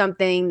scars are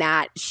something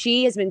that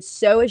she has been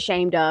so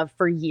ashamed of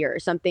for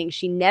years, something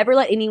she never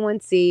let anyone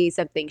see,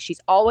 something she's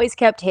always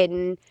kept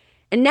hidden.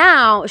 And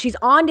now she's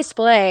on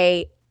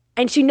display,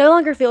 and she no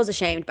longer feels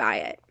ashamed by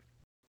it.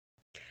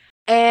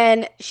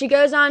 And she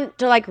goes on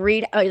to like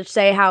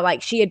say how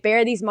like she had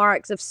bear these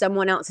marks of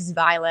someone else's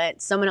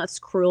violence, someone else's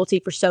cruelty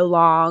for so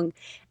long.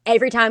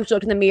 Every time she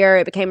looked in the mirror,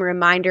 it became a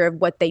reminder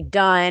of what they'd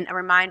done, a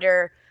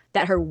reminder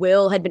that her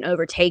will had been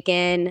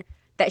overtaken,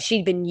 that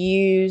she'd been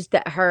used,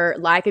 that her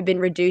life had been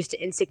reduced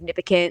to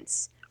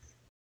insignificance.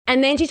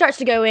 And then she starts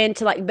to go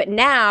into like, but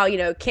now,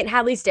 Kent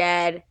Hadley's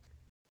dead.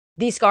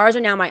 These scars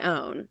are now my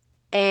own.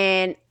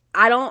 And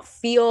I don't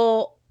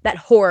feel that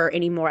horror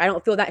anymore. I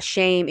don't feel that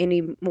shame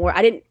anymore.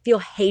 I didn't feel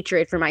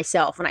hatred for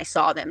myself when I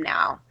saw them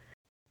now.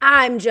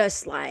 I'm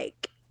just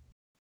like,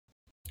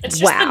 it's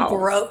just the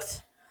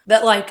growth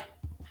that like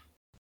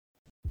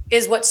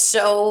is what's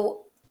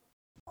so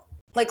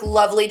like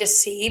lovely to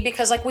see,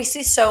 because like we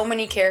see so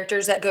many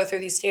characters that go through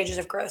these stages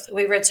of growth.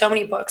 We've read so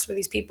many books where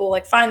these people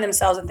like find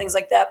themselves and things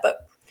like that.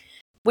 But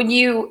when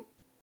you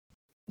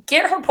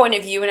get her point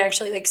of view and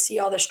actually like see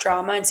all this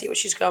trauma and see what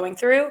she's going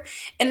through.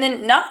 And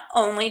then not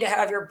only to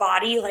have your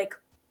body like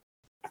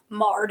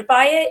marred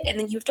by it, and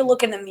then you have to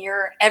look in the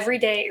mirror every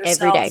day at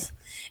yourself Every day.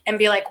 and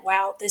be like,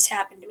 wow, this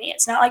happened to me.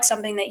 It's not like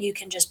something that you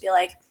can just be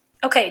like,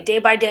 okay, day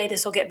by day,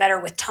 this will get better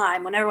with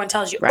time. When everyone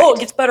tells you, Right. oh, it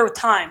gets better with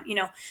time,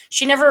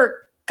 she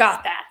never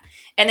got that.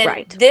 And then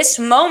Right. this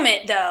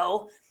moment,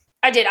 though,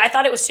 I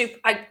thought it was super.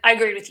 I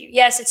agreed with you.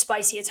 Yes, it's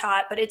spicy, it's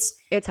hot, but it's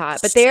hot.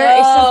 But there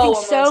is something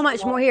so so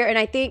much emotional. more here. And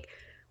I think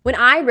when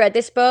I read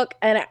this book,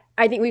 and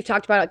I think we've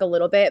talked about it like a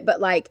little bit,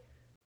 but like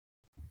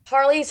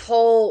Harley's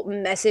whole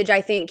message,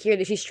 I think, here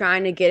that she's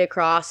trying to get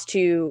across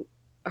to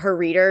her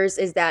readers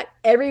is that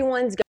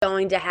everyone's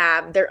going to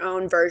have their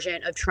own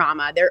version of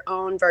trauma, their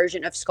own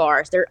version of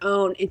scars, their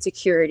own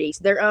insecurities,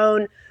 their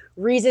own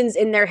reasons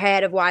in their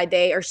head of why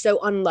they are so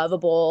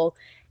unlovable.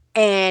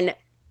 And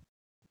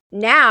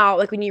now,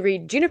 like when you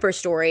read Juniper's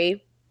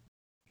story,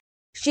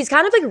 she's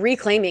kind of like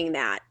reclaiming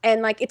that.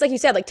 And like, it's like you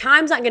said, like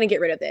time's not going to get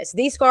rid of this.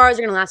 These scars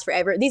are going to last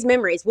forever. These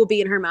memories will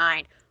be in her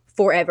mind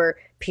forever,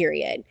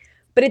 period.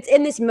 But it's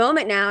in this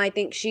moment now, I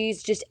think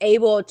she's just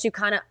able to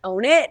kind of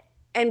own it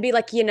and be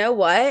like, you know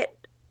what?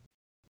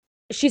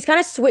 She's kind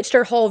of switched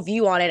her whole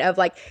view on it of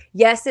like,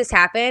 yes, this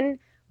happened,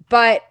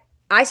 but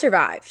I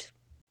survived.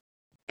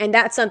 And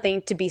that's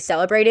something to be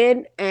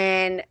celebrated.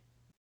 And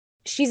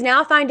she's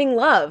now finding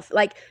love.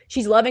 Like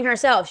she's loving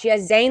herself. She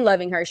has Zane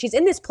loving her. She's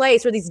in this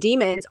place where these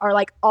demons are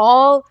like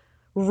all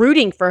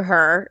rooting for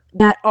her,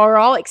 that are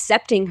all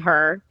accepting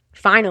her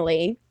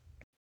finally.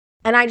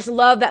 And I just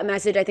love that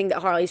message. I think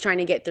that Harley's trying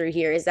to get through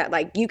here is that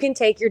like you can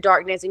take your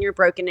darkness and your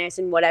brokenness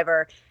and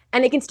whatever,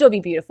 and it can still be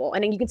beautiful.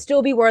 And you can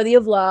still be worthy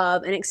of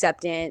love and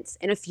acceptance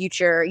and a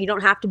future. You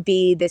don't have to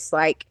be this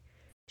like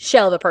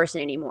shell of a person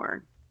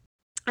anymore.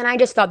 And I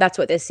just thought that's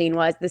what this scene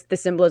was, the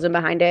symbolism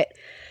behind it.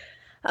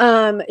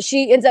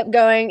 She ends up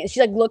going, she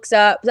like looks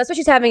up. That's what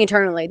she's having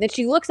internally. Then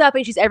she looks up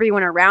and she's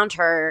everyone around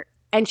her.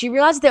 And she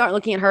realizes they aren't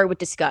looking at her with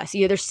disgust.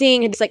 They're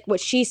seeing it's like what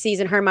she sees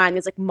in her mind,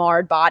 this like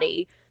marred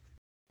body.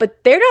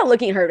 But they're not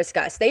looking at her with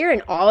disgust. They are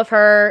in awe of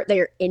her. They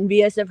are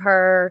envious of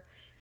her.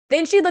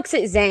 Then she looks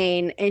at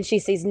Zane and she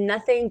sees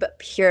nothing but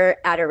pure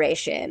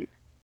adoration.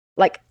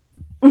 Like,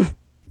 beautiful.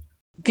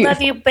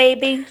 Love you,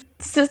 baby.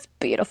 It's just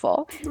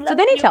beautiful. Love So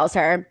then he you. tells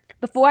her,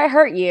 before I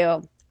hurt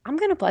you, I'm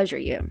going to pleasure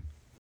you.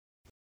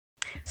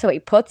 So he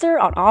puts her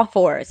on all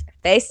fours,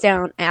 face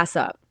down, ass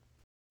up.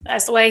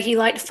 That's the way he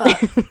liked to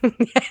fuck.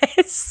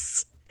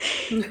 Yes.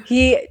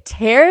 He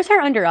tears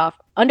her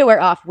underwear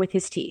off with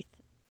his teeth.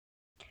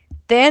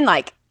 Then,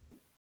 like,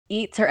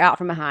 eats her out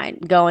from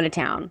behind, going to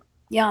town.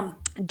 Yum.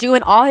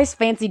 Doing all his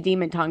fancy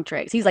demon tongue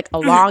tricks. He's, like,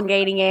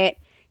 elongating it.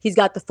 He's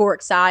got the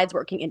fork sides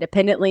working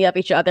independently of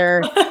each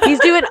other. He's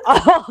doing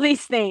all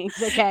these things,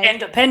 okay?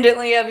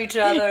 Independently of each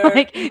other.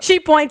 Like, she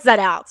points that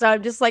out. So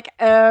I'm just like,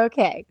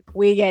 okay,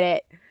 we get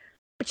it.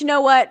 But you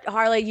know what,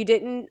 Harley? You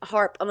didn't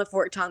harp on the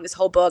fork tongue this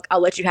whole book.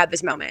 I'll let you have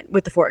this moment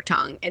with the fork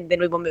tongue, and then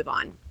we will move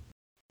on.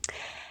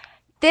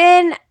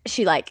 Then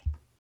she, like,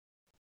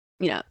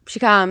 she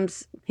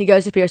comes. He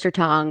goes to pierce her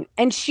tongue.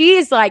 And she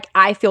is like,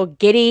 I feel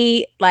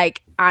giddy.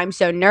 Like, I'm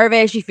so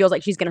nervous. She feels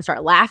like she's going to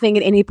start laughing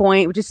at any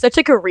point, which is such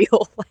like a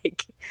real,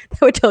 like,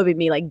 that would totally be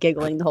me, like,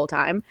 giggling the whole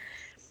time.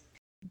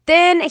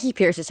 Then he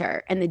pierces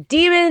her, and the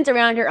demons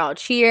around her all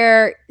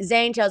cheer.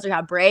 Zane tells her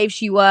how brave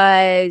she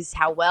was,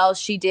 how well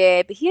she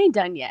did, but he ain't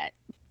done yet.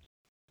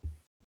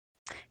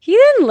 He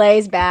then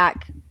lays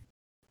back,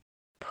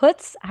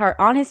 puts her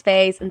on his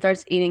face, and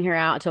starts eating her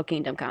out until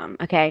kingdom come.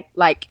 Okay?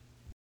 Like,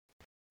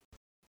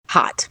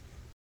 hot.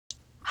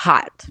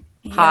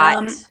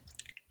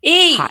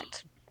 Eat.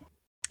 Hot.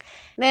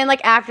 Then,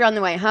 like, after on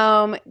the way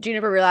home,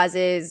 Juniper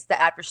realizes that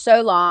after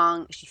so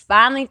long, she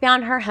finally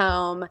found her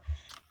home.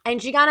 And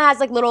she kind of has,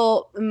 like,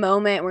 little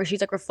moment where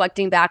she's, like,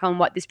 reflecting back on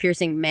what this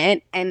piercing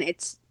meant. And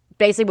it's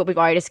basically what we've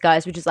already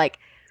discussed, which is, like,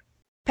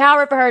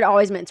 power for her had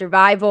always meant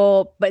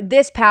survival. But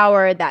this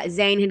power that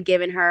Zane had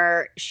given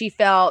her, she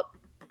felt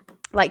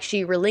like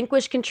she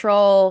relinquished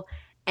control.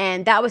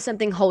 And that was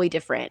something wholly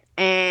different.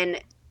 And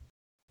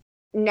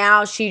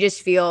now she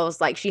just feels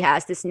like she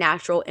has this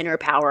natural inner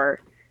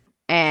power.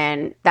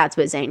 And that's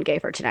what Zane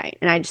gave her tonight.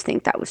 And I just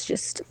think that was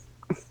just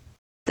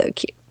so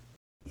cute.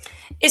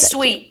 It's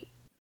sweet.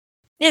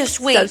 It's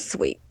sweet. So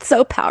sweet.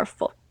 So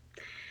powerful.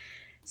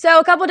 So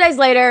a couple days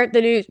later,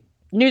 the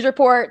news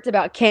reports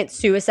about Kent's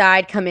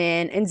suicide come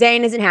in, and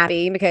Zane isn't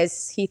happy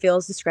because he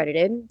feels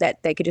discredited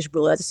that they could just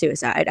rule it as a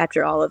suicide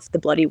after all of the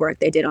bloody work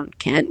they did on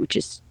Kent, which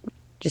is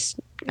just,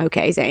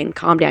 okay, Zane,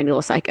 calm down, you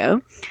little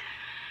psycho.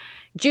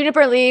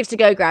 Juniper leaves to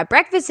go grab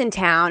breakfast in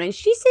town, and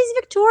she sees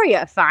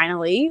Victoria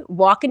finally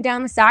walking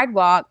down the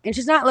sidewalk, and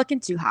she's not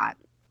looking too hot.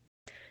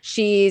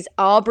 She's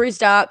all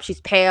bruised up. She's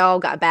pale,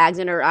 got bags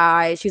in her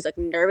eyes. She's like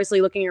nervously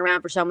looking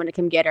around for someone to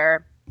come get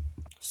her.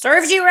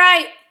 Serves you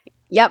right.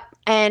 Yep.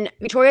 And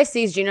Victoria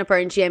sees Juniper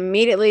and she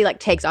immediately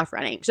like takes off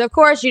running. So of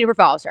course Juniper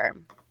follows her.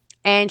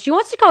 And she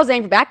wants to call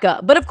Zane for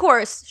backup. But of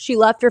course she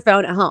left her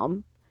phone at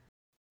home.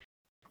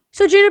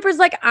 So Juniper's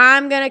like,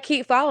 I'm going to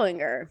keep following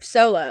her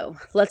solo.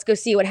 Let's go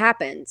see what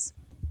happens.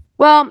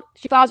 Well,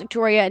 she follows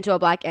Victoria until a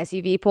black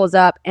SUV pulls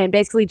up, and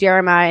basically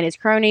Jeremiah and his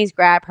cronies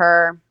grab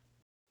her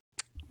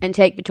and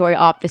take Victoria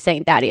off to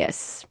St.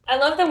 Thaddeus. I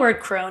love the word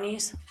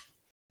cronies.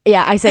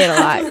 Yeah, I say it a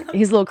lot.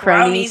 His little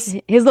cronies,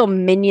 Cronies. his little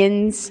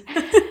minions.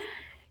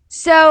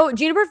 So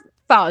Juniper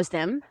follows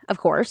them, of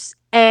course,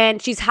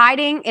 and she's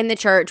hiding in the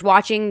church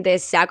watching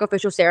this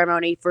sacrificial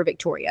ceremony for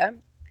Victoria.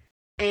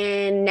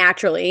 And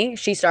naturally,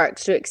 she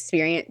starts to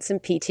experience some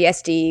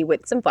PTSD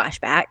with some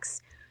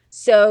flashbacks.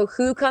 So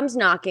who comes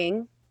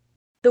knocking?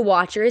 The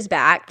Watcher is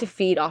back to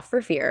feed off her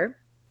fear.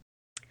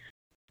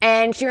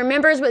 And she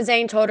remembers what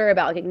Zane told her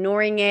about like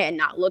ignoring it and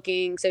not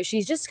looking. So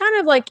she's just kind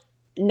of like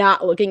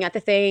not looking at the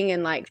thing.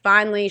 And like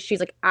finally she's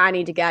like, I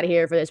need to get out of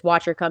here before this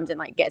Watcher comes and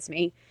like gets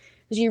me.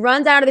 So she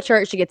runs out of the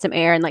church to get some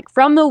air. And like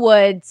from the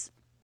woods,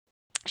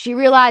 she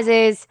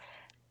realizes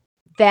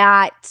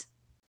that,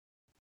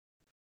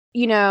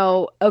 you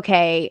know,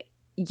 okay,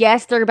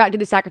 yes, they're about to do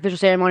the sacrificial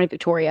ceremony of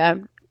Victoria,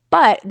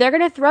 but they're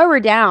going to throw her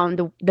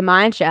down the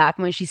mine shaft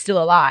when she's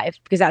still alive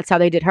because that's how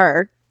they did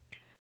her.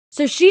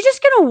 So she's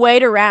just going to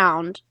wait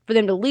around for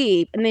them to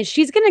leave, and then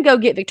she's going to go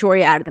get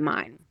Victoria out of the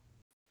mine.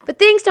 But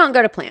things don't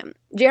go to plan.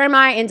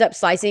 Jeremiah ends up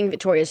slicing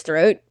Victoria's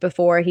throat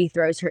before he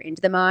throws her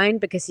into the mine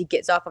because he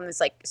gets off on this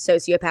like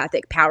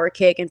sociopathic power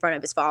kick in front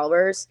of his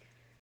followers.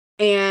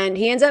 And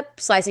he ends up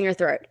slicing her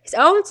throat, his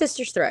own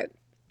sister's throat.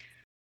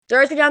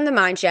 Throws her down the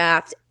mine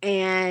shaft,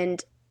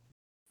 and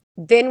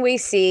then we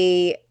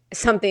see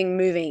something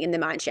moving in the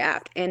mine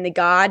shaft. And the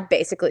god,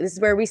 basically, this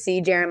is where we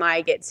see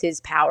Jeremiah gets his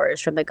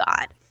powers from the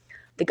god.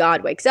 The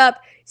god wakes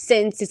up,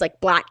 sends his like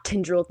black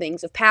tendril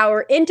things of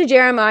power into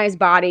Jeremiah's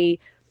body.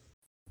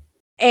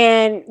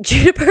 And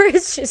Juniper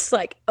is just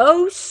like,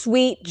 oh,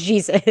 sweet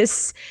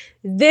Jesus.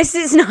 This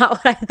is not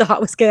what I thought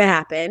was going to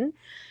happen.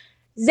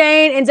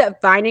 Zane ends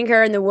up finding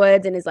her in the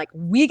woods and is like,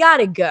 we got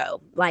to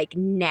go. Like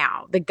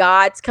now. The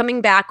god's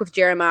coming back with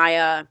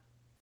Jeremiah.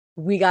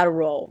 We got to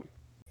roll.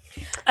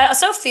 I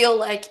also feel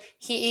like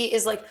he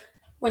is like,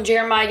 when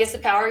Jeremiah gets the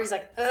power, he's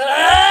like,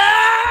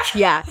 "Ah!"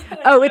 Yeah.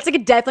 Oh, it's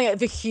like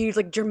definitely a huge,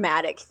 like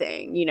dramatic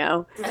thing, you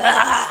know?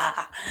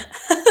 Ah!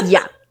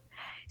 Yeah.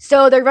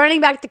 So they're running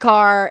back to the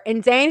car,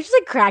 and Zane's just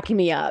like cracking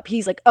me up.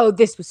 He's like, oh,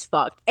 this was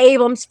fucked.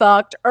 Abram's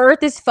fucked.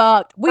 Earth is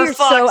fucked. We're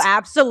so fucked.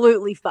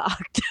 absolutely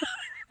fucked.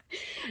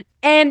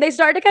 And they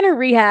start to kind of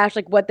rehash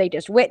like what they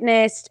just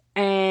witnessed.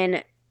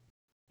 And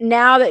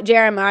now that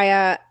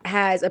Jeremiah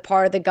has a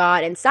part of the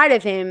god inside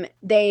of him,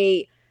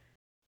 they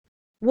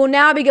will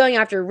now be going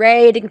after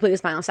Ray to complete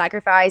his final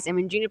sacrifice. And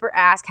when Juniper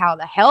asks how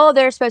the hell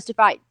they're supposed to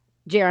fight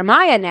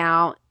Jeremiah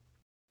now,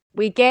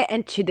 we get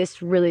into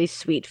this really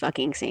sweet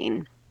fucking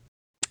scene.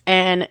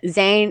 And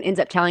Zane ends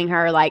up telling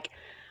her, like,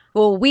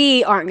 well,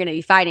 we aren't going to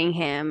be fighting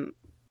him.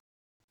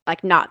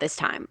 Like, not this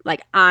time.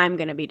 Like, I'm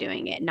going to be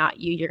doing it, not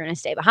you. You're going to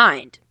stay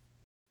behind.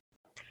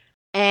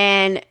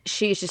 And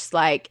she's just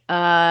like,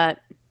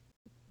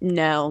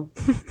 no.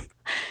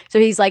 So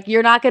he's like,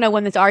 you're not going to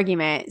win this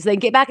argument. So they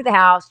get back at the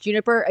house.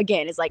 Juniper,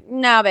 again, is like,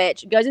 no,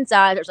 bitch. Goes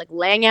inside. There's like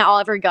laying out all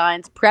of her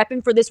guns,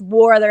 prepping for this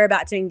war they're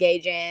about to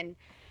engage in.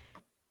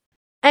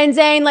 And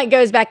Zane like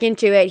goes back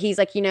into it. He's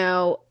like, you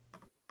know,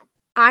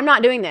 I'm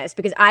not doing this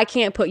because I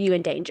can't put you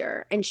in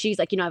danger. And she's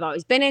like, you know, I've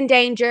always been in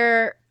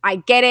danger. I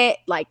get it.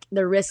 Like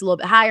the risk's a little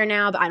bit higher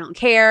now, but I don't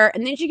care.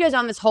 And then she goes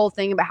on this whole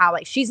thing about how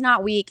like she's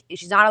not weak and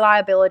she's not a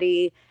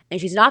liability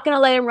and she's not going to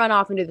let him run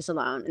off and do this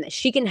alone and that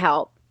she can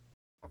help.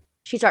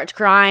 She starts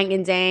crying,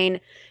 and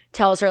Zane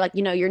tells her, like,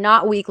 you know, you're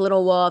not weak,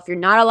 little wolf. You're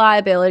not a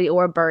liability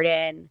or a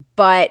burden,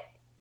 but,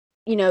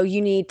 you know,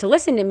 you need to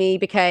listen to me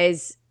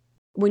because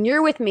when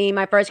you're with me,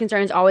 my first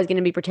concern is always going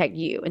to be protect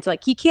you. And so,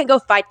 like, he can't go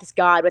fight this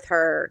god with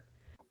her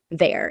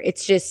there.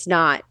 It's just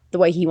not the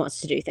way he wants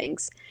to do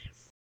things.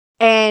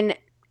 And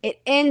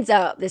it ends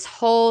up, this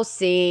whole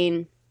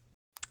scene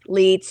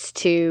leads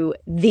to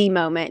the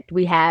moment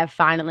we have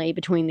finally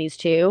between these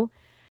two.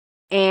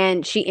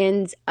 And she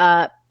ends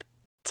up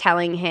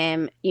telling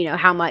him, you know,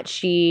 how much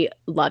she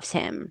loves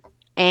him.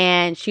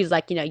 And she's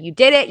like, you know, you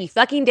did it. You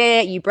fucking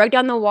did it. You broke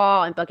down the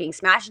wall and fucking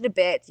smashed it to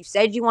bits. You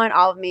said you wanted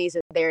all of me. So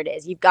there it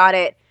is. You've got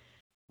it.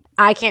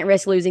 I can't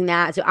risk losing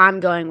that. So I'm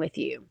going with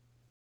you.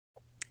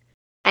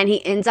 And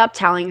he ends up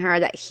telling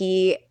her that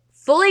he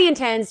fully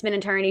intends to spend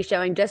eternity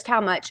showing just how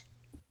much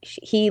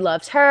he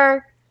loves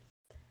her.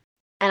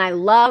 And I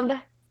love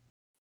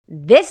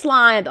this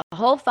line of the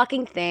whole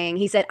fucking thing.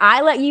 He said,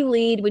 I let you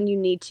lead when you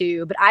need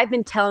to, but I've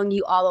been telling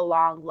you all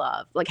along,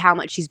 love, like how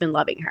much she's been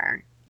loving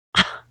her.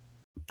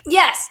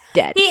 Yes,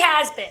 Dead. he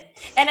has been.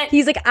 And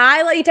He's like,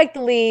 I let you take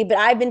the lead, but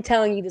I've been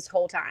telling you this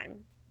whole time.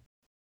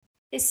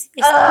 it's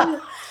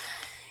you.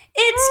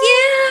 It's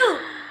you.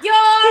 You're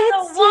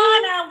the one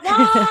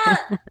I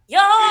want.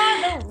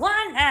 You're the one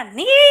I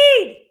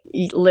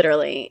need.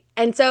 Literally.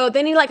 And so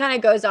then he like kind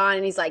of goes on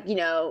and he's like, you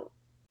know,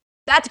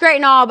 that's great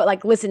and all, but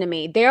like, listen to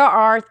me. There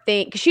are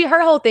things,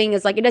 her whole thing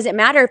is like, it doesn't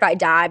matter if I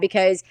die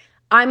because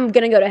I'm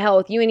going to go to hell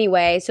with you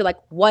anyway. So like,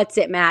 what's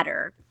it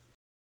matter?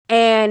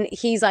 And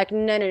he's like,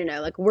 no.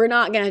 Like, we're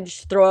not going to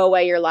just throw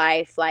away your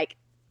life. Like,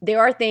 there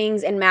are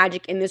things and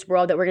magic in this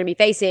world that we're going to be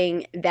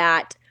facing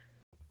that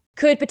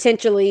could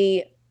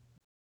potentially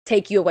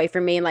take you away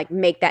from me and like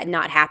make that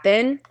not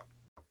happen.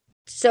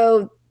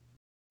 So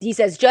he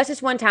says, just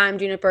this one time,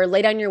 Juniper,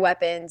 lay down your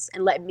weapons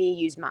and let me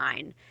use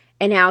mine.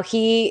 And how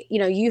he,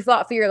 you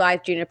fought for your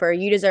life, Juniper.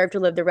 You deserve to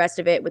live the rest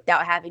of it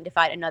without having to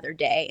fight another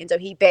day. And so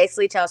he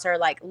basically tells her,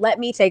 like, let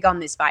me take on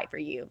this fight for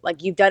you.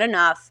 Like, you've done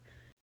enough.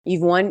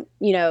 You've won,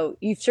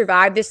 you've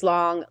survived this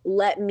long.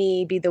 Let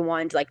me be the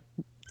one to, like,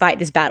 fight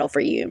this battle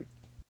for you.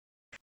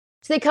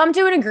 So they come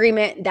to an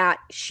agreement that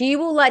she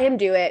will let him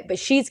do it, but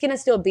she's going to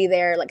still be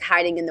there, like,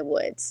 hiding in the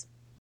woods.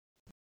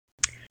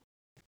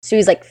 So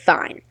he's like,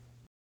 fine.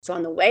 So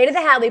on the way to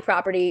the Hadley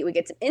property, we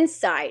get some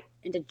insight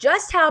into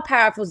just how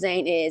powerful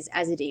Zane is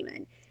as a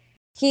demon.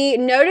 He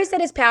noticed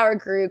that his power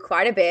grew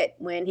quite a bit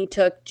when he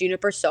took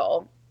Juniper's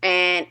soul,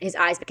 and his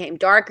eyes became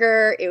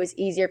darker. It was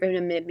easier for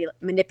him to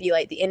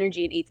manipulate the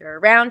energy and ether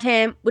around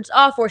him, which is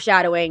all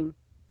foreshadowing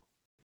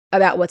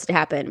about what's to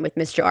happen with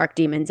Mr.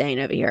 Archdemon Zane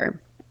over here.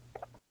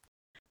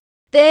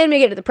 Then we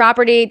get to the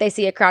property. They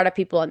see a crowd of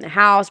people in the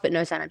house, but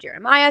no sign of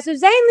Jeremiah. So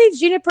Zane leaves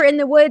Juniper in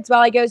the woods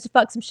while he goes to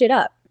fuck some shit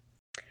up.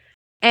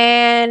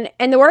 And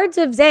in the words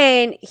of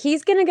Zane,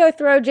 he's going to go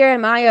throw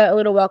Jeremiah a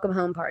little welcome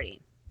home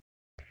party.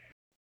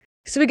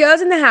 So he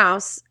goes in the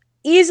house,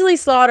 easily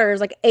slaughters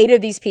like 8 of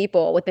these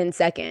people within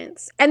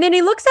seconds. And then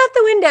he looks out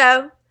the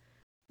window,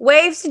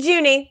 waves to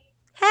Junie.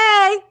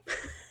 Hey.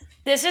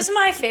 This is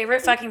my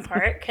favorite fucking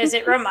part because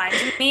it reminds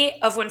me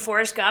of when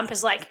Forrest Gump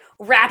is like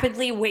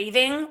rapidly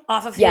waving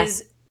off of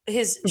his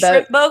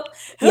shrimp boat.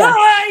 Yeah.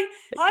 Hi,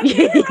 I'm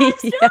here. I'm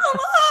still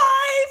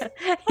alive.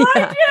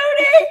 Hi,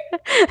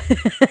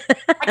 Judy.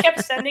 I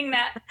kept sending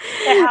that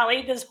to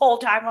Hallie this whole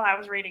time while I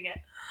was reading it.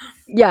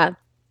 Yeah.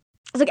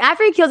 It's like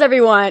after he kills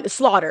everyone,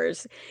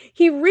 slaughters,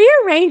 he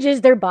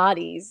rearranges their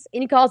bodies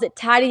and he calls it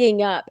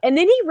tidying up. And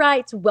then he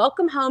writes,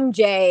 "Welcome home,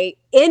 Jay,"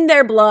 in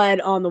their blood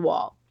on the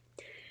wall.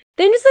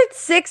 Then just like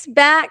sits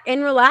back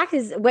and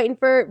relaxes, waiting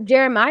for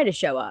Jeremiah to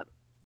show up.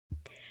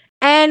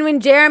 And when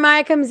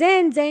Jeremiah comes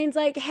in, Zane's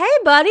like, "Hey,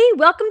 buddy,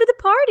 welcome to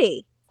the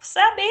party. What's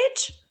up,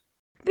 bitch?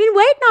 Been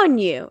waiting on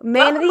you,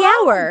 man of the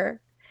hour."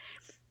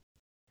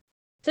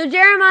 So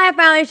Jeremiah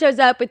finally shows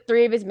up with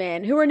 3 of his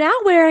men who are now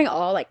wearing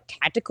all like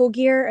tactical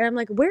gear. And I'm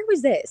like, where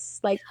was this?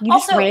 Like, you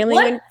just randomly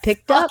went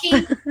picked up?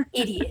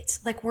 Idiots.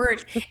 Like,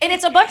 word. And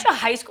it's a bunch of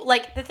high school.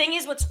 Like, the thing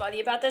is, what's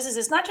funny about this is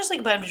it's not just like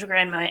a bunch of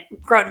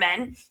grown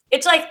men.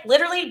 It's like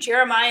literally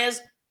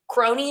Jeremiah's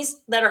cronies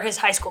that are his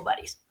high school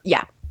buddies.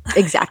 Yeah,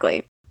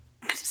 exactly.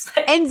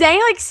 And Zane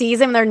like sees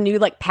them in their new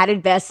like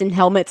padded vests and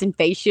helmets and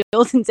face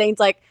shields. And Zane's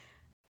like,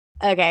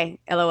 okay,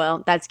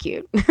 LOL, that's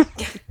cute.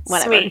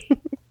 Whatever. Sweet.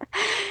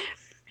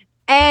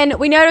 And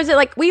we notice that,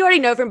 like, we already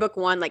know from book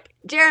 1, like,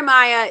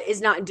 Jeremiah is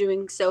not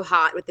doing so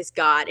hot with this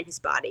god in his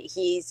body.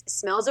 He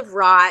smells of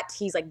rot.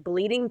 He's, like,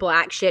 bleeding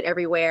black shit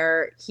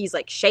everywhere. He's,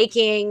 like,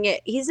 shaking.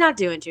 He's not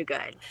doing too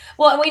good.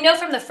 Well, and we know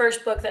from the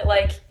first book that,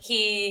 like,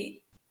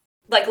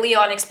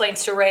 Leon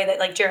explains to Ray that,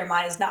 like,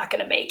 Jeremiah is not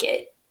going to make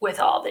it with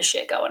all this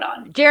shit going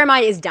on.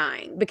 Jeremiah is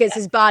dying because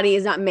his body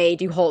is not made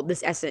to hold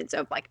this essence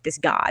of, like, this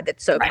god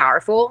that's so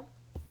powerful.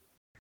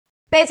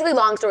 Basically,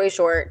 long story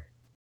short,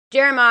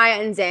 Jeremiah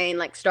and Zane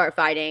like start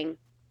fighting.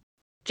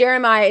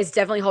 Jeremiah is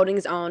definitely holding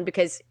his own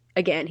because,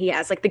 again, he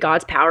has like the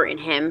god's power in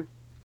him.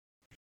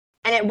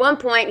 And at one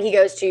point he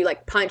goes to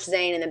like punch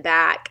Zane in the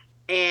back,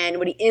 and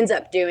what he ends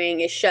up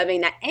doing is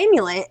shoving that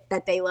amulet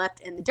that they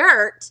left in the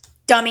dirt,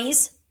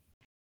 dummies,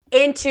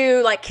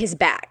 into like his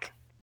back.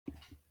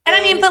 And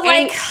I mean, but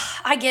like,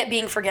 I get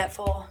being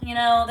forgetful. You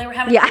know, they were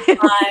having a good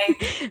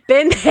time.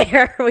 Been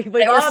there.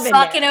 They were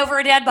fucking over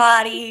a dead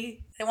body.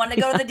 They wanted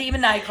to go to the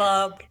demon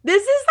nightclub.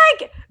 This is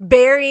like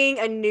burying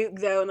a nuke,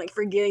 though, and like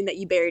forgetting that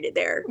you buried it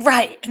there.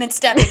 Right. And then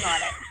stepping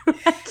on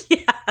it.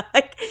 Yeah.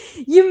 Like,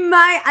 you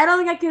might. I don't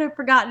think I could have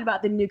forgotten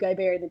about the nuke I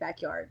buried in the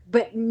backyard.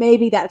 But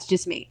maybe that's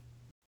just me.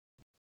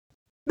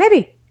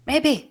 Maybe.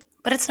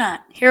 But it's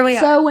not. Here we are.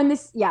 So when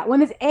this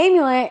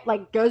amulet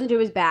like goes into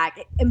his back,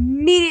 it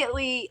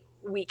immediately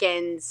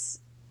weakens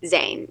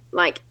Zane.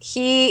 Like,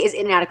 he is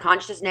in and out of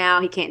consciousness now.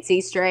 He can't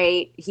see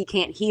straight. He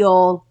can't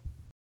heal.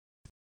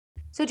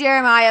 So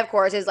Jeremiah, of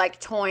course, is like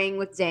toying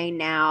with Zane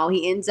now.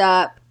 He ends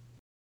up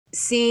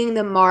seeing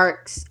the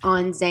marks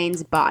on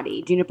Zane's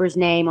body, Juniper's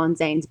name on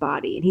Zane's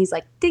body. And he's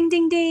like, ding,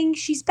 ding, ding,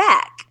 she's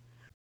back.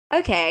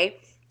 Okay.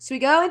 So we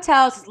go and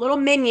tell his little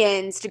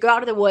minions to go out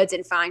to the woods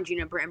and find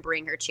Juniper and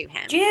bring her to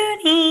him.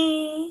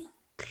 Junie.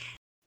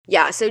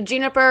 Yeah, so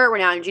Juniper, we're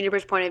now in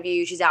Juniper's point of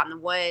view. She's out in the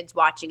woods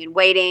watching and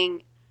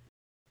waiting.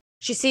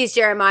 She sees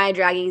Jeremiah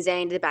dragging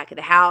Zane to the back of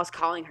the house,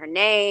 calling her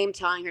name,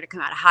 telling her to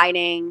come out of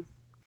hiding.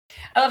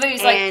 I love it.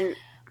 He's like,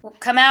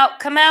 come out,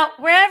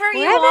 wherever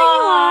you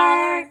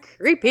are.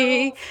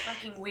 Creepy. So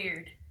fucking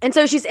weird. And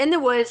so she's in the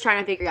woods trying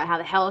to figure out how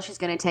the hell she's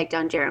going to take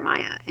down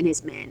Jeremiah and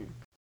his men.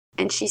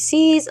 And she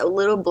sees a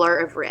little blur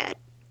of red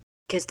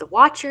because the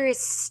Watcher is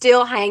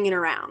still hanging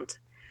around,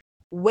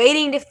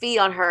 waiting to feed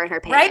on her and her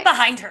panic. Right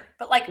behind her,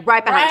 but like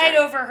right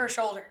over her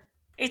shoulder.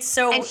 It's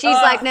so. And she's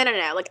like, no.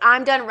 Like,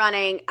 I'm done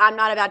running. I'm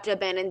not about to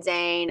abandon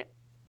Zane.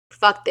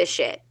 Fuck this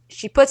shit.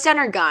 She puts down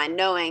her gun,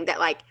 knowing that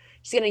like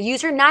She's going to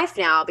use her knife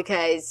now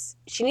because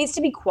she needs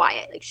to be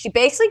quiet. Like, she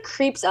basically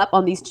creeps up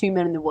on these two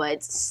men in the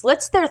woods,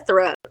 slits their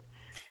throat.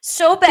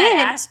 So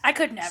badass. I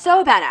could never.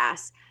 So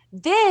badass.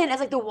 Then, as,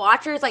 like, the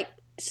Watcher is, like,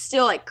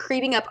 still, like,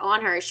 creeping up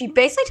on her, she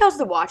basically tells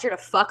the Watcher to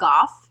fuck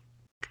off.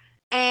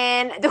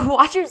 And the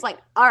Watcher's like,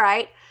 all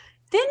right.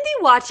 Then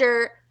the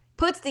Watcher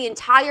puts the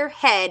entire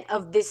head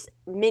of this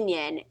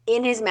minion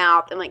in his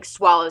mouth and, like,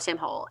 swallows him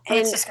whole. And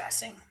It's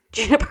disgusting.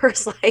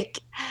 Juniper's like,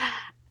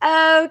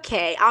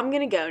 okay, I'm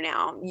gonna go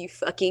now, you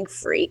fucking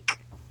freak.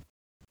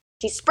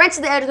 She sprints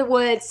to the edge of the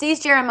woods, sees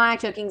Jeremiah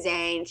choking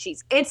Zane.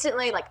 She's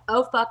instantly like,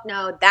 oh, fuck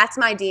no, that's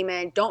my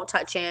demon. Don't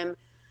touch him.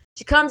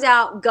 She comes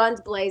out,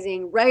 guns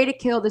blazing, ready to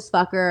kill this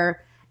fucker.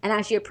 And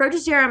as she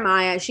approaches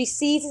Jeremiah, she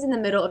sees he's in the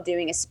middle of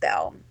doing a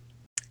spell.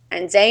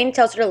 And Zane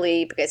tells her to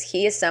leave because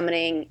he is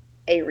summoning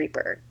a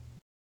Reaper.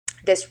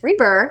 This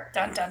Reaper,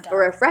 Dun, dun, dun. a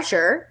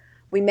refresher,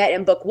 we met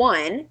in book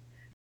 1,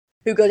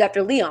 who goes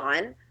after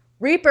Leon.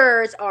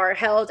 Reapers are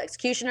Hell's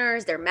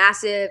executioners. They're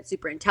massive,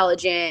 super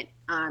intelligent.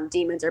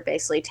 Demons are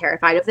basically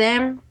terrified of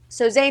them.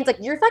 So Zane's like,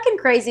 you're fucking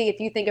crazy if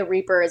you think a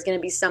Reaper is going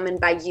to be summoned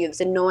by you,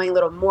 this annoying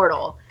little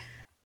mortal.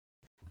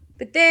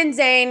 But then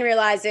Zane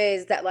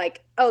realizes that,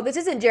 like, oh, this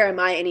isn't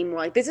Jeremiah anymore.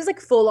 Like, this is, like,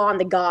 full on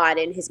the god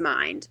in his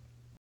mind.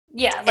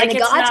 Yeah, like the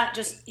it's gods- not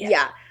just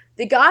Yeah.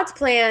 The god's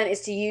plan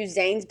is to use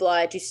Zane's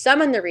blood to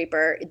summon the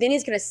Reaper. Then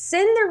he's going to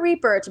send the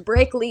Reaper to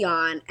break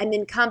Leon and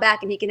then come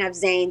back and he can have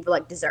Zane for,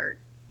 like, dessert.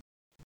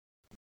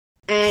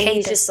 And Hate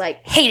he's this. just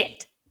like, Hate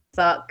it.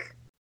 fuck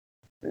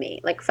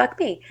me. Like, fuck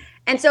me.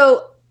 And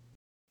so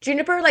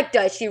Juniper, like,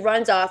 she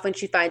runs off when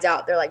she finds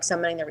out they're, like,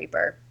 summoning the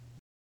Reaper.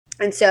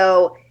 And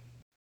so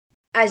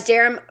as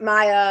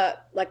Jeremiah,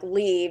 like,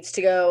 leaves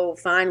to go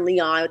find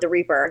Leon with the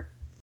Reaper,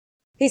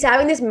 he's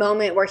having this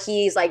moment where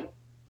he's like,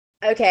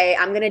 okay,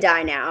 I'm going to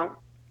die now.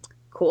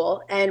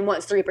 Cool. And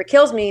once the Reaper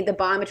kills me, the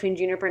bond between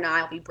Juniper and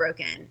I will be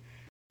broken.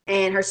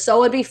 And her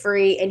soul would be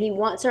free. And he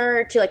wants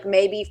her to, like,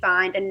 maybe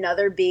find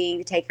another being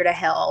to take her to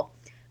hell.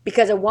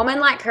 Because a woman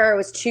like her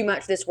was too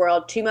much for this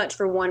world, too much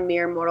for one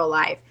mere mortal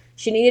life.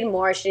 She needed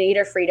more. She needed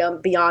her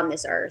freedom beyond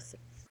this earth.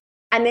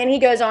 And then he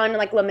goes on,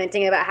 like,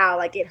 lamenting about how,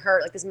 like, it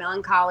hurt, like, this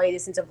melancholy,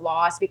 this sense of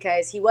loss,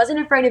 because he wasn't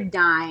afraid of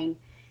dying.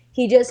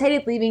 He just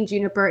hated leaving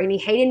Juniper, and he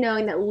hated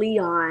knowing that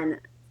Leon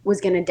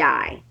was going to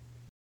die.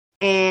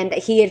 And that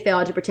he had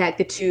failed to protect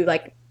the two,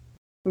 like,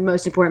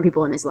 most important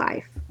people in his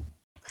life.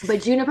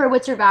 But Juniper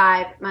would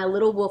survive. My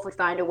little wolf would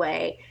find a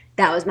way.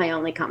 That was my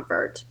only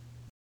comfort.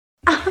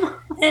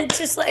 And it's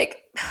just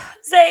like,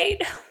 Zane,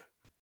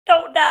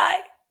 don't die.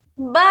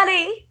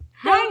 Buddy,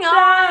 hang Don't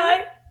on.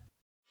 die.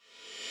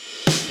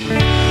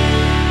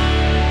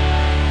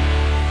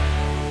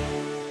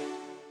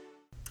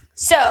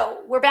 So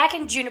we're back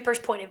in Juniper's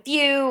point of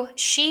view.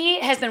 She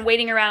has been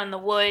waiting around in the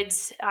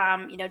woods.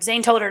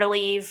 Zane told her to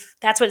leave.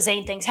 That's what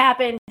Zane thinks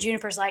happened.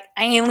 Juniper's like,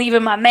 I ain't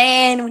leaving my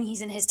man when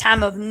he's in his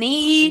time of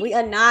need. We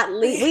are not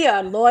we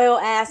are loyal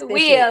ass bitches.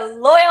 We are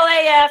loyal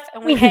AF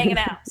and we hanging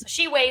out. So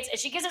she waits and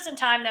she gives it some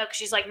time though because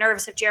she's like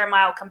nervous if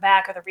Jeremiah will come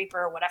back or the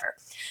Reaper or whatever.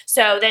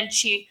 So then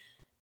she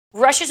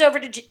rushes over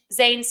to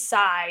Zane's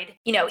side.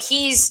 You know,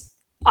 he's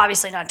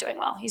obviously not doing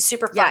well. He's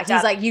super Yeah, fucked he's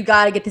up. like, you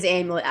got to get this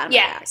amulet out of my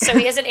back. So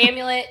he has an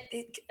amulet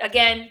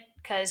again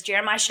because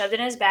Jeremiah shoved it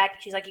in his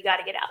back. He's like, you got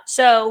to get out.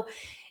 So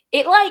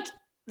it like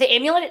the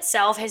amulet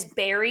itself has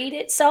buried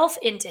itself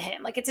into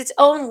him. Like it's its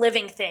own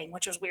living thing,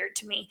 which was weird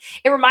to me.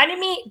 It reminded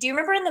me, do you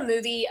remember in the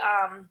movie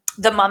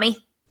The Mummy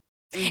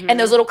and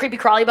those little creepy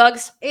crawly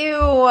bugs? Ew.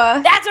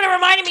 That's what it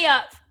reminded me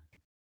of.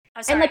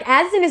 I'm sorry. And like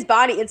as it's in his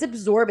body, it's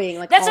absorbing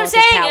like That's all what of I'm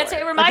his saying. power. That's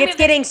what it Like, reminded me it's of.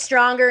 getting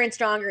stronger and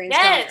stronger and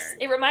Yes, stronger.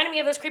 it reminded me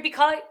of those creepy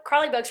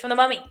crawly bugs from The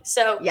Mummy.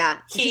 So Yeah.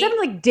 So He- she's having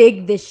to like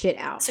dig this shit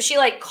out. So she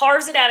like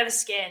carves it out of his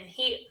skin.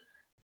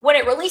 When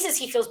it releases,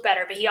 he feels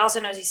better, but he also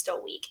knows he's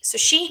still weak. So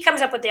she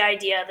comes up with the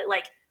idea that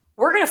like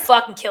we're gonna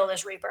fucking kill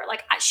this Reaper.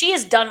 Like she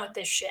is done with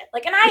this shit.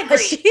 Like, and I agree.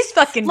 She's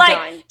fucking Like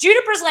done.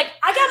 Juniper's like,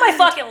 I got my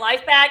fucking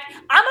life back.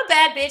 I'm a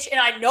bad bitch, and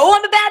I know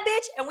I'm a bad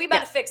bitch, and we about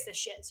Yeah. to fix this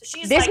shit. So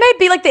she's This like, may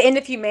be like the end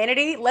of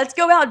humanity. Let's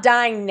go out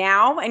dying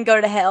now and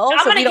go to hell I'm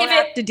so gonna we don't give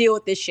have it- to deal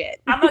with this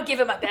shit. I'm gonna give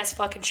it my best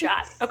fucking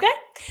shot. Okay.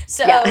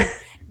 So Yeah.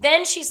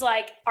 then she's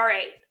like, all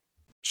right.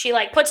 She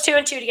like puts 2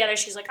 and 2 together.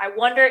 She's like, I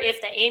wonder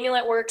if the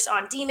amulet works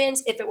on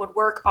demons, if it would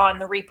work on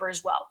the Reaper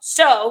as well.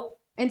 So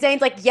And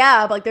Zane's like,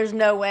 yeah, but like there's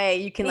no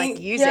way you can like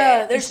use it.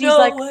 yeah, And there's she's no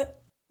like, way.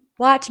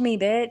 watch me,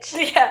 bitch.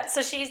 Yeah,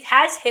 so she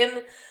has him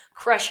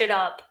crush it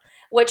up,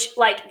 which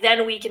like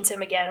then weakens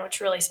him again,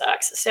 which really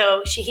sucks.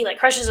 So he like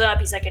crushes it up.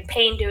 He's like in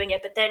pain doing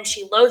it, but then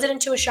she loads it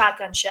into a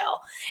shotgun shell,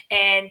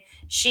 and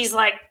she's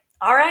like,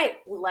 "All right,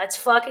 let's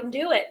fucking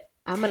do it.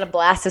 I'm gonna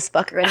blast this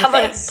fucker in the I'm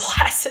gonna face.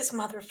 blast this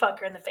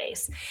motherfucker in the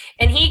face."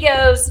 And he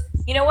goes,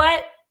 "You know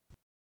what?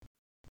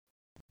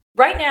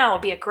 Right now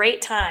would be a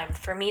great time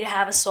for me to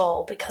have a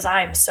soul because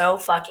I am so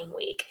fucking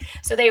weak."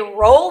 So they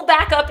roll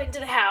back up into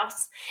the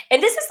house.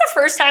 And this is the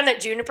first time that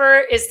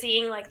Juniper is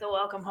seeing like the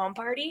welcome home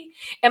party.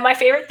 And my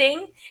favorite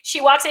thing, she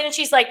walks in and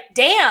she's like,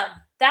 damn,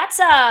 that's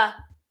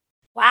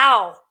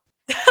wow.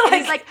 And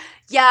he's like,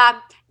 yeah,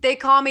 they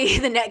call me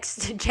the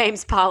next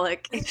James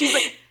Pollock. And she's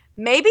like,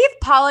 maybe if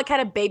Pollock had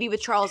a baby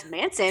with Charles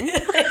Manson.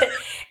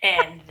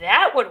 And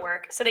that would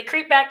work. So they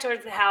creep back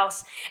towards the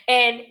house,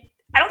 and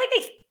I don't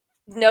think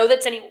they know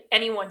that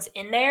anyone's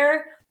in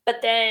there.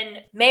 But then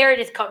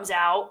Meredith comes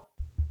out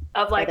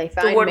of like They the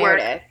find woodwork,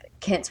 Meredith,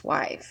 Kent's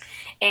wife.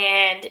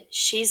 and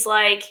she's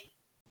like,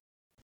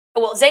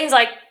 well, Zane's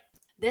like,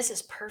 this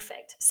is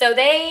perfect. So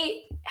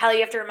Hallie,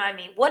 you have to remind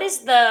me, what is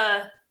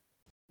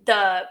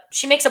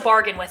she makes a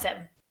bargain with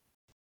him.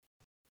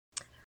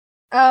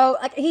 Oh,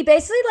 like he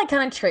basically like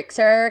kind of tricks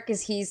her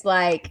because he's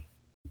like,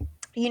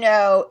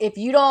 if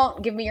you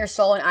don't give me your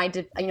soul and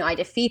I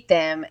defeat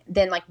them,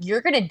 then like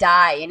you're gonna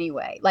die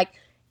anyway. Like,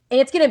 and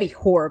it's gonna be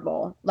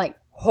horrible, like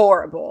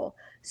horrible.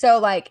 So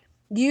like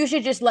you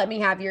should just let me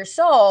have your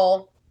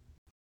soul,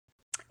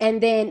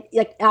 and then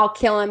like I'll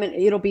kill him, and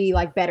it'll be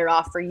like better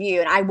off for you.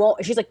 And I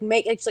won't. She's like,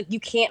 it's like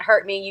you can't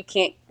hurt me, you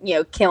can't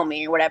kill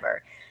me or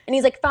whatever. And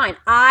he's like, fine,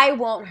 I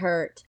won't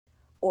hurt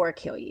or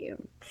kill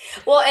you.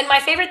 Well, and my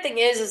favorite thing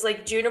is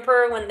like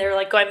Juniper, when they're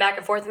like going back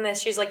and forth in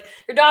this, she's like,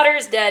 your daughter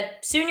is dead.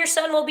 Soon your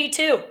son will be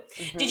too.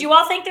 Mm-hmm. Did you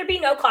all think there'd be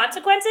no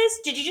consequences?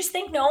 Did you just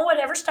think no one would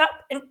ever stop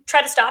and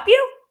try to stop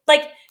you?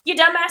 Like, you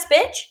dumbass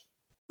bitch.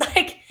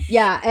 Like,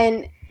 yeah.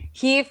 And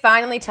he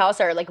finally tells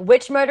her, like,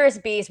 which murderous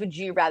beast would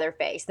you rather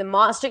face? The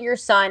monster your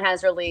son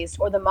has released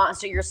or the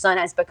monster your son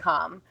has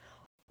become?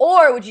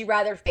 Or would you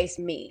rather face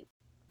me?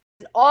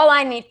 All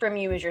I need from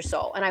you is your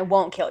soul, and I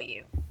won't kill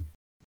you.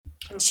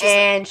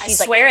 And she's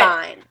like,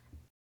 fine.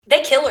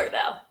 They kill her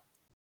though.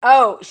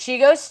 Oh, she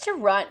goes to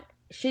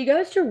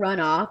run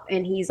off,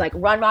 and he's like,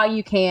 run while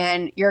you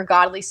can. Your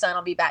godly son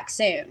will be back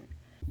soon.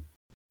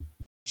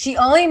 She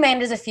only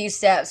manages a few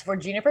steps before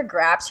Juniper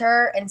grabs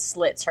her and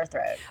slits her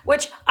throat.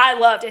 Which I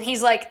loved. And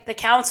he's like, the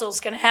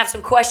council's going to have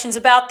some questions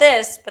about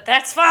this, but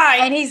that's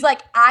fine. And he's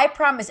like, I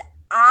promise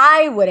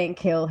I wouldn't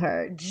kill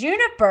her.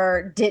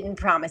 Juniper didn't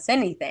promise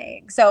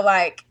anything. So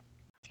like,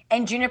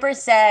 and Juniper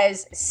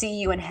says, see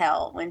you in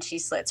hell when she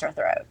slits her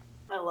throat.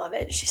 I love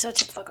it. She's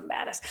such a fucking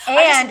badass. And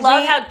I just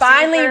love we how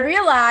finally Juniper...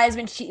 realize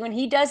when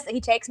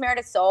he takes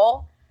Meredith's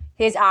soul,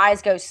 his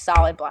eyes go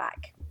solid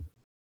black.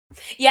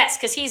 Yes,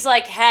 because he's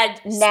like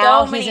had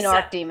now so many he's an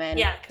arc demon.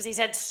 Yeah, because he's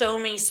had so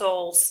many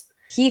souls.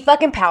 He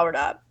fucking powered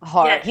up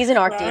hard. Yeah. He's an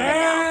arc demon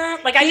now.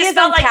 Like I He just is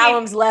felt on like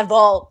Callum's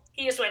level.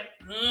 he just went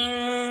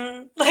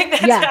like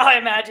that's how I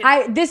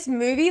imagine. This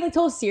movie, this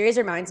whole series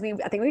reminds me.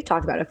 I think we've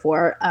talked about it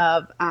before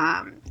of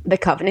The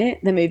Covenant,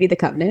 the movie The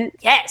Covenant.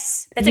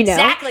 Yes, that's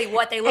exactly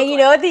what they look like.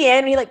 And at the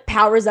end, he like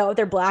powers out with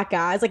their black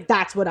eyes. Like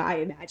that's what I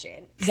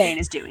imagine Zane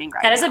is doing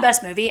right now. That is the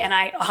best movie, and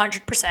I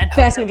 100%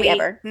 best movie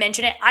ever.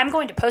 Mention it. I'm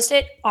going to post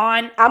it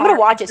on. I'm gonna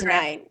watch Instagram. it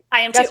tonight. I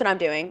am. That's too, what I'm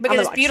doing because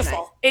it's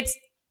beautiful. It's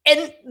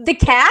and the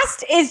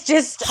cast is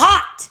just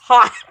hot.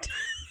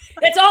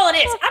 That's all it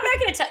is. I'm not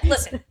going to tell.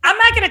 Listen, I'm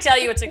not going to tell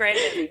you it's a great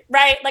movie,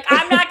 right? Like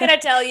I'm not going to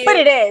tell you. But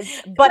it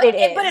is. But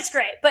it's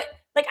great. But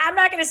like I'm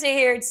not going to sit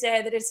here and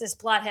say that it's this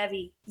plot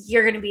heavy.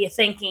 You're going to be a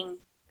thinking,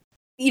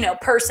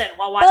 person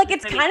while watching. But like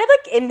it's kind of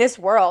like in this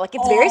world. Like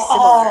it's very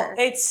similar.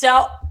 It's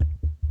so.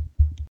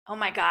 Oh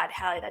my God,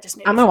 Hallie, that just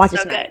made me gonna watch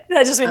so it tonight. good.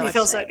 That just made me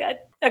feel so good.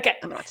 Okay,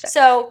 I'm gonna watch it.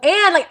 So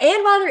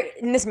and while they're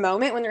in this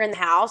moment when they're in the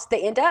house,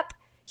 they end up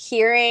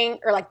hearing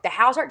or like the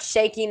house starts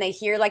shaking. They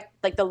hear like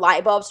the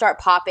light bulbs start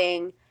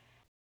popping.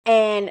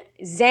 And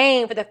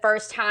Zane, for the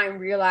first time,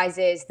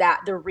 realizes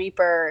that the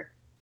Reaper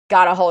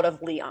got a hold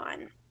of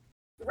Leon.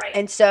 Right.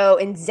 And so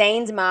in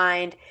Zane's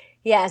mind,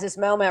 he has this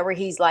moment where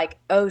he's like,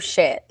 oh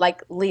shit,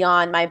 like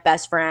Leon, my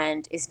best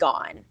friend, is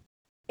gone.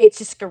 It's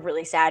just a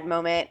really sad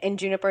moment. And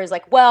Juniper is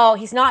like, well,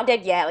 he's not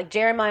dead yet. Like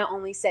Jeremiah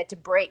only said to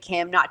break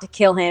him, not to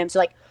kill him. So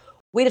like,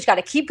 we just got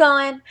to keep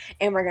going,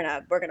 and we're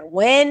gonna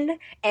win,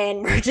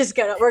 and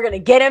we're gonna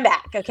get him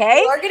back,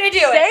 okay? We're gonna do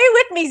Stay it.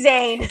 with me,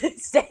 Zane.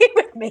 Stay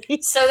with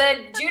me. So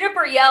then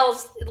Juniper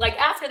yells, like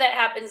after that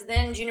happens,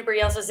 then Juniper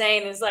yells to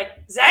Zane, is like,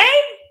 Zane,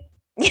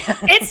 Yeah.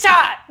 it's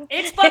time.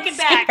 It's fucking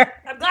back. Here.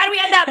 I'm glad we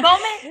had that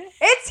moment.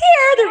 It's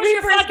here. The Here's your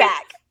Reaper's fucking-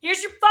 back.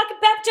 Here's your fucking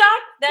pep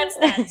talk. That's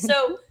that.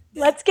 So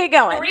Let's get the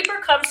going.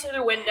 Reaper comes through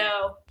the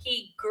window.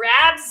 He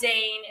grabs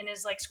Zane and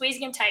is like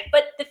squeezing him tight.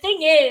 But the thing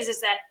is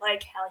that,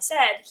 like Hallie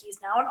said, he's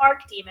now an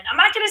arc demon. I'm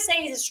not going to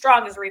say he's as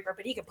strong as Reaper,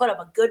 but he can put up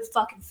a good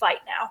fucking fight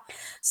now.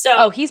 So,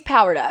 Oh, he's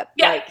powered up.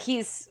 Yeah. Like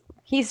he's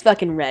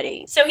fucking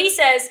ready. So he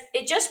says,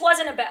 it just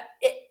wasn't about,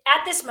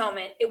 at this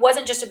moment, it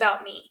wasn't just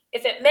about me.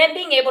 If it meant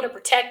being able to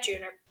protect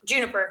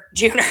Juniper,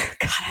 God,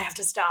 I have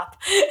to stop.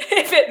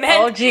 If it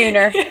meant,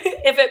 Juniper.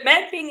 if it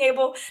meant being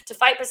able to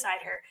fight beside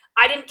her,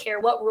 I didn't care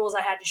what rules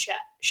I had to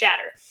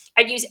shatter.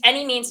 I'd use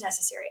any means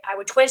necessary. I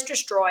would twist,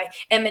 destroy,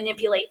 and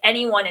manipulate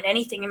anyone and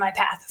anything in my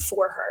path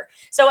for her.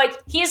 So like,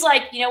 he's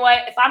like, you know what?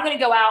 If I'm going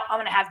to go out, I'm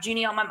going to have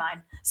Junie on my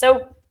mind.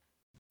 So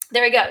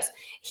there he goes.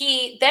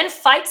 He then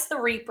fights the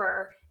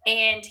Reaper,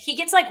 and he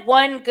gets like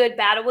one good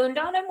battle wound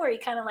on him where he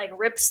kind of like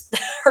rips the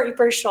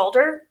Reaper's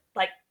shoulder,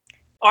 like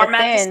arm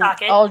out the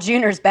socket. All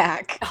Junior's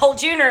back Whole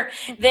Junior.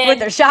 Then with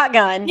their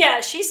shotgun. yeah,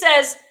 she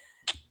says,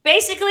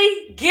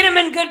 basically, get him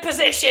in good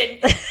position.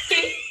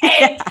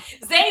 And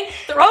Zane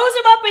throws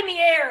him up in the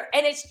air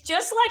And it's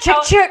just like Chick,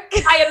 how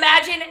chick. I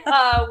imagine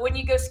when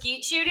you go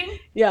skeet shooting,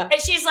 Yeah. and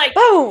she's like,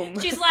 Boom.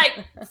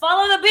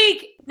 follow the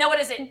beak. No,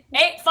 what is it?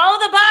 Follow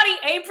the body,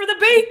 aim for the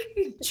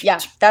beak. Yeah,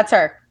 that's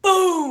her.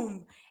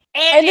 Boom.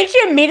 And then she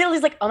immediately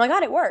is like, oh my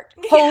God, it worked.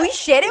 Yeah. Holy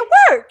shit, it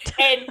worked.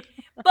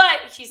 But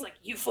she's like,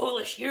 you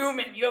foolish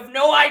human, you have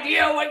no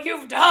idea what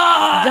you've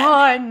done.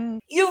 Done.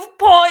 You've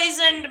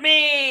poisoned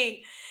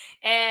me.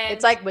 And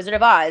It's like Wizard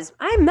of Oz.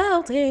 I'm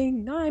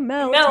melting.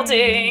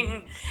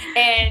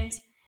 And The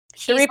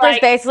he's Reaper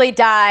like, basically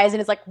dies,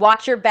 and it's like,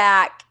 watch your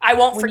back. I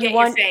won't When forget you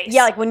want, your face.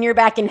 yeah, like when you're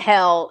back in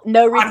hell,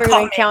 no Reaper who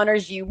coming.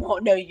 encounters you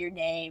won't know your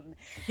name.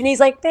 And he's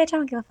like, bitch, I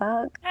don't give a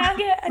fuck.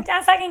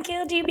 I fucking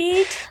killed you,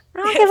 bitch. I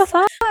don't give a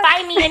fuck.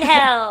 Find me in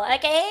hell,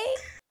 okay?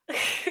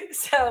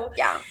 So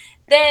Yeah.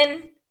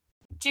 then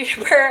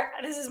Juniper,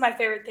 this is my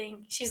favorite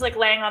thing. She's like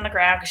laying on the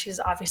ground because she's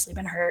obviously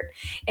been hurt.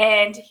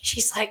 And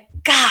she's like,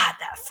 God,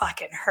 that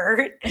fucking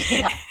hurt.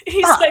 Yeah.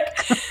 He's like,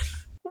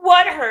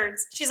 what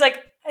hurts? She's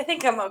like, I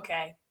think I'm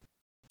okay.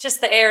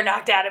 Just the air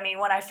knocked out of me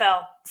when I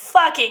fell.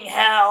 Fucking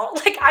hell.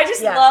 Like, I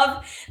just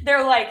love,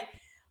 they're like,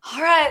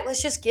 all right,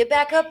 let's just get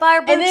back up by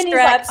our bootstraps. And then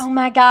he's like, oh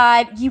my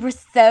God, you were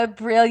so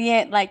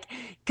brilliant. Like,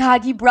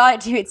 God, you brought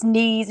it to its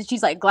knees. And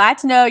she's like, glad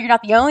to know you're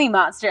not the only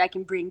monster I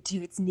can bring to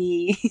its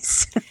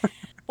knees.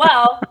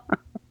 Well,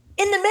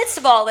 in the midst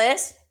of all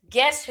this,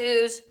 guess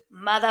who's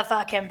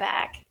motherfucking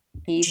back?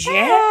 He's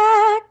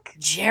back.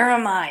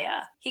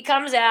 Jeremiah. He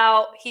comes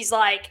out. He's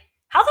like,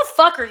 how the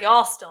fuck are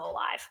y'all still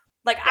alive?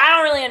 Like, I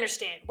don't really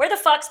understand. Where the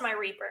fuck's my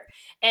Reaper?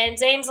 And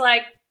Zane's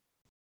like,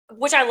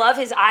 which I love,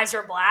 his eyes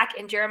are black.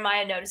 And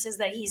Jeremiah notices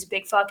that he's a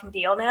big fucking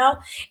deal now.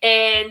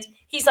 And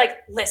he's like,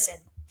 listen,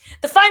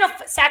 the final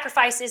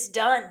sacrifice is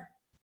done.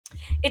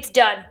 It's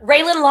done.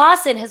 Raylan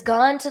Lawson has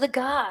gone to the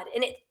God.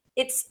 And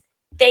it's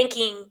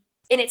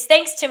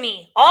thanks to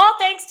me. All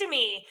thanks to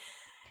me.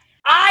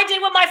 I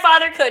did what my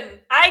father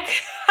couldn't. I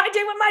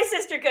did what my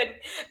sister couldn't.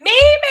 Me.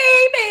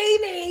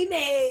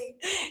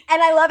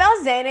 And I love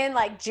how Zane and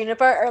like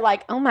Juniper are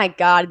like, oh my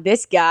God,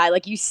 this guy,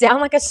 like you sound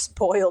like a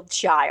spoiled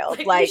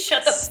child. Like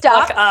shut the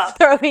stop fuck up.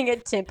 throwing a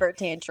temper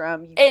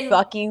tantrum, you And-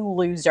 fucking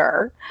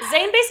loser.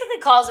 Zane basically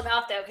calls him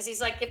out though, because he's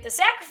like, if the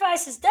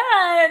sacrifice is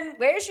done,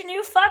 where's your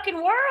new fucking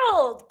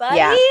world, buddy?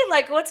 Yeah.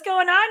 Like, what's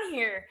going on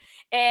here?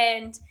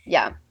 And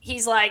Yeah.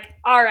 he's like,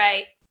 all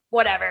right,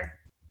 whatever.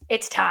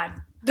 It's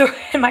time.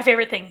 And my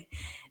favorite thing,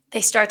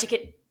 it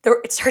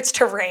starts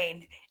to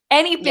rain.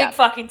 Any big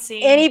fucking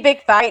scene. Any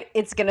big fight,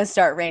 it's gonna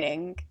start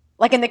raining.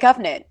 Like in the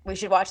Covenant. We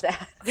should watch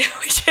that. we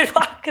should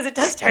watch, because it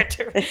does start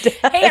to rain. It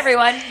does. Hey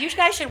everyone, you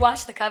guys should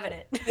watch The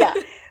Covenant. Yeah.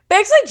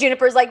 Basically,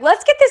 Juniper's like,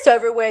 let's get this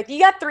over with. You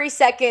got 3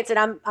 seconds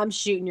and I'm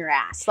shooting your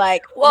ass.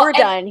 Like, we're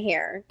done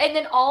here. And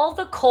then all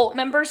the cult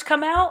members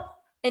come out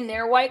in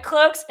their white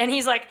cloaks, and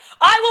he's like,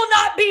 I will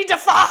not be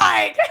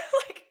defied.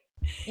 Like,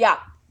 Yeah.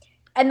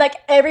 And like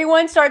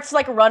everyone starts to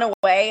like run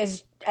away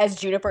as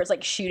Juniper is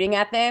like shooting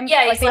at them.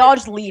 Yeah, like he's they like- all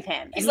just leave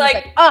him. And he's he's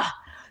like- like,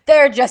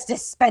 they're just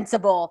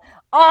dispensable.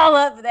 All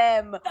of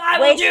them. I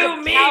will Waste do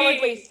of me.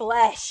 cowardly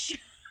flesh.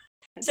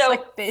 It's so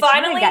like, bitch, you ain't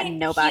finally, got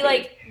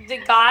nobody. the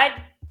God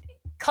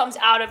comes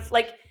out of,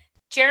 like,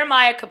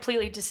 Jeremiah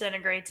completely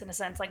disintegrates in a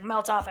sense, like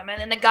melts off him.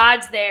 And then the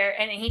God's there,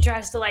 and he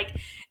tries to, like,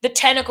 the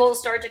tentacles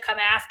start to come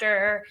after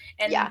her,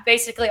 and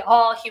basically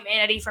all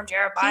humanity from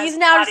Jeremiah. He's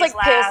now just like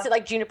pissed that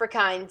like Juniper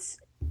Kynes,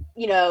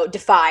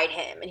 defied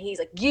him. And he's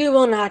like, you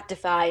will not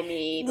defy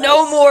me.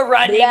 No more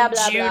running, blah,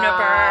 blah, Juniper.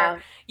 blah.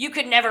 You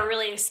could never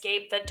really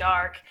escape the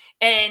dark.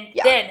 And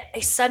then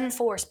a sudden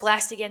force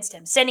blasted against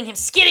him, sending him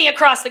skidding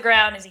across the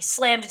ground as he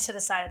slammed into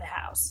the side of the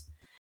house.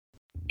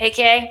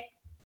 AKA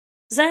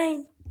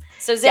Zane.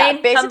 So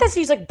Zane, basically that's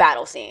used like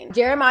battle scene.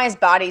 Jeremiah's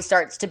body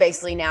starts to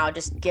basically now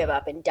just give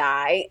up and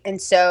die.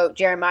 And so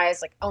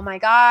Jeremiah's like, oh my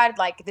God,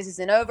 like this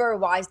isn't over.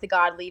 Why is the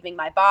God leaving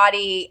my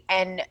body?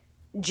 And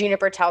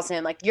Juniper tells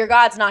him, like, your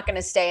God's not going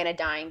to stay in a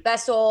dying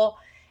vessel.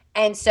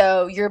 And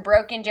so you're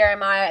broken,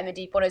 Jeremiah, and the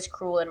deep one is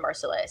cruel and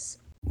merciless.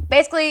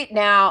 Basically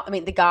now,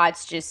 the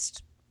God's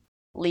just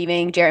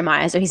leaving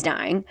Jeremiah, so he's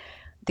dying.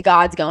 The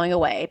God's going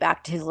away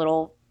back to his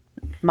little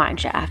mine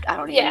shaft. I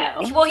don't even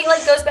know. Well, he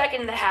like goes back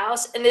into the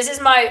house, and this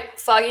is my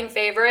fucking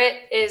favorite.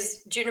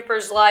 Is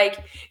Juniper's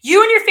like,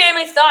 you and your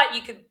family thought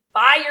you could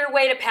buy your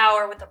way to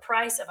power with the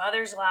price of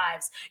others'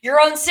 lives.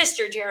 Your own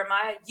sister,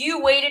 Jeremiah, you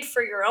waited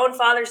for your own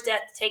father's death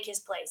to take his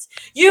place.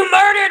 You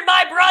murdered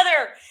my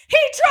brother. He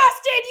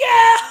trusted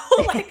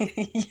you.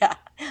 Like, Yeah,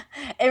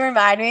 it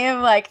reminded me of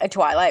like a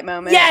Twilight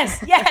moment.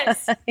 yes.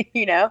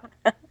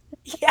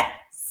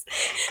 Yes.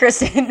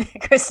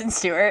 Kristen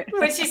Stewart.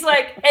 When she's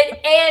like,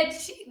 and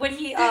when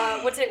he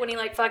when he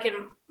like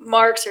fucking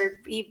marks or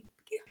he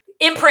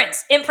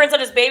imprints on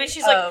his baby,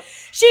 she's like,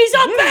 she's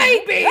a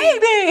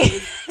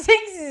baby. It's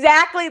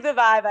exactly the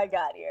vibe I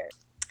got here.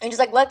 And just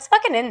like, let's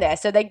fucking end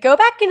this. So they go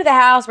back into the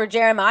house where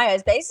Jeremiah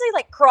is basically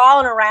like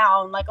crawling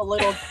around like a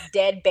little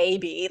dead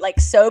baby, like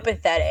so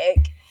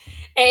pathetic.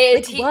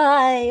 And Like,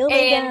 why? Oh my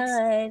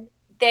and God.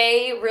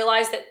 they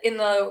realize that in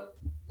the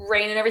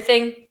rain and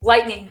everything,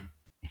 lightning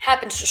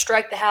happens to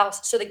strike the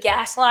house. So the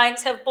gas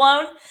lines have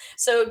blown.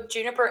 So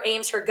Juniper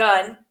aims her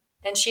gun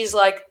and she's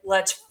like,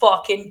 let's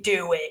fucking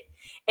do it.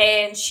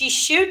 And she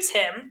shoots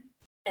him.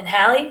 And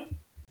Hallie,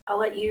 I'll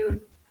let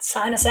you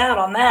sign us out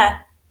on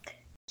that.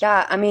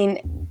 Yeah, I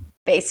mean,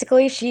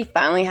 basically, she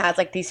finally has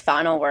like these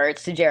final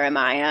words to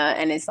Jeremiah,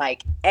 and it's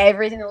like,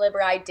 everything the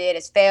Liberite did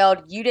has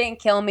failed. You didn't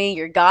kill me.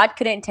 Your God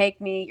couldn't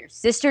take me. Your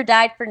sister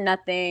died for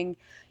nothing.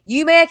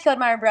 You may have killed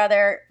my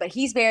brother, but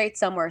he's buried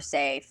somewhere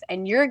safe,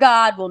 and your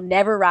God will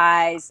never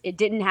rise. It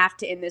didn't have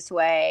to end this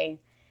way.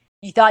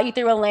 You thought you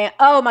threw a lamb.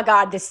 Oh my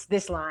God,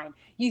 this line.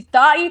 You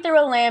thought you threw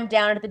a lamb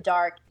down into the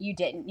dark. You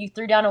didn't. You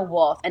threw down a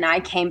wolf, and I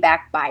came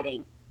back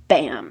biting.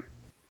 Bam.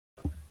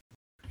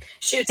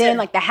 Shoots Then him.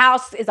 like the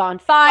house is on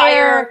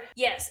fire.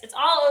 Yes, it's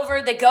all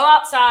over. They go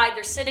outside.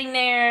 They're sitting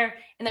there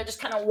and they're just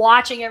kind of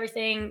watching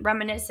everything,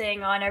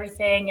 reminiscing on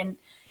everything.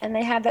 And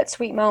they have that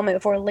sweet moment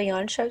before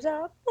Leon shows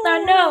up.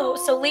 I know.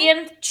 So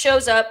Leon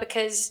shows up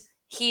because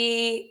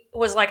he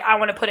was like, I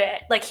want to put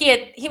it, like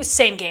he was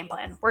same game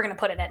plan. We're going to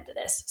put an end to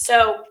this.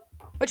 So,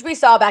 Which we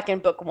saw back in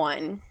book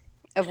 1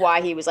 of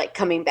why he was like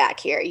coming back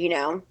here, you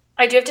know?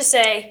 I do have to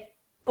say,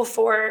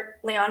 before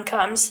Leon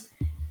comes,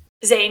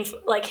 Zane,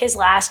 like his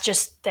last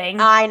just thing.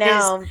 I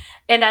know.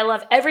 And I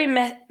love every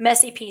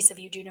messy piece of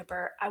you,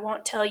 Juniper. I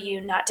won't tell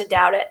you not to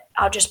doubt it.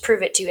 I'll just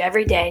prove it to you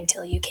every day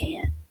until you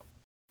can.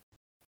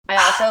 I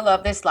also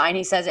love this line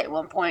he says at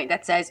one point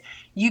that says,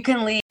 you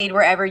can lead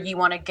wherever you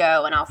want to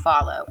go and I'll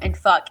follow. And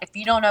fuck, if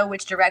you don't know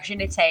which direction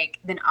to take,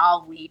 then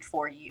I'll lead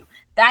for you.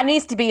 That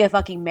needs to be a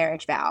fucking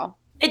marriage vow.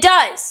 It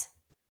does.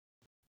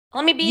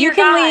 Let me be You your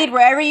can guide. lead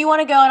wherever you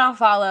want to go and I'll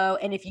follow.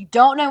 And if you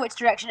don't know which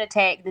direction to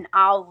take, then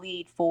I'll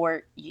lead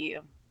for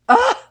you.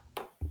 Ugh.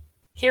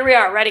 Here we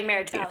are, writing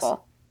marriage vows.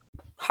 Beautiful.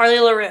 Harley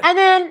LaRue. And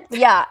then we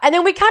kind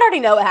of already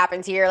know what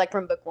happens here, like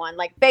from book 1.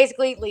 Like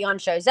basically Leon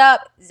shows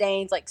up.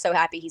 Zane's like so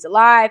happy he's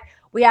alive.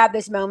 We have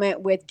this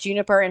moment with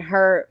Juniper and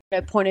her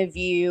point of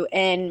view.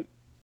 And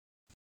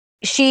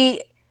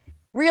she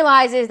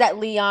realizes that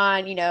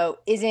Leon,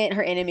 isn't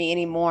her enemy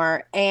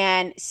anymore.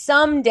 And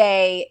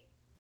someday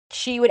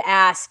she would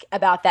ask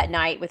about that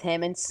night with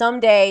him. And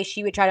someday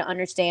she would try to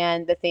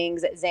understand the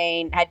things that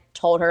Zane had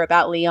told her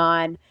about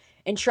Leon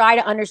and try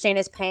to understand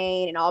his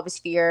pain and all of his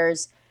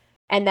fears.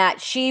 And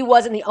that she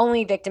wasn't the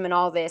only victim in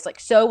all this. Like,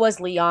 so was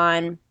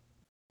Leon.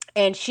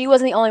 And she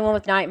wasn't the only one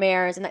with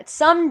nightmares. And that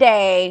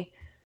someday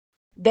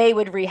they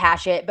would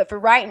rehash it. But for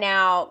right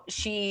now,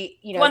 she,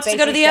 wants to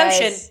go to the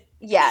ocean.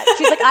 Yeah.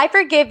 She's like, I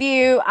forgive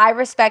you. I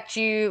respect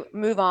you.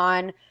 Move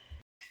on.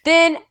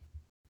 Then,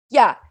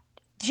 yeah.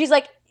 She's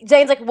like,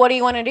 Zane's like, what do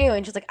you want to do?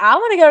 And she's like, I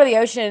want to go to the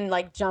ocean and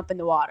like jump in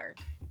the water.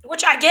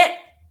 Which I get.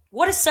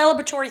 What a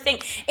celebratory thing.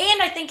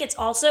 And I think it's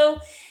also...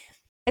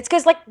 It's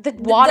because like the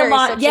water is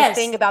such yes. a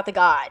thing about the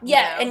god.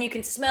 Yeah, and you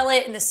can smell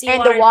it in the sea and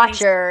water the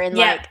watcher and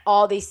Yeah. like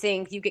all these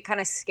things. You get kind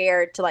of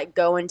scared to like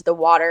go into the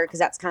water because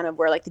that's kind of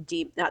where like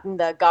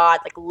the god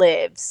like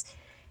lives.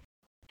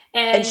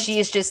 And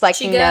she's just like,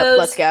 no,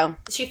 let's go.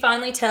 She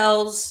finally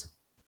tells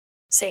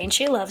Zane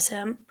she loves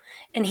him,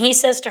 and he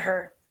says to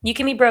her, "You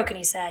can be broken,"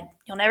 he said.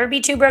 "You'll never be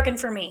too broken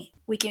for me.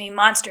 We can be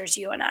monsters,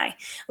 you and I.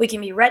 We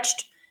can be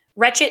wretched.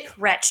 What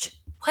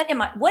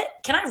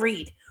can I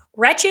read?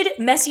 Wretched,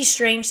 messy,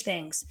 strange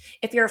things.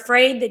 If you're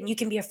afraid, then you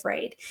can be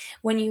afraid.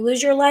 When you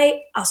lose your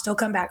light, I'll still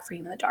come back for you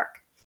in the dark.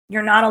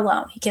 You're not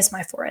alone." He kissed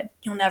my forehead.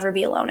 "You'll never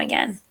be alone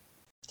again."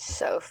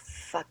 So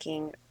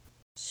fucking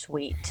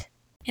sweet.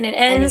 And it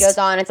And ends. he goes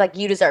on, it's like,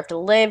 you deserve to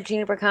live,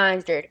 Juniper Kynes.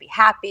 You deserve to be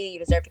happy. You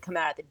deserve to come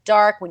out of the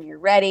dark when you're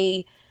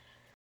ready.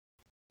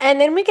 And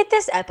then we get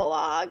this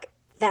epilogue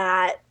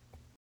that...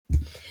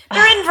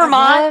 They're in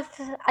Vermont.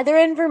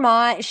 They're in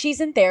Vermont. She's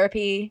in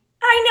therapy.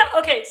 I know.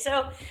 Okay,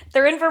 so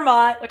they're in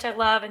Vermont, which I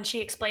love, and she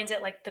explains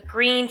it like the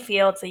green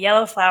fields, the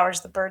yellow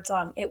flowers, the bird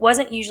song. It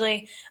wasn't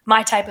usually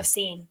my type of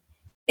scene.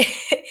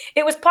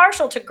 It was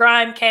partial to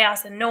grime,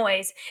 chaos, and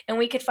noise, and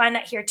we could find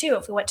that here too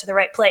if we went to the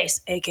right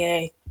place,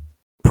 aka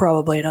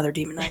probably another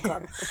demon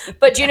nightclub.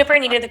 But Juniper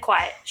needed the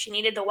quiet. She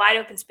needed the wide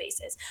open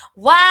spaces.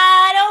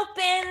 Wide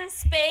open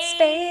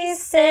spaces.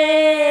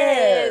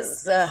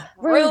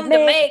 Room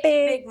to make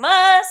big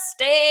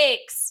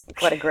mistakes.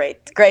 What a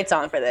great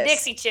song for this.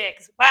 Dixie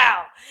Chicks.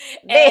 Wow.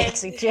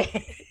 Dixie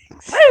Chicks.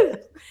 Woo!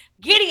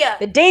 Giddy up.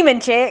 The Demon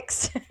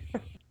Chicks.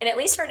 And at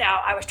least for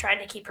now, I was trying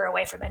to keep her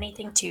away from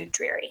anything too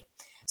dreary.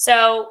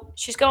 So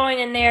she's going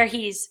in there.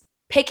 He's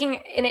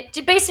picking, and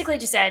it basically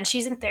just ends.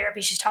 She's in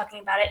therapy. She's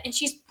talking about it, and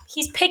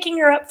he's picking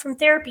her up from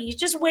therapy. He's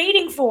just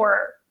waiting for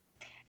her.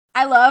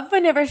 I love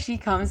whenever she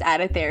comes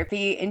out of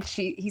therapy and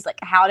he's like,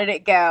 how did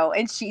it go?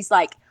 And she's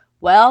like,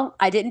 well,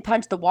 I didn't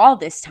punch the wall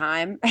this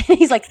time. And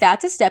he's like,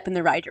 that's a step in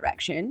the right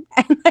direction.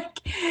 And like,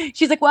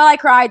 she's like, well, I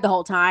cried the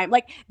whole time.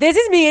 Like, this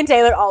is me and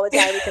Taylor all the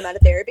time we come out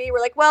of therapy. We're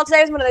like, well,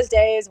 today was one of those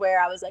days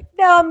where I was like,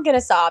 no, I'm going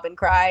to sob and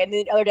cry. And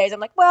then other days I'm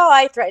like, well,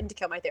 I threatened to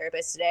kill my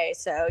therapist today.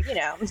 So, you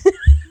know.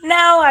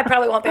 Now I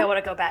probably won't be able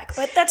to go back,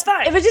 but that's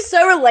fine. It was just so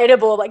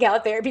relatable, like how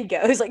therapy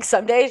goes. Like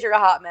some days you're a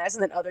hot mess,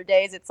 and then other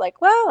days it's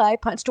like, well, I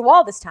punched a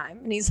wall this time.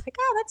 And he's like,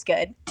 oh, that's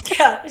good.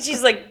 Yeah,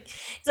 she's like,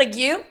 it's like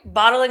you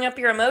bottling up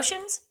your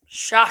emotions.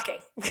 Shocking.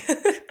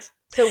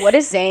 So what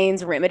is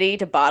Zane's remedy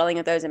to bottling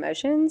up those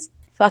emotions?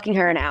 Fucking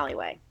her in an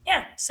alleyway.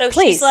 Yeah. So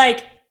Please. she's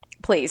like,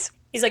 Please.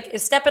 he's like, a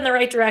step in the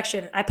right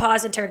direction. I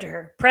paused and turned to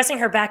her, pressing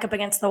her back up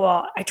against the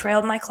wall. I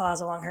trailed my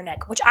claws along her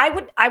neck, which I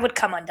would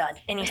come undone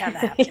anytime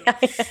that happened. Yeah,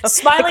 I know.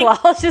 Smiling. The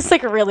claws just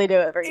like really do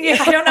it for you. Yeah,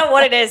 I don't know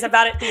what it is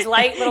about it. These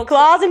light little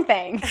claws and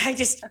fangs. I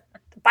just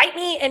bite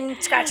me and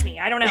scratch me.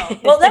 I don't know.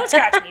 Well, don't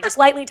scratch me. Just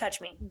lightly touch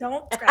me.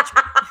 Don't scratch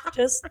me.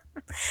 Just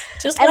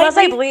Unless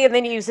I lightly. bleed and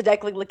then you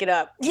seductively lick it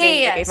up. Yeah,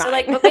 then, yeah. okay, So fine.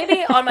 like, but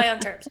maybe on my own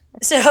terms.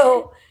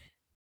 So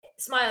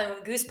smiling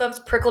when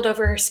goosebumps prickled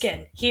over her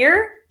skin.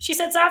 Here, she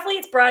said softly,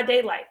 it's broad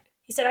daylight.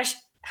 He said,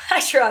 I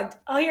shrugged.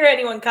 I'll hear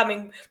anyone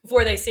coming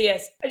before they see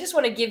us. I just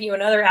want to give you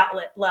another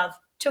outlet, love,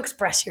 to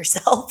express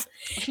yourself.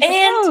 She's like,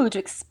 And oh, to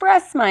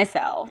express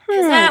myself.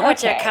 is that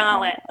what you okay.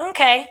 call it?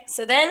 Okay.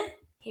 So then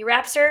he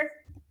wraps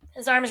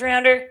his arms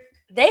around her.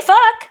 They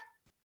fuck.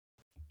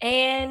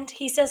 And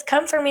he says,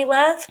 come for me,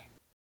 love.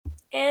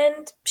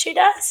 And she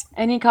does.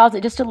 And he calls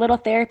it just a little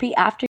therapy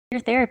after your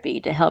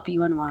therapy to help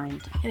you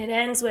unwind. And it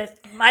ends with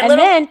my And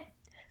little. then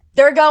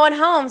they're going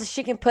home so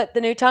she can put the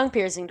new tongue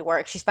piercing to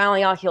work. She's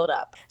finally all healed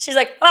up. She's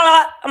like,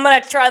 I'm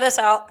going to try this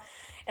out.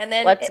 And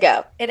then Let's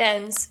go. It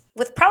ends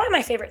with probably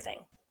my favorite thing.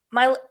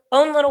 My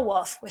own little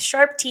wolf with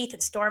sharp teeth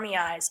and stormy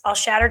eyes, all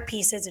shattered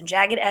pieces and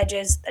jagged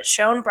edges that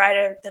shone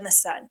brighter than the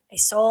sun. A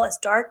soul as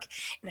dark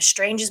and as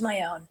strange as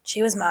my own.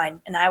 She was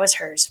mine and I was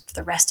hers for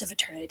the rest of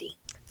eternity.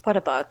 What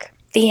a book.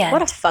 The end.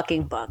 What a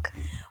fucking book.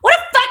 What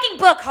a fucking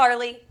book,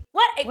 Harley.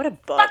 What a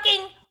book.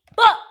 fucking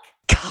book.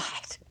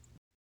 God.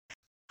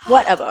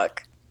 What a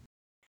book.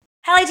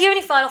 Hallie, do you have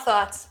any final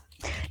thoughts?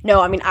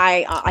 No, I mean,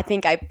 I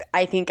think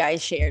I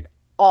shared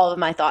all of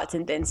my thoughts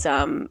and then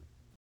some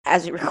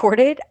as we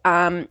recorded.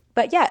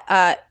 But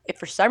yeah, if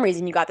for some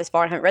reason you got this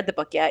far and haven't read the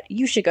book yet,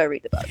 you should go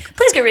read the book.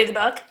 Please go read the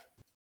book.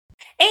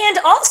 And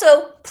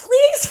also,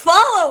 please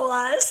follow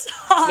us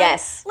on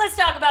Yes. Let's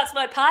Talk About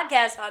Smut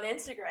Podcast on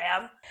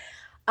Instagram.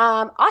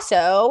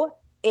 Also,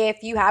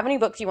 if you have any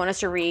books you want us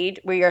to read,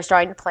 we are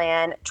starting to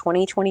plan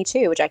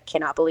 2022, which I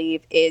cannot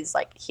believe is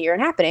like here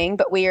and happening,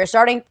 but we are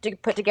starting to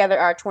put together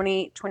our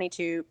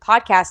 2022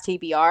 podcast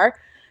TBR.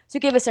 So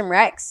give us some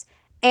recs.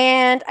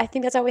 And I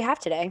think that's all we have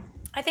today.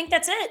 I think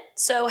that's it.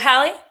 So,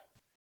 Hallie,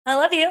 I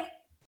love you.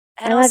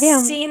 And I love you. I'll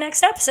see you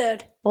next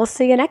episode. We'll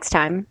see you next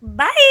time.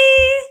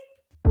 Bye.